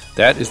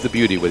 That is the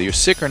beauty. Whether you're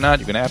sick or not,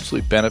 you can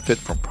absolutely benefit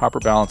from proper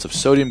balance of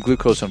sodium,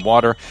 glucose, and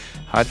water.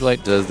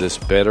 Hydrolite does this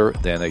better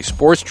than a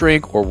sports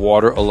drink or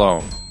water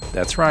alone.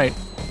 That's right,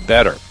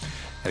 better.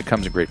 And it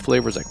comes in great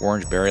flavors like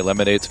orange, berry,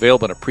 lemonade. It's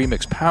available in a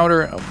pre-mixed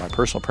powder. My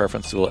personal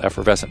preference, little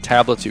effervescent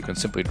tablets. You can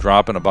simply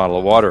drop in a bottle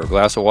of water or a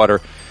glass of water,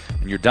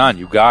 and you're done.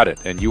 You got it,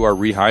 and you are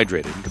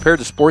rehydrated. And compared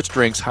to sports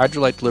drinks,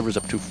 Hydrolite delivers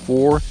up to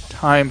 4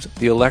 times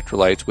the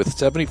electrolytes with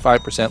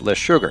 75% less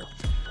sugar.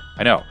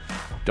 I know.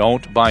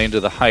 Don't buy into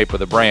the hype of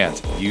the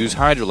brands. Use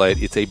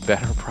Hydrolite. It's a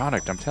better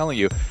product. I'm telling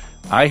you.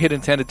 I had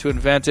intended to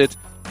invent it.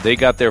 They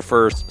got there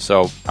first,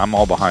 so I'm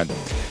all behind them.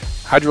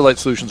 Hydrolite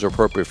solutions are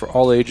appropriate for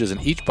all ages,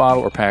 and each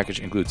bottle or package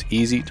includes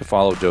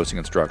easy-to-follow dosing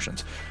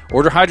instructions.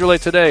 Order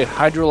Hydrolite today,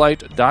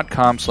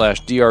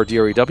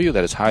 hydrolite.com/DRDREW.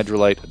 That is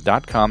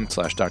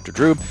hydrolite.com/Dr.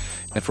 Drew.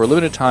 And for a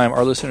limited time,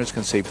 our listeners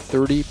can save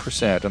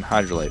 30% on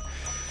Hydrolite.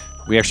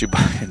 We actually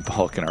buy in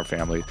bulk in our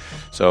family,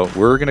 so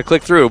we're going to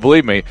click through.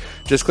 Believe me,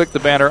 just click the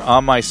banner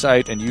on my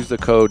site and use the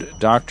code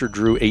Dr.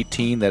 Drew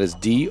 18. That is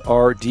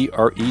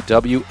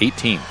DRDREW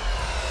 18.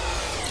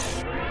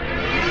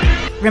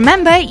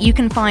 Remember, you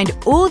can find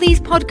all these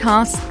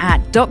podcasts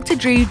at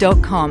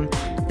drdrew.com.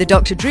 The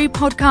Dr. Drew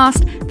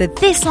podcast, the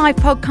This Life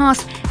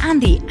podcast, and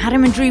the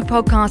Adam and Drew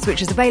podcast,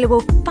 which is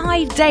available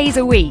 5 days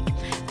a week.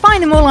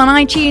 Find them all on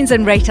iTunes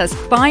and rate us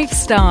 5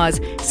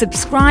 stars.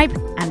 Subscribe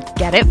and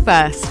get it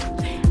first.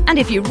 And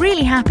if you're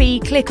really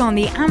happy, click on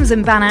the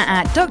Amazon banner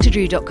at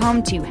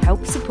drdrew.com to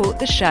help support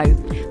the show.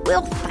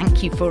 We'll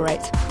thank you for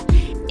it.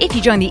 If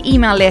you join the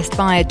email list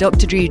via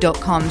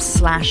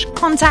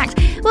drdrew.com/contact,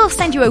 we'll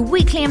send you a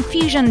weekly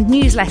infusion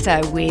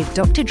newsletter with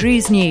Dr.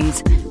 Drew's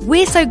news.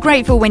 We're so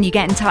grateful when you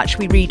get in touch.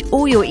 We read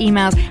all your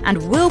emails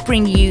and we'll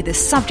bring you the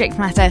subject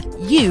matter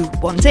you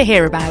want to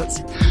hear about.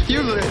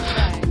 You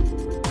live.